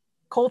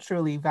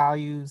culturally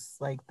values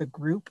like the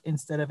group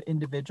instead of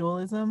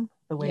individualism,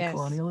 the way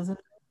colonialism,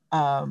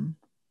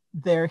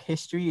 their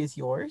history is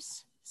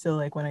yours. So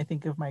like, when I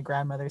think of my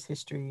grandmother's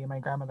history, and my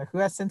grandmother who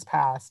has since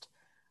passed,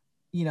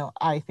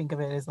 I think of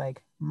it as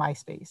like my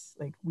space.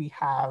 Like, we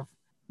have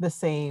the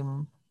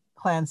same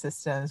clan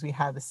systems, we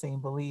have the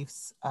same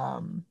beliefs,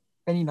 and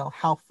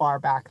how far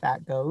back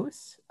that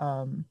goes.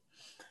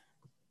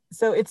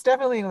 So it's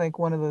definitely like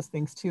one of those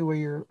things too, where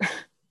you're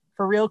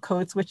for real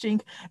code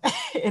switching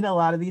in a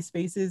lot of these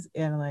spaces.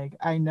 And like,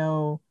 I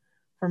know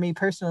for me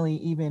personally,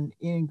 even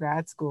in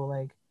grad school,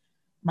 like,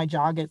 my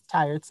jaw gets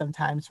tired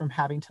sometimes from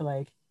having to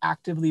like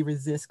actively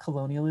resist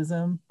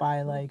colonialism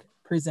by like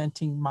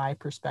presenting my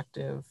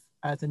perspective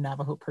as a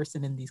Navajo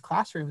person in these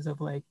classrooms of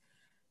like,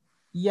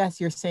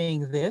 yes, you're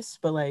saying this,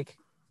 but like,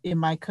 in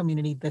my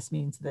community, this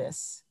means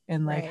this.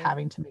 And like,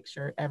 having to make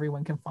sure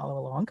everyone can follow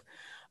along,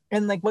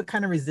 and like what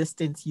kind of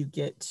resistance you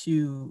get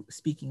to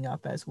speaking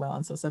up as well.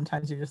 And so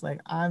sometimes you're just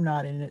like, I'm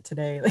not in it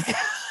today.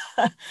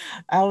 Like,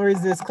 I'll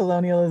resist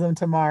colonialism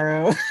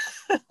tomorrow.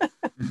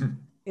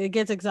 It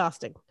gets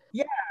exhausting.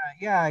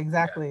 Yeah,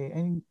 exactly.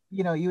 And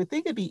you would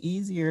think it'd be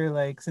easier,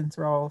 like, since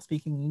we're all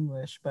speaking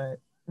English, but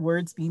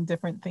words mean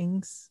different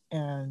things.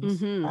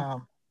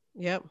 And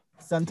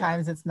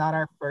sometimes it's not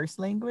our first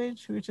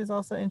language, which is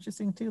also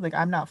interesting too. Like,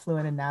 I'm not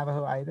fluent in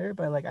Navajo either,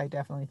 but like, I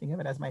definitely think of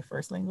it as my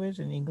first language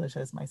and English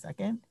as my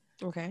second.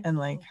 And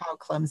like, how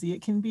clumsy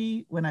it can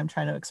be when I'm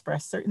trying to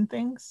express certain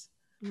things,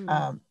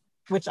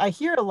 which I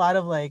hear a lot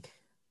of like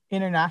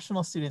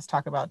international students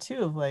talk about too,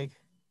 of like,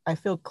 I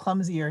feel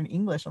clumsier in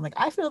English. I'm like,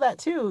 I feel that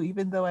too,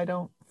 even though I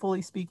don't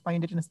fully speak my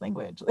indigenous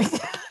language.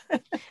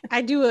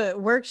 I do a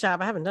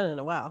workshop. I haven't done it in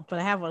a while, but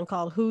I have one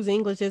called Whose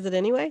English Is It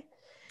Anyway?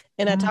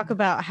 And I talk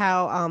about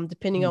how,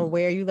 depending on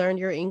where you learned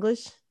your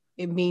English,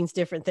 it means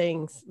different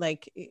things.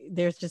 Like,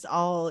 there's just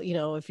all,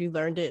 if you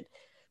learned it,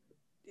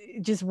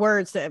 just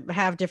words that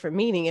have different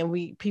meaning,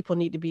 and people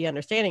need to be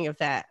understanding of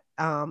that,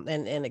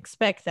 and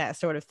expect that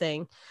sort of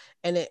thing.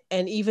 And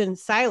even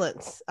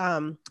silence,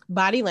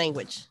 body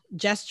language,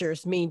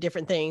 gestures mean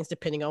different things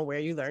depending on where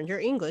you learned your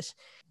English.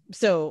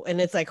 So, and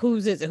it's like,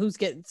 who does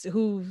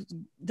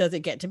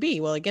it get to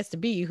be? Well, it gets to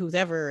be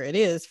whoever it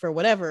is for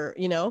whatever,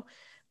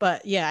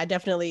 but yeah, I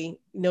definitely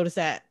noticed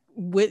that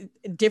with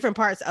different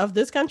parts of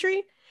this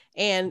country,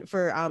 and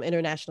for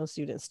international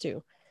students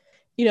too.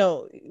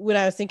 When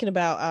I was thinking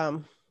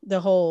about the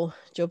whole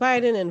Joe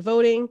Biden and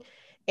voting,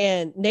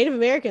 and Native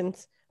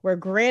Americans were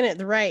granted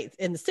the right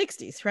in the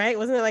 60s, right?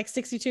 Wasn't it like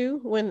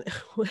 62 when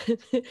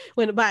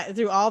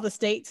through all the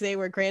states they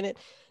were granted?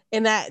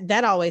 And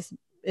that always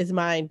is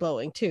mind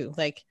blowing too.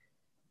 Like,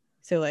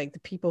 so like the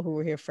people who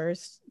were here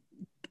first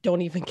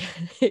don't even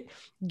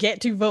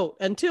get to vote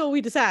until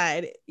we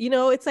decide.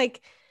 It's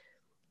like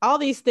all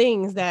these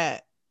things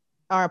that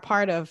are a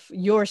part of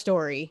your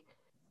story.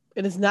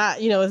 And it's not,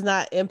 it's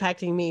not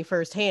impacting me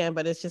firsthand,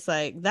 but it's just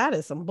like, that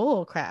is some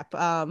bull crap.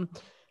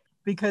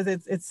 Because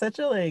it's such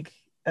a like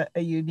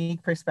a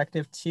unique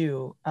perspective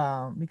too.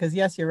 Because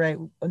yes, you're right.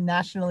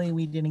 Nationally,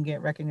 we didn't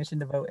get recognition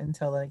to vote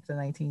until like the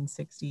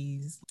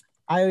 1960s.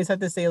 I always have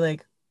to say,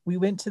 like, we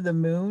went to the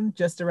moon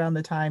just around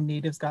the time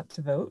natives got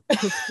to vote.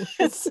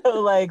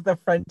 So like the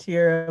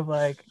frontier of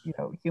like,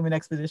 human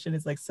expedition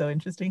is like so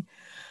interesting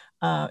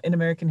in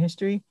American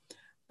history.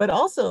 But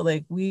also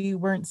like, we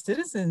weren't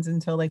citizens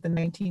until like the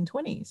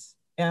 1920s.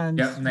 And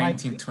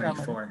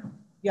 1924.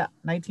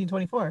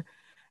 1924.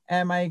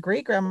 And my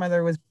great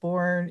grandmother was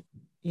born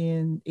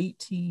in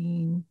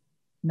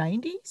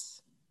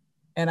 1890s.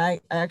 And I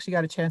actually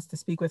got a chance to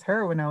speak with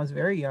her when I was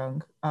very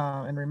young,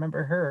 and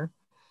remember her.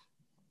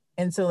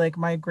 And so like,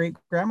 my great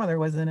grandmother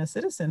wasn't a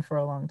citizen for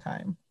a long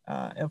time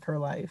of her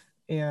life.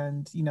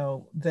 And,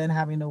 then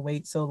having to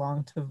wait so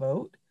long to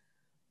vote,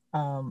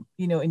 and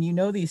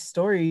these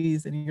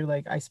stories, and you're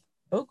like, I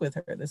spoke with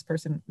her. This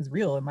person is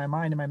real in my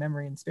mind, in my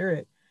memory and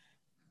spirit.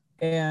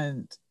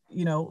 And,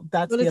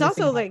 that's but it's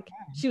also like,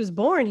 she was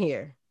born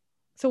here.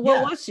 So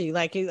what was she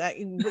like?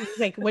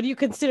 Like, what do you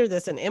consider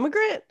this, an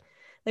immigrant?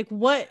 Like,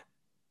 what?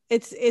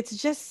 It's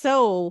just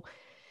so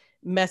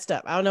messed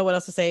up. I don't know what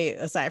else to say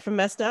aside from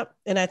messed up.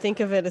 And I think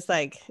of it as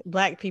like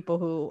Black people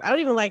who, I don't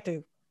even like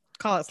to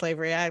call it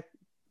slavery. I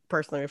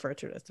personally refer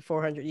to it as the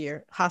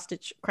 400-year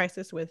hostage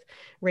crisis with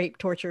rape,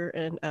 torture,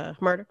 and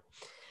murder.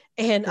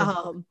 And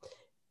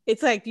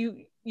it's like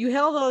you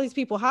held all these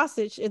people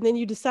hostage, and then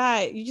you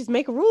decide, you just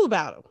make a rule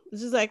about them.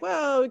 It's just like,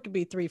 well, it could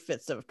be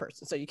 3/5 of a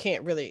person, so you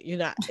can't really, you're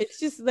not. It's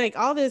just like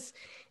all this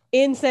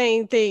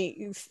insane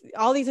things,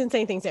 all these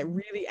insane things that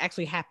really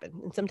actually happen.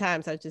 And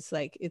sometimes I just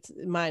like, it's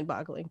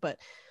mind-boggling. But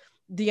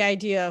the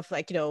idea of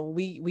like,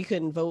 we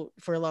couldn't vote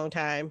for a long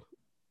time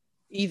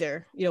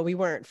either. We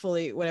weren't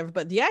fully whatever.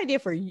 But the idea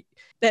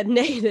that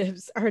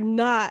natives are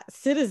not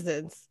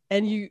citizens,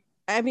 and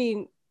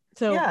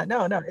so yeah,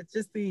 no, it's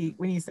just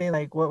when you say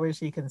like what was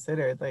she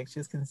considered, like she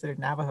was considered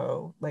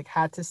Navajo, like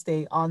had to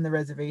stay on the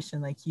reservation,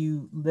 like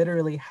you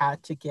literally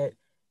had to get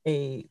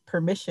a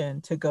permission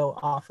to go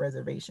off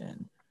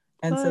reservation.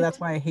 And so that's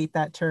why I hate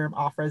that term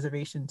off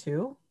reservation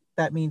too.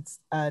 That means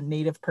a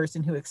native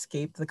person who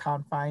escaped the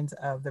confines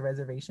of the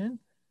reservation.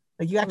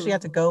 Like you actually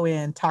had to go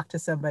in, talk to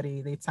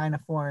somebody, they'd sign a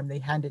form, they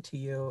hand it to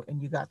you,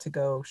 and you got to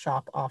go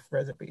shop off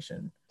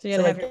reservation. So you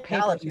had to have your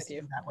papers with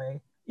you. That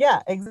way.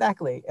 Yeah,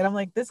 exactly. And I'm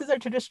like, this is our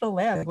traditional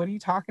land. Like, what are you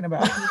talking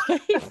about?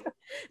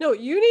 No,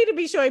 you need to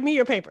be showing me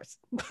your papers.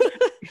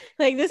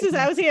 Like we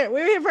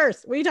were here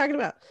first. What are you talking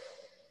about?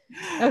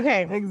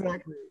 Okay.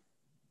 Exactly.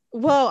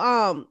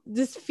 Well,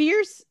 this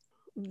fierce,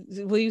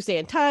 will you stay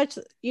in touch?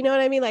 You know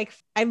what I mean? Like,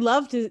 I'd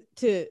love to,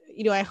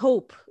 I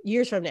hope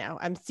years from now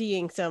I'm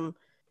seeing some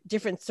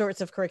different sorts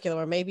of curriculum,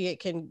 or maybe it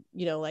can,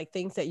 like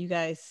things that you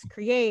guys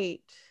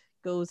create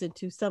goes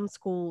into some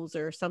schools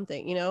or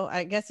something.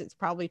 I guess it's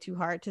probably too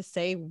hard to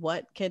say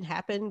what can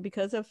happen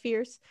because of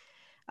Fierce,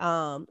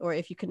 or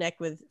if you connect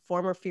with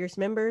former Fierce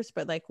members,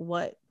 but like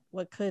what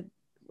do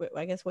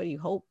you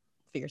hope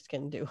Fierce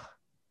can do?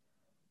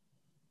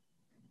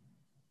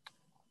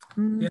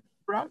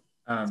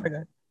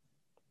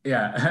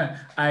 Yeah,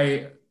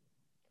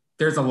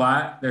 there's a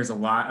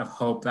lot of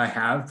hope that I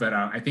have, but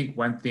I think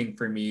one thing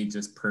for me,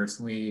 just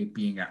personally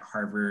being at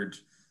Harvard,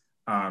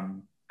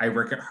 I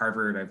work at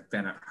Harvard. I've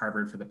been at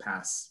Harvard for the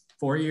past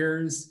 4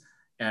 years,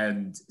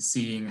 and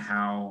seeing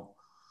how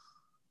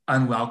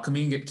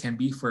unwelcoming it can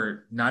be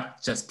for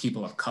not just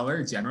people of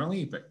color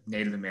generally, but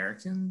Native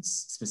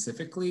Americans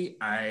specifically.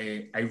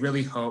 I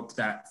really hope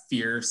that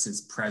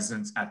Fierce's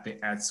presence at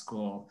the ed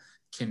school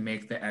can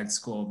make the ed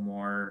school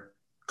more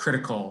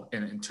critical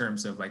in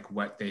terms of like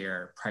what they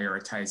are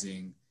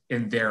prioritizing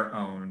in their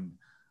own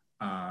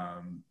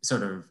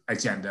sort of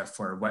agenda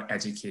for what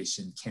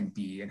education can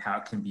be and how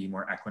it can be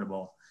more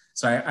equitable.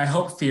 So I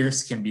hope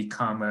Fierce can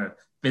become a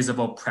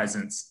visible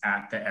presence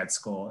at the ed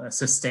school, a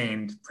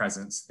sustained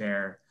presence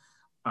there.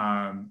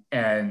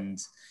 And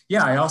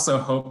yeah, I also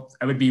hope,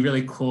 it would be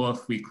really cool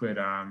if we could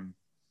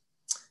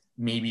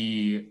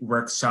maybe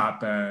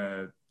workshop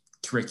a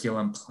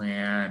curriculum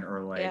plan,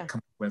 or like come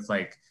up with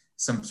like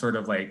some sort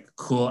of like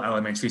cool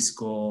elementary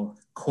school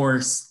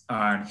course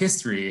on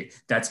history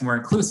that's more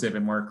inclusive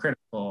and more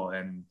critical,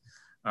 and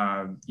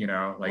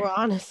like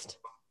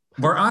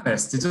more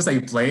honest. It's just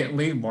like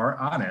blatantly more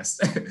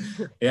honest.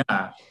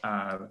 Yeah.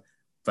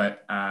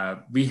 But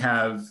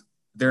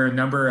there are a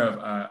number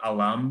of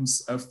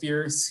alums of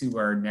Fierce who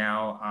are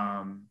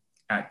now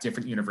at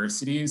different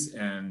universities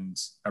and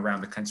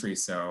around the country.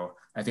 So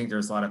I think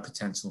there's a lot of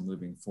potential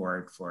moving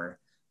forward for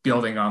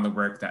building on the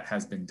work that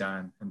has been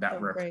done, and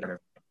that work.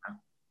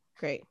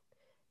 Great.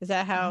 Is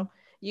that how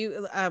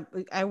you,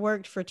 I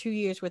worked for 2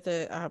 years with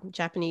a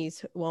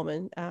Japanese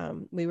woman.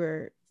 We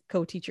were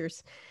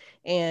co-teachers,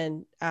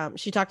 and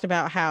she talked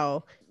about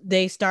how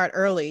they start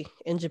early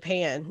in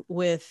Japan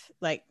with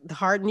like the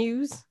hard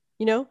news,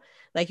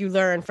 like you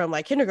learn from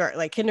like kindergarten,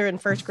 like kinder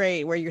and first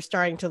grade, where you're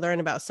starting to learn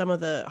about some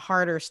of the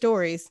harder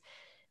stories,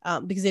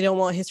 because they don't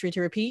want history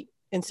to repeat.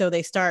 And so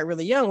they start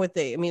really young with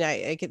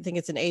I think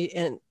it's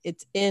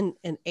in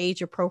an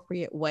age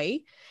appropriate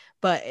way,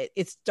 but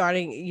it's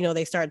starting,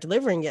 they start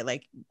delivering it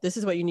like, this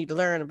is what you need to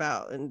learn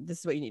about, and this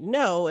is what you need to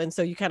know. And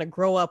so you kind of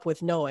grow up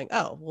with knowing,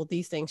 oh, well,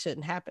 these things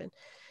shouldn't happen.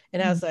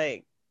 And I was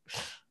like,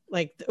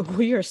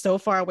 we are so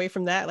far away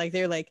from that. Like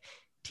they're like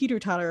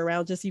teeter-totter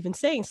around just even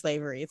saying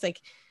slavery. It's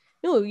like,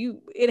 no,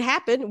 it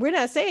happened.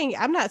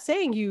 I'm not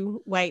saying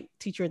you, white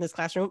teacher in this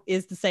classroom,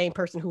 is the same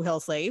person who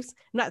held slaves.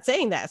 I'm not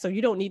saying that. So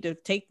you don't need to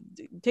take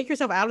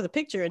yourself out of the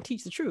picture and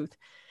teach the truth.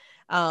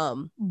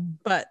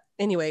 But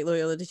anyway,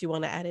 Loyola, did you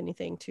want to add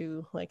anything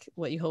to like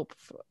what you hope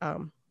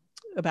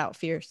about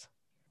Fierce?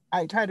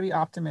 I try to be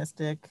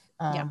optimistic,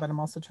 but I'm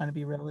also trying to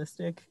be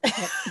realistic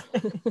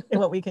in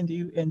what we can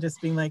do, and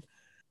just being like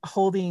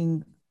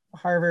holding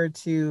Harvard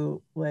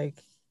to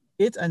like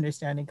its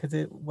understanding, because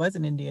it was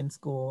an Indian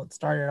school. It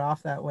started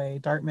off that way,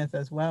 Dartmouth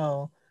as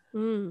well.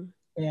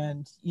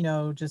 And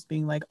just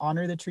being like,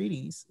 honor the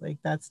treaties. Like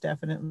that's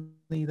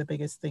definitely the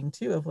biggest thing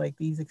too, of like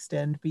these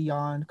extend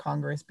beyond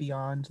Congress,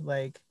 beyond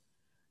like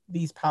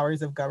these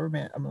powers of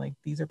government. I'm like,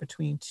 these are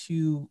between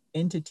two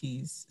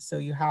entities, so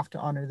you have to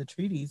honor the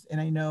treaties.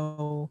 And I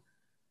know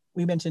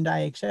we mentioned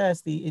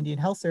IHS, the Indian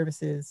Health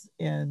Services,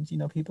 and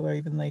people are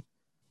even like,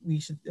 we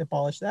should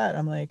abolish that.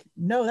 I'm like,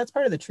 no, that's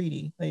part of the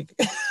treaty. Like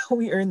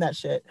we earned that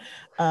shit.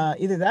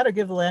 Either that or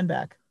give the land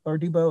back. or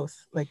do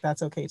both. Like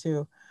that's okay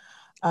too.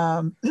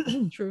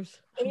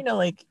 Truth. And, you know,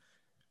 like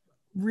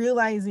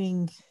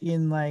realizing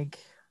in like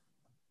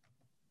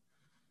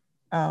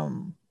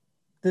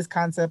this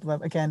concept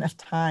of, again, of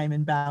time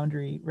and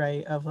boundary,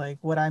 right, of like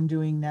what I'm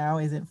doing now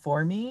isn't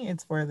for me,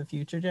 it's for the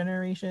future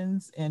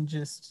generations, and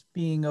just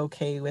being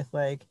okay with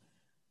like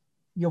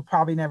you'll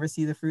probably never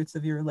see the fruits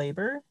of your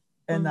labor,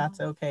 and that's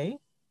okay.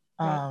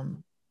 Right.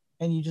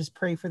 And you just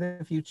pray for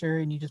the future,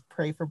 and you just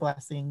pray for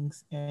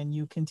blessings, and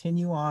you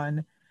continue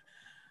on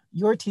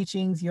your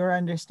teachings, your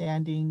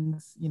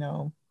understandings. You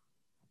know,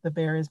 the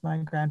bear is my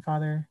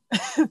grandfather.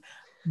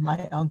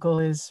 My uncle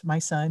is my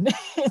son.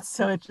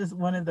 So it's just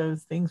one of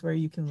those things where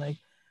you can like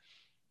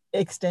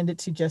extend it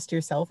to just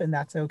yourself, and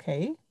that's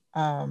okay.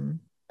 And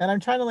I'm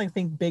trying to like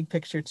think big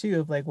picture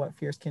too of like what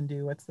Fierce can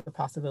do, what's the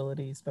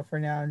possibilities. But for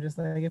now, I'm just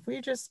like, if we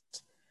just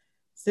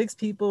six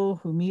people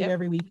who meet Yep.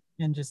 every week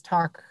and just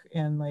talk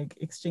and like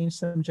exchange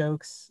some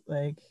jokes,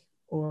 like,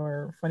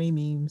 or funny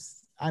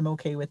memes, I'm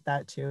okay with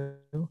that too.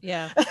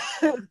 Yeah.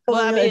 Well, I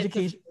Colonial mean,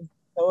 education is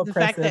so the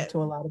fact oppressive that to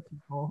a lot of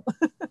people.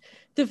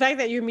 the fact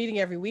that you're meeting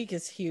every week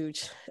is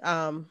huge.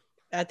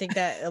 I think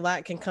that a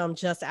lot can come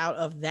just out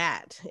of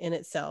that in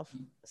itself.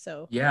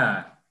 So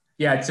Yeah.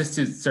 Yeah. Just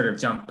to sort of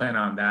jump in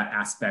on that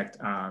aspect,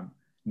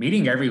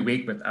 meeting every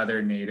week with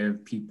other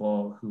Native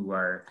people who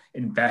are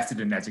invested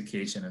in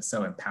education is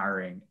so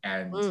empowering.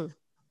 And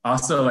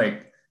also,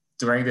 like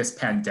during this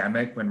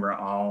pandemic, when we're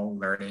all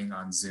learning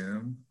on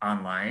Zoom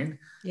online,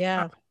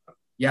 yeah,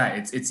 yeah,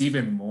 it's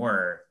even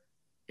more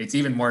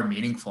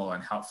meaningful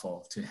and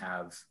helpful to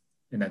have,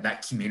 you know,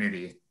 that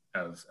community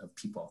of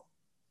people.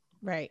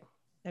 right.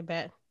 I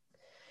bet.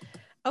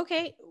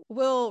 Okay,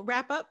 we'll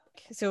wrap up.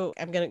 So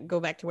I'm going to go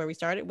back to where we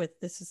started with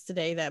this is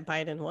today that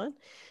Biden won,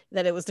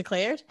 that it was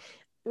declared.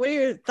 What are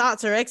your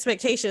thoughts or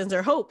expectations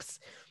or hopes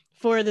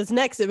for this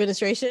next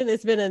administration?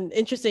 It's been an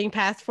interesting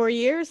past 4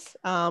 years.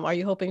 Are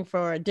you hoping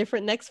for a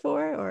different next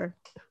four or?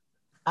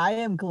 I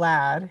am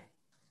glad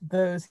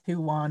those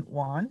who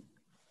won,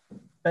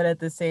 but at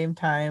the same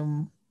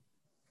time,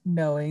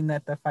 knowing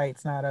that the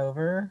fight's not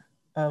over,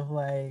 of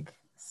like,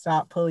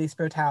 stop police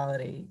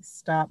brutality,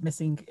 stop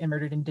missing and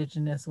murdered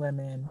Indigenous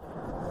women,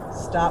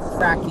 stop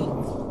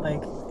fracking,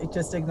 like it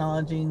just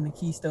acknowledging the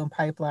Keystone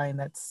Pipeline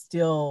that's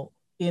still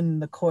in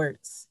the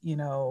courts, you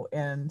know,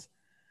 and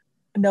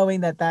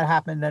knowing that that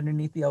happened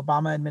underneath the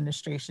Obama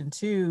administration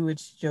too,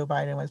 which Joe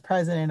Biden was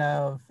president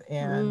of,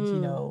 and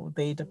you know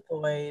they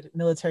deployed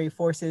military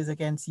forces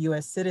against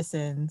U.S.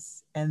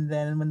 citizens, and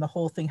then when the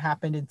whole thing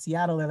happened in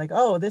Seattle, they're like,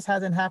 "Oh, this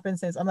hasn't happened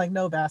since." I'm like,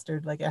 "No,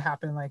 bastard! Like it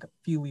happened like a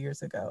few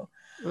years ago,"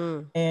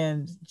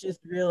 and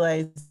just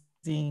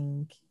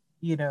realizing,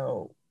 you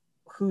know,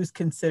 who's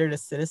considered a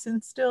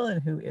citizen still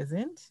and who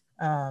isn't.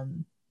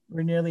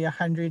 We're nearly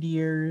 100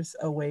 years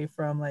away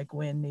from like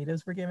when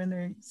natives were given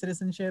their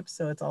citizenship,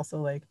 so it's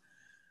also like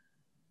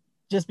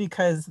just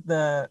because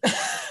the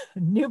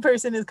new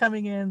person is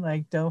coming in,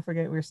 like don't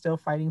forget we're still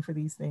fighting for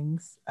these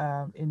things,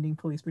 ending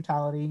police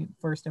brutality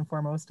first and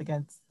foremost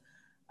against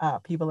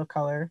people of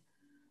color.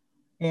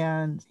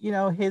 And you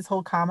know, his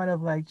whole comment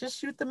of like just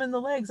shoot them in the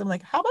legs, I'm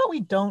like, how about we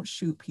don't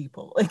shoot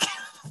people? Like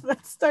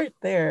let's start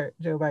there.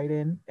 Joe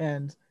Biden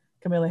and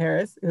Kamala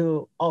Harris,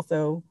 who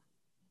also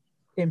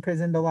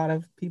imprisoned a lot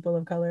of people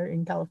of color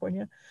in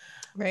California.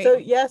 Right. So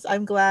yes,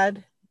 I'm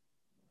glad,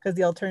 because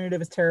the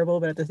alternative is terrible,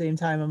 but at the same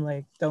time, I'm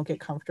like, don't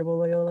get comfortable,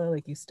 Loyola.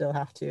 Like you still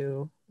have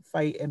to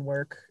fight and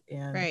work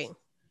and Right.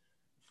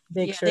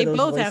 make Yeah, sure they those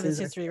both have this voices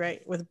are. history,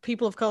 right? With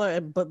people of color,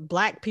 but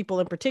black people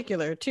in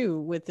particular too,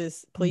 with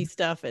this police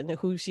stuff and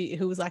who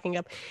was locking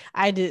up.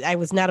 I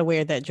was not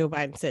aware that Joe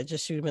Biden said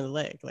just shoot him in the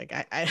leg. Like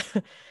I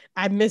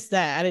I missed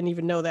that. I didn't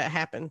even know that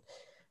happened.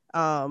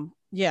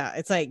 Yeah,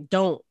 it's like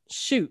don't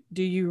shoot.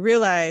 Do you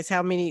realize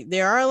how many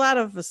there are a lot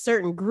of a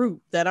certain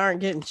group that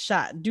aren't getting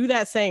shot? Do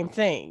that same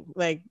thing.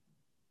 Like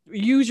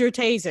use your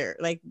taser.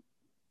 Like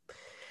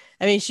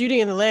I mean, shooting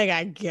in the leg,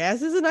 I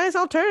guess, is a nice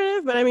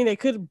alternative, but I mean, they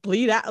could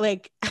bleed out.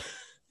 Like,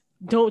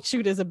 don't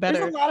shoot is a There's a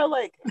better. lot of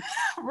like,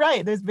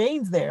 right. There's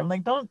veins there. I'm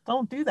like, don't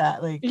do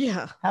that. Like,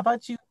 Yeah. how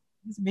about you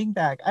use a bean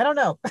bag? I don't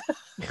know.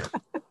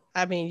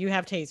 I mean, you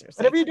have tasers.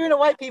 Whatever Like, you're doing to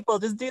white people,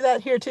 just do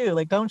that here too.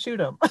 Like, don't shoot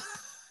them.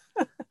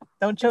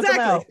 Don't choke them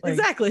exactly. out. Like,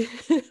 Exactly.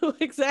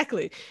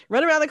 Exactly.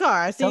 Run around the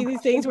car. I see don't these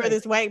crush things them where like,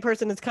 this white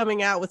person is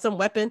coming out with some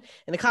weapon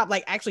and the cop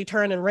like actually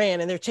turned and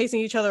ran and they're chasing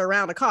each other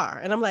around a car.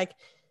 And I'm like,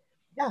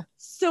 yeah.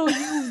 so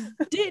you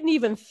didn't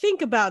even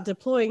think about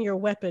deploying your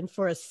weapon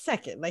for a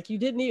second. Like you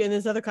didn't even, and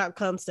this other cop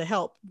comes to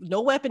help.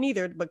 No weapon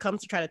either, but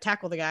comes to try to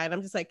tackle the guy. And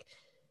I'm just like,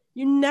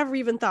 you never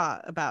even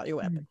thought about your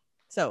weapon.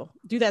 So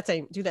do that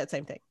same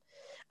thing.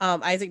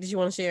 Isaac, did you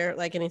want to share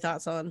like any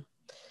thoughts on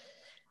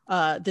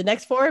the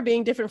next four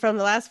being different from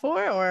the last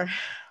four or?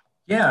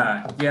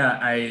 Yeah,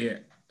 I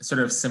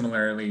sort of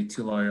similarly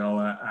to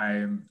Loyola,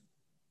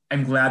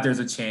 I'm glad there's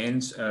a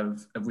change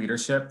of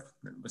leadership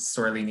that was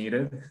sorely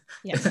needed.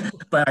 Yes.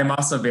 But I'm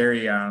also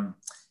very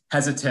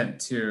hesitant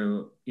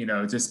to,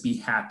 just be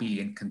happy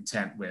and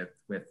content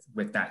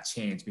with that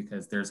change,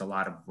 because there's a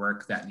lot of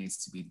work that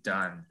needs to be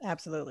done.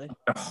 Absolutely.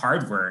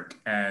 Hard work.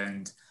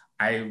 And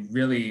I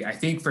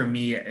think for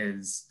me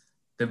is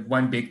the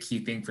one big key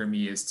thing for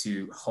me is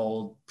to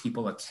hold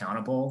people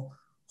accountable,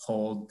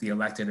 hold the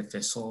elected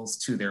officials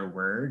to their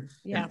word,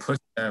 and push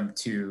them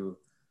to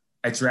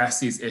address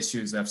these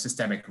issues of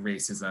systemic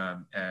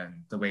racism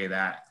and the way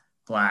that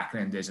Black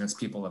and Indigenous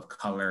people of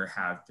color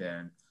have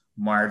been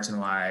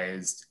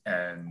marginalized,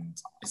 and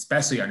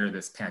especially under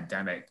this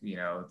pandemic,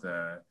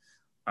 the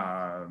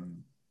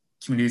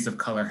communities of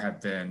color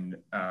have been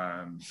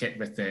hit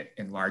with it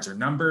in larger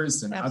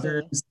numbers than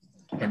others,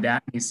 and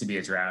that needs to be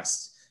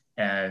addressed.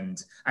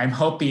 And I'm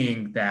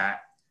hoping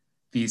that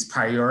these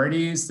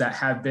priorities that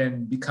have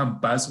become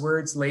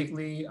buzzwords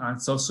lately on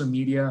social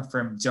media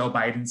from Joe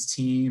Biden's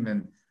team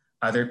and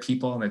other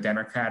people in the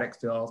Democratic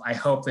field, I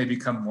hope they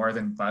become more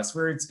than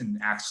buzzwords and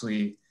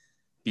actually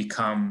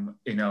become,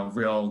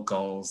 real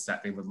goals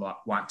that they would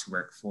want to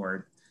work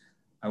toward.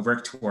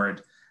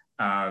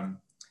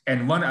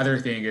 And one other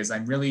thing is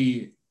I'm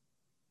really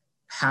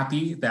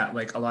happy that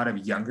like a lot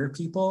of younger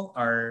people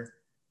are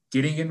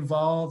getting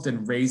involved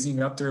and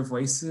raising up their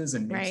voices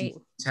and making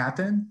things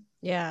happen.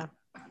 Yeah,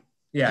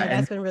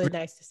 that's been really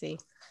nice to see.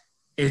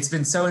 It's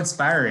been so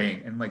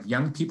inspiring, and like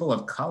young people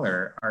of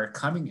color are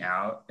coming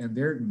out and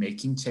they're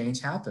making change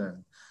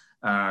happen.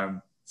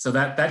 So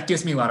that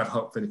gives me a lot of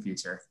hope for the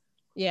future.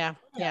 Yeah,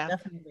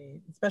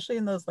 definitely. Especially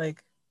in those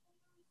like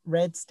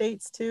red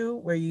states too,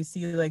 where you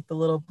see like the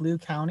little blue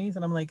counties,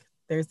 and I'm like,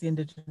 there's the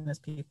Indigenous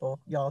people.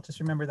 Y'all just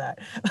remember that.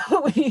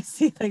 When you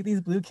see like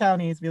these blue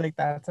counties, be like,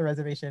 that's a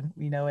reservation.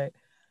 We know it.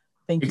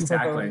 Thank you for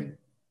voting.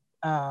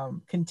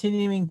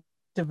 Continuing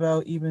to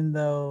vote, even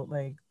though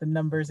like the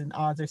numbers and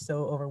odds are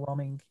so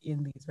overwhelming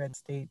in these red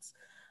states.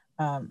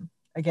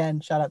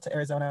 Again, shout out to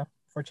Arizona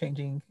for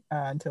changing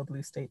until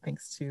blue state,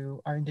 thanks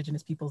to our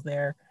Indigenous peoples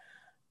there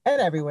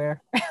and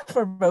everywhere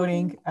for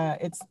voting.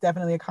 It's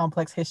definitely a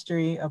complex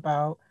history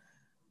about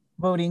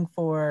voting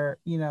for,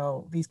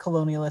 these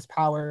colonialist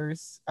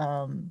powers.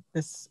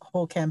 This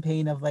whole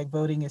campaign of like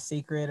voting is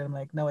sacred. And I'm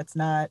like, no, it's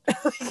not.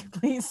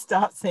 Please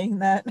stop saying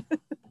that.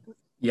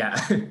 Yeah.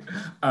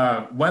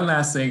 One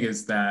last thing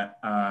is that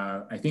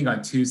I think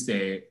on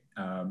Tuesday,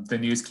 the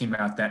news came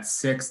out that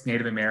 6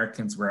 Native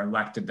Americans were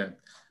elected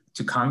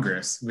to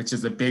Congress, which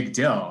is a big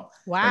deal.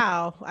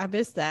 Wow. I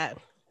missed that.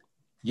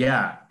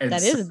 Yeah.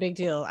 That is a big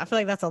deal. I feel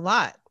like that's a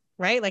lot,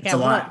 right? Like at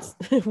once,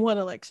 one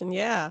election.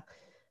 Yeah.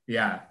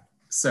 Yeah.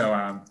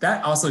 So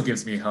that also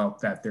gives me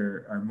hope that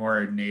there are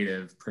more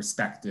Native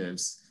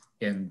perspectives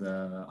in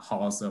the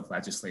halls of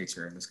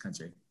legislature in this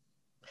country.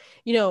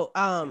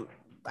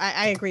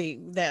 I agree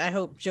that I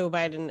hope Joe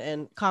Biden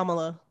and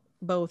Kamala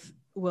both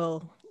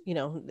will,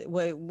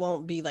 it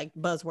won't be like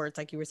buzzwords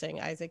like you were saying,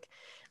 Isaac.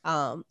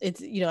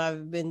 It's,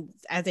 I've been,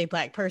 as a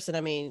Black person,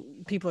 I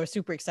mean, people are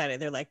super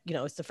excited. They're like,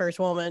 it's the first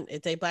woman,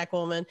 it's a Black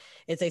woman,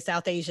 it's a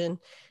South Asian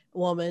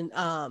woman.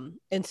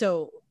 And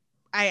so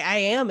I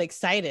am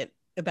excited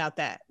about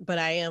that, but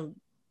I am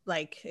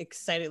like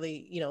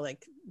excitedly,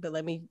 but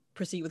let me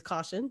proceed with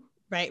caution,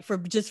 right? For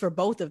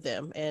both of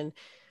them,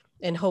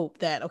 and hope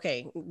that,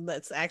 okay,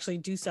 let's actually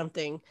do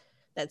something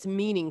that's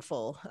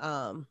meaningful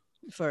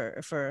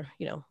for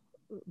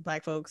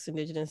Black folks,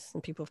 Indigenous,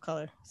 and people of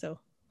color. So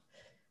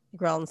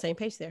we're all on the same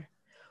page there.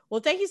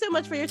 Well, thank you so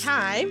much for your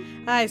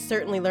time. I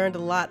certainly learned a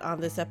lot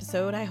on this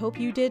episode. I hope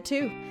you did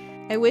too.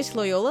 I wish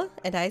Loyola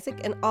and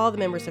Isaac and all the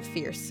members of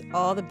Fierce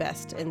all the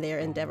best in their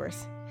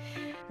endeavors.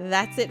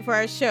 That's it for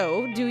our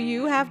show. Do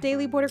you have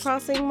daily border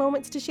crossing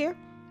moments to share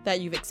that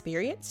you've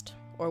experienced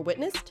or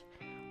witnessed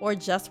or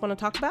just want to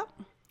talk about?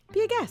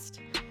 Be a guest.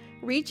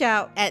 Reach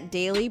out at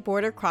Daily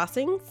Border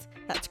Crossings,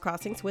 that's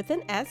crossings with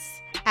an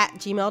S, at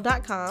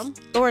gmail.com,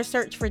 or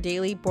search for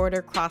Daily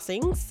Border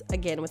Crossings,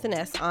 again with an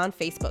S, on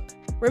Facebook.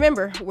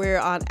 Remember, we're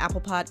on Apple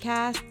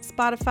Podcasts,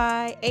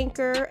 Spotify,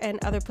 Anchor,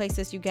 and other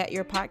places you get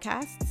your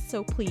podcasts,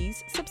 so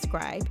please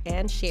subscribe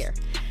and share.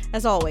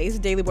 As always,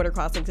 Daily Border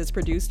Crossings is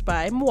produced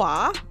by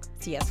moi,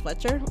 C.S.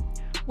 Fletcher,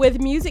 with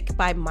music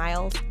by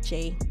Miles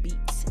J.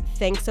 Beats.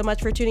 Thanks so much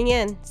for tuning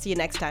in. See you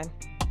next time.